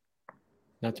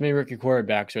 Not too many rookie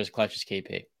quarterbacks are as clutch as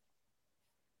KP.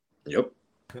 Yep.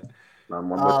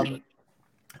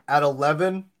 At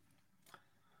 11,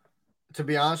 to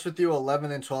be honest with you,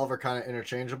 11 and 12 are kind of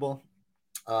interchangeable.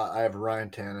 I have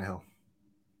Ryan Tannehill.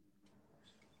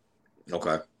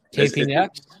 Okay. KP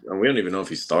next? We don't even know if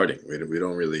he's starting. We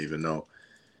don't really even know.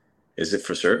 Is it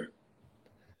for sure?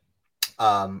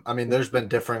 I mean, there's been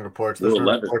differing reports. There's been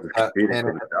reports that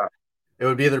it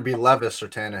would either be Levis or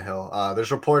Tannehill.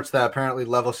 There's reports that apparently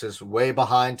Levis is way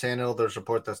behind Tannehill. There's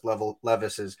report that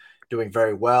Levis is doing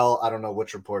very well. I don't know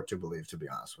which report to believe, to be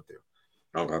honest with you.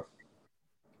 Okay.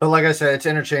 But like I said, it's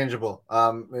interchangeable.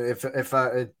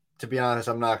 To be honest,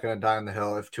 I'm not going to die on the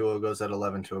hill. If Tua goes at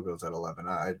 11, Tua goes at 11.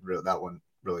 That one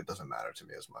really doesn't matter to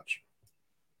me as much.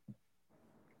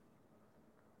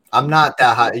 I'm not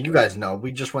that high. You guys know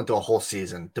we just went through a whole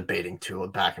season debating Tua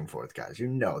back and forth, guys. You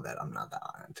know that I'm not that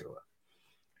high on Tua.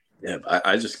 Yeah,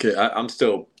 I just can't. I'm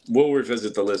still. We'll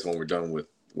revisit the list when we're done with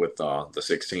the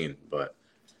 16. But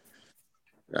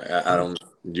I don't.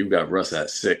 You got Russ at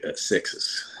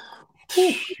sixes.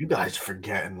 You guys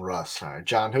forgetting Russ. All right,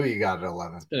 John, who you got at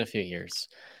 11? It's been a few years.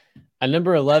 At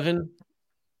number 11,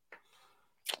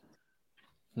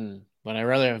 would I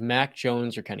rather have Mac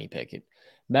Jones or Kenny Pickett?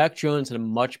 Mac Jones had a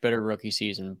much better rookie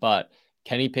season, but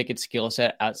Kenny Pickett's skill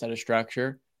set outside of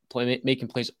structure, making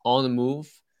plays on the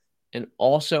move, and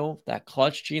also that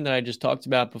clutch gene that I just talked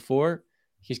about before,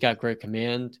 He's got great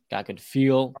command, got good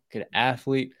feel, good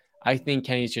athlete. I think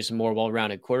Kenny's just a more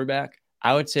well-rounded quarterback.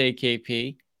 I would say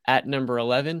KP at number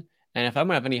 11. And if I'm going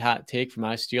to have any hot take for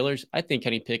my Steelers, I think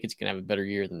Kenny Pickett's going to have a better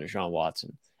year than Deshaun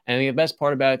Watson. And I think the best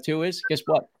part about it, too, is guess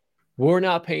what? We're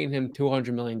not paying him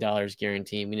 $200 million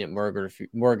guaranteed. We didn't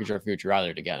mortgage our future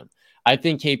either to get him. I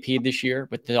think KP this year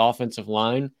with the offensive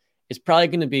line is probably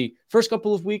going to be first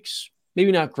couple of weeks,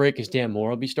 maybe not great because Dan Moore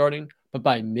will be starting, but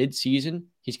by mid-season,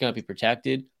 he's going to be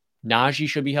protected. Najee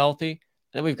should be healthy. And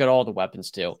then we've got all the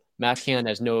weapons too. Matt Cannon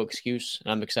has no excuse,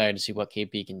 and I'm excited to see what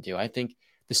KP can do. I think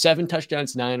the 7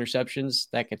 touchdowns, 9 interceptions,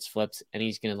 that gets flipped, and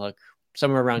he's going to look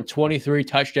somewhere around 23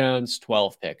 touchdowns,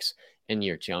 12 picks in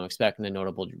year 2. I'm expecting a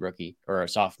notable rookie or a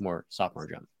sophomore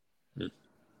jump.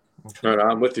 No,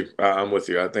 I'm with you. I'm with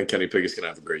you. I think Kenny Pickett's going to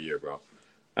have a great year, bro.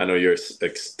 I know you're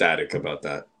ecstatic about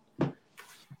that.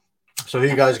 So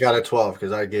you guys got a 12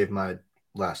 because I gave my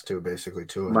last 2 basically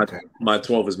 2 and 10. My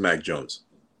 12 is Mac Jones.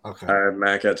 Okay. I have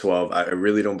Mac at 12. I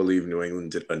really don't believe New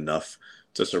England did enough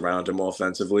to surround him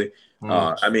offensively.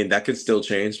 I mean, that could still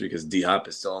change because D-Hop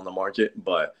is still on the market.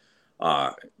 But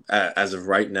as of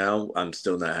right now, I'm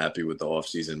still not happy with the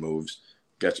offseason moves.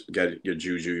 Get your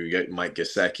Juju, you get Mike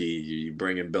Gesicki, you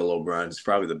bring in Bill O'Brien. It's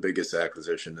probably the biggest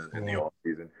acquisition in the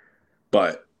offseason.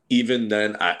 But even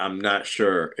then, I'm not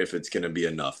sure if it's going to be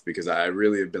enough because I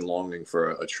really have been longing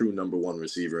for a true number 1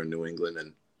 receiver in New England,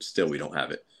 and still we don't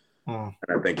have it. And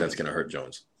I think that's going to hurt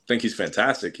Jones. I think he's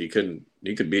fantastic. He could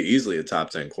be easily a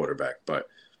top 10 quarterback, but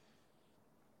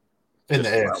in the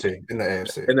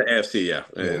AFC, yeah.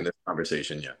 In this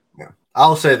conversation, yeah.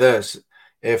 I'll say this: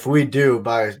 if we do,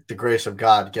 by the grace of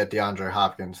God, get DeAndre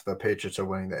Hopkins, the Patriots are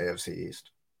winning the AFC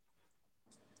East.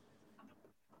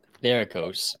 There it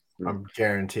goes. I'm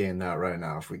guaranteeing that right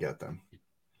now if we get them.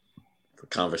 For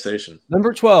conversation.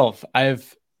 Number 12.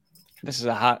 This is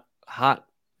a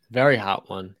very hot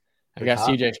one. I got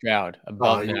CJ Stroud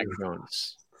above Mac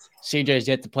Jones. CJ's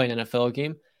yet to play an NFL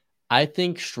game. I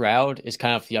think Stroud is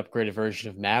kind of the upgraded version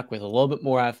of Mac with a little bit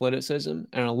more athleticism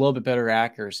and a little bit better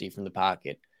accuracy from the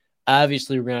pocket.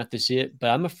 Obviously, we're going to have to see it, but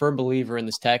I'm a firm believer in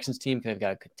this Texans team because they've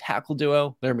got a good tackle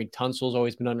duo. Laramie Tunsil's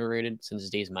always been underrated since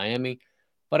his days in Miami.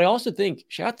 But I also think,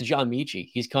 shout out to John Mechie.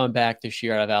 He's coming back this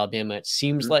year out of Alabama. It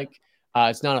seems like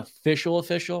it's not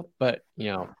official, but,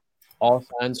 all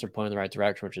signs are pointing in the right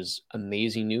direction, which is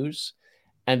amazing news.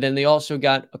 And then they also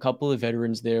got a couple of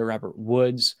veterans there, Robert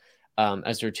Woods,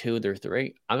 as their 2, their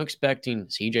 3. I'm expecting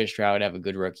CJ Stroud to have a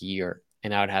good rookie year,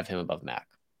 and I would have him above Mac.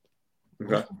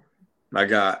 Okay. I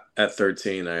got at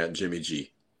 13, I got Jimmy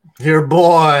G. Your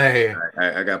boy.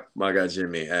 I got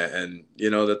Jimmy. And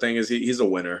the thing is, he's a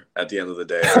winner at the end of the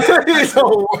day. He's a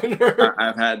winner.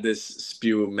 I've had this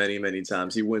spew many, many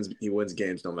times. He wins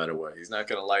games no matter what. He's not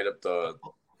going to light up the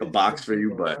box for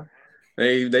you, but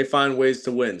they find ways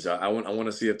to win. So I want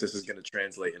to see if this is going to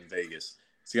translate in Vegas.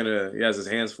 He has his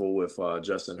hands full with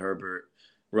Justin Herbert,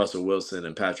 Russell Wilson,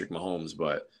 and Patrick Mahomes,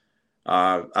 but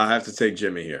I have to take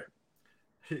Jimmy here.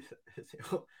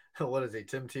 What is he,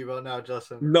 Tim Tebow now,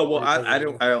 Justin? No, well,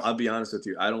 I'll be honest with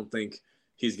you. I don't think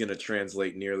he's going to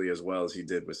translate nearly as well as he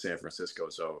did with San Francisco.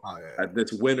 So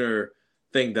this winner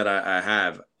thing that I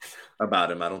have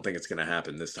about him, I don't think it's going to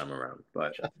happen this time around.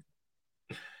 But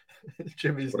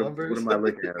Jimmy's numbers. What am I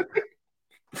looking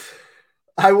at?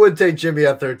 I would take Jimmy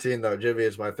at 13, though. Jimmy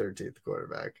is my 13th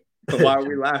quarterback. So why are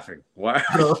we laughing? Why?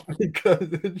 Because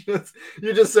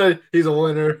you just said he's a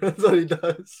winner. That's what he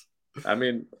does. I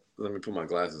mean, let me put my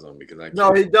glasses on because I can't.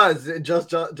 No, he does. Just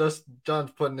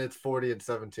John's putting it's 40 and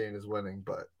 17 is winning,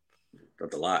 but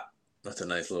that's a lot. That's a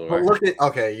nice little. But look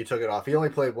at you took it off. He only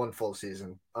played 1 full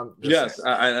season. Yes,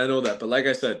 I know that, but like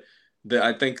I said,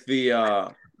 I think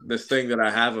this thing that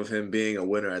I have of him being a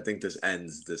winner, I think this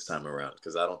ends this time around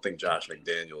because I don't think Josh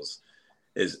McDaniels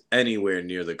is anywhere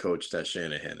near the coach that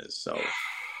Shanahan is. So.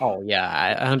 Oh, yeah,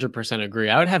 I 100% agree.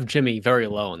 I would have Jimmy very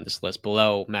low on this list,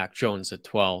 below Mac Jones at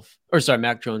 12.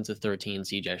 Mac Jones at 13,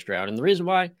 CJ Stroud. And the reason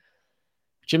why,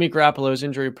 Jimmy Garoppolo is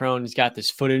injury prone. He's got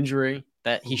this foot injury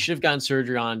that he should have gotten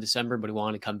surgery on in December, but he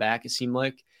wanted to come back, it seemed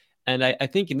like. And I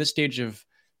think in this stage of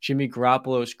Jimmy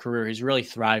Garoppolo's career, he's really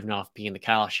thriving off being the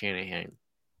Kyle Shanahan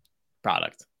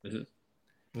product.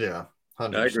 Mm-hmm. Yeah,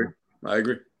 100%. I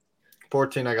agree.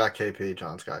 14, I got KP.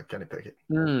 John's got Kenny Pickett.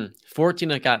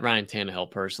 14, I got Ryan Tannehill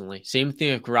personally. Same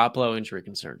thing with Garoppolo injury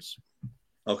concerns.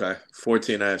 Okay.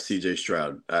 14, I have CJ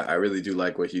Stroud. I really do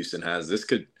like what Houston has. This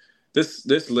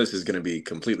list is going to be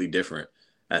completely different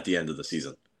at the end of the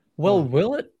season. Well,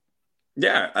 will it?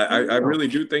 Yeah, I really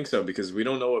do think so because we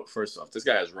don't know what. First off, this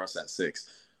guy has Russ at 6.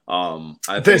 Get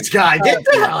the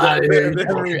hell out of here.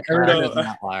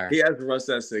 He has Russ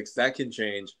at 6. That can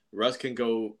change. Russ can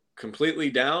go completely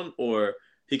down or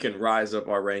he can rise up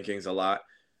our rankings a lot.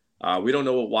 We don't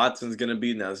know what Watson's going to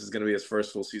be now. This is going to be his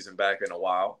first full season back in a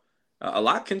while. A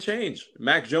lot can change.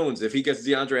 Mac Jones, if he gets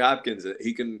DeAndre Hopkins,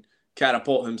 he can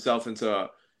catapult himself into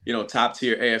top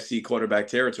tier AFC quarterback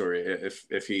territory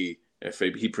if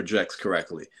he projects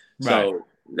correctly. Right. So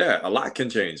yeah, a lot can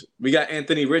change. We got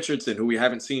Anthony Richardson, who we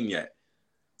haven't seen yet.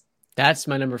 That's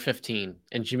my number 15,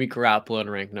 and Jimmy Garoppolo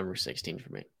to rank number 16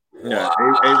 for me. Yeah,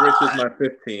 A Rich is my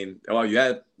 15. Oh, you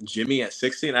had Jimmy at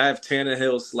 16? I have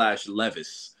Tannehill /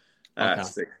 Levis at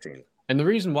 16. And the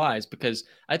reason why is because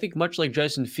I think much like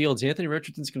Justin Fields, Anthony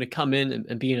Richardson's going to come in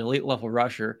and be an elite level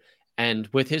rusher. And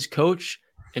with his coach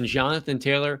and Jonathan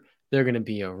Taylor, they're going to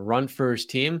be a run first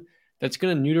team that's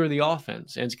going to neuter the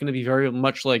offense. And it's going to be very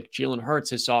much like Jalen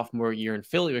Hurts his sophomore year in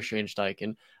Philly with Shane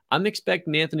Steichen. I'm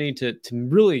expecting Anthony to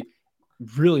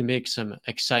really make some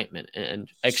excitement and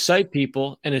excite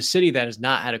people in a city that has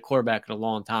not had a quarterback in a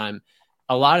long time.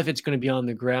 A lot of it's going to be on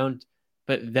the ground,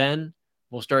 but then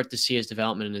we'll start to see his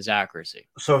development and his accuracy.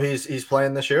 So he's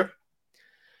playing this year?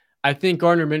 I think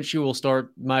Gardner Minshew will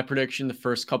start, my prediction, the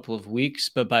first couple of weeks,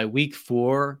 but by week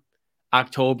 4,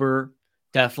 October,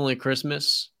 definitely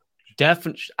Christmas.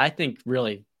 I think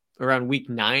really around week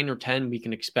 9 or 10, we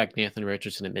can expect Anthony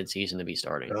Richardson at midseason to be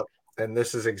starting. Yep. And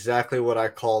this is exactly what I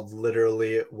called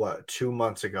literally, 2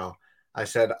 months ago. I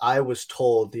said I was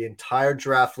told the entire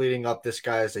draft leading up, this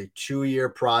guy is a 2-year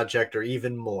project or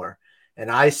even more.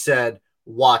 And I said,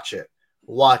 watch it.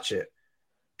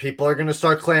 People are going to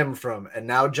start clamoring for him. And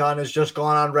now John has just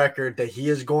gone on record that he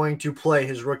is going to play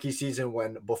his rookie season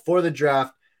when before the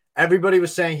draft, everybody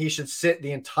was saying he should sit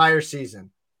the entire season.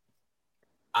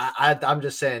 I'm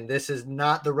just saying this is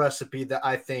not the recipe that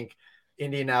I think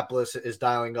Indianapolis is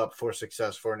dialing up for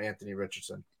success for an Anthony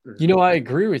Richardson. I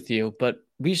agree with you, but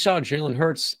we saw Jalen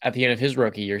Hurts at the end of his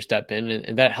rookie year step in,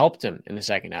 and that helped him in the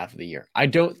second half of the year. I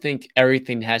don't think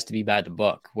everything has to be by the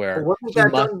book. Where wasn't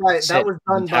that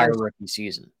done by rookie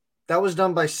season? That was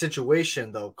done by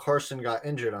situation, though. Carson got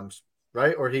injured,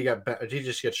 right, or he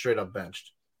just get straight up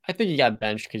benched. I think he got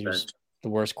benched because he was the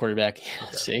worst quarterback in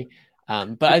the see.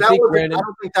 But I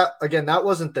don't think that, again, that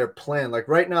wasn't their plan. Like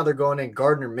right now they're going in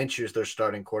Gardner Minshew is their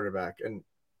starting quarterback. And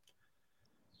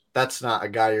that's not a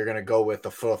guy you're going to go with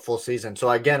for a full season. So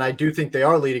again, I do think they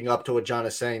are leading up to what John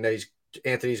is saying, that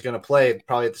Anthony's going to play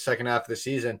probably at the second half of the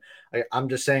season. I'm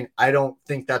just saying, I don't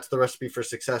think that's the recipe for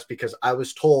success because I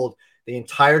was told the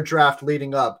entire draft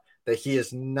leading up that he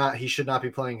should not be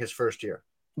playing his first year.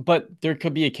 But there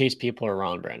could be a case people are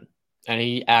wrong, Brent, and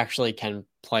he actually can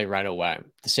play right away.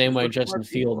 The same way Justin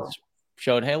Fields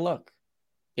showed, hey, look,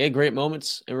 he had great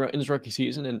moments in his rookie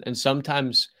season. And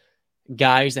sometimes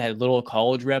guys that had little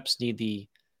college reps need to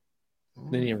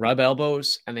rub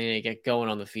elbows and then they get going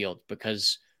on the field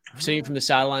because sitting from the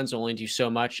sidelines will only do so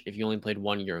much if you only played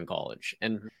 1 year in college.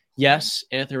 And yes,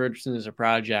 Anthony Richardson is a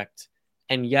project.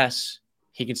 And yes,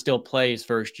 he can still play his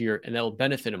first year and that will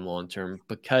benefit him long term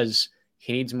because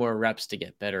he needs more reps to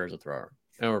get better as a thrower.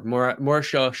 Or more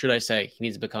should I say, he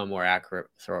needs to become a more accurate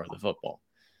thrower of the football.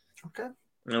 Okay.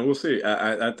 And we'll see.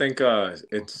 I think I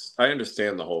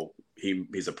understand the whole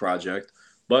he's a project,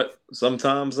 but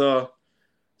sometimes they're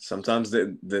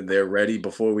ready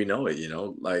before we know it.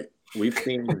 Like we've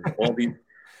seen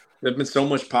there's been so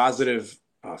much positive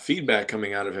feedback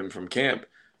coming out of him from camp.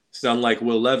 It's unlike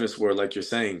Will Levis, where like you're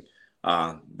saying,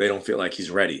 they don't feel like he's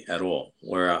ready at all.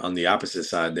 Where on the opposite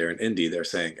side there in Indy, they're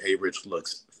saying, hey, Rich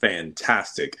looks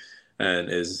fantastic and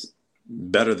is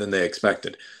better than they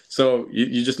expected. So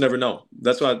you just never know.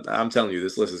 That's why I'm telling you,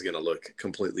 this list is going to look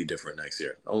completely different next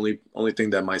year. Only thing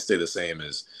that might stay the same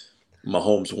is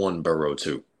Mahomes 1, Burrow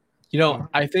 2.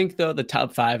 I think, though, the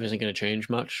top 5 isn't going to change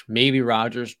much. Maybe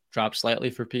Rodgers drops slightly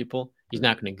for people. He's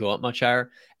not going to go up much higher.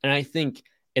 And I think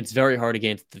it's very hard to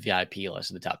get into the VIP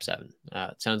list of the top 7.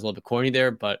 It sounds a little bit corny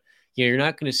there, but you're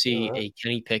not going to see a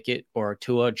Kenny Pickett or a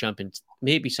Tua jump in.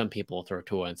 Maybe some people will throw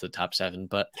Tua into the top 7,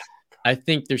 but I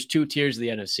think there's 2 tiers of the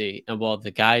NFC. And while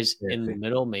the guys in the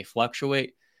middle may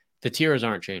fluctuate, the tiers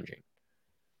aren't changing.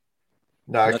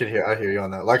 No, I hear you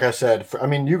on that. Like I said,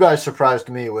 you guys surprised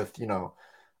me with,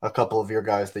 a couple of your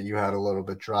guys that you had a little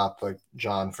bit dropped, like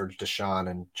John for Deshaun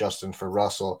and Justin for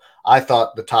Russell. I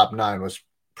thought the top 9 was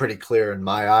pretty clear in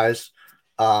my eyes.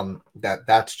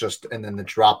 That's just, and then the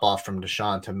drop off from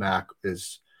Deshaun to Mac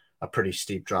is a pretty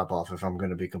steep drop off, if I'm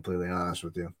going to be completely honest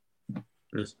with you.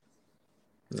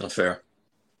 Not fair.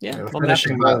 Yeah,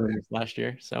 last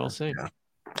year, so we'll see.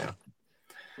 Yeah.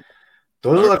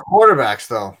 Those are the quarterbacks,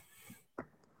 though.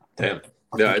 Damn.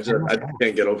 Yeah, I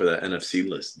can't get over that NFC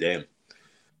list. Damn.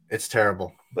 It's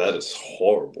terrible. That is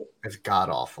horrible. It's god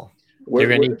awful. They're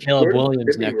going to need Caleb where's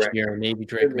Williams Jimmy next rank year, maybe in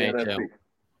Drake the May NFC? too.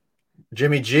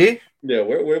 Jimmy G? Yeah,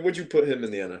 where would you put him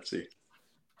in the NFC?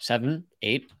 7,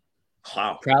 8.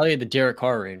 Wow. Probably the Derek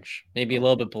Carr range. Maybe a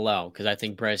little bit below because I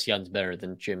think Bryce Young's better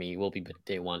than Jimmy. He will be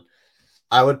day one.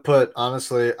 I would put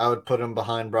him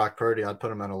behind Brock Purdy. I'd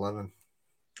put him at 11.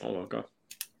 Oh, okay.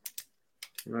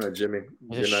 All right, Jimmy.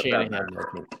 You're Just not that Shanahan.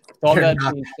 bad. All that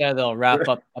being said, they'll wrap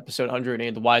up episode 108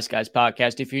 of the Wise Guys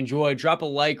podcast. If you enjoyed, drop a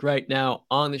like right now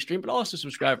on the stream, but also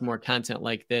subscribe for more content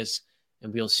like this.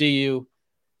 And we'll see you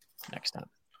next time.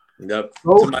 Yep.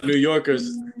 To my New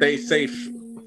Yorkers, stay safe.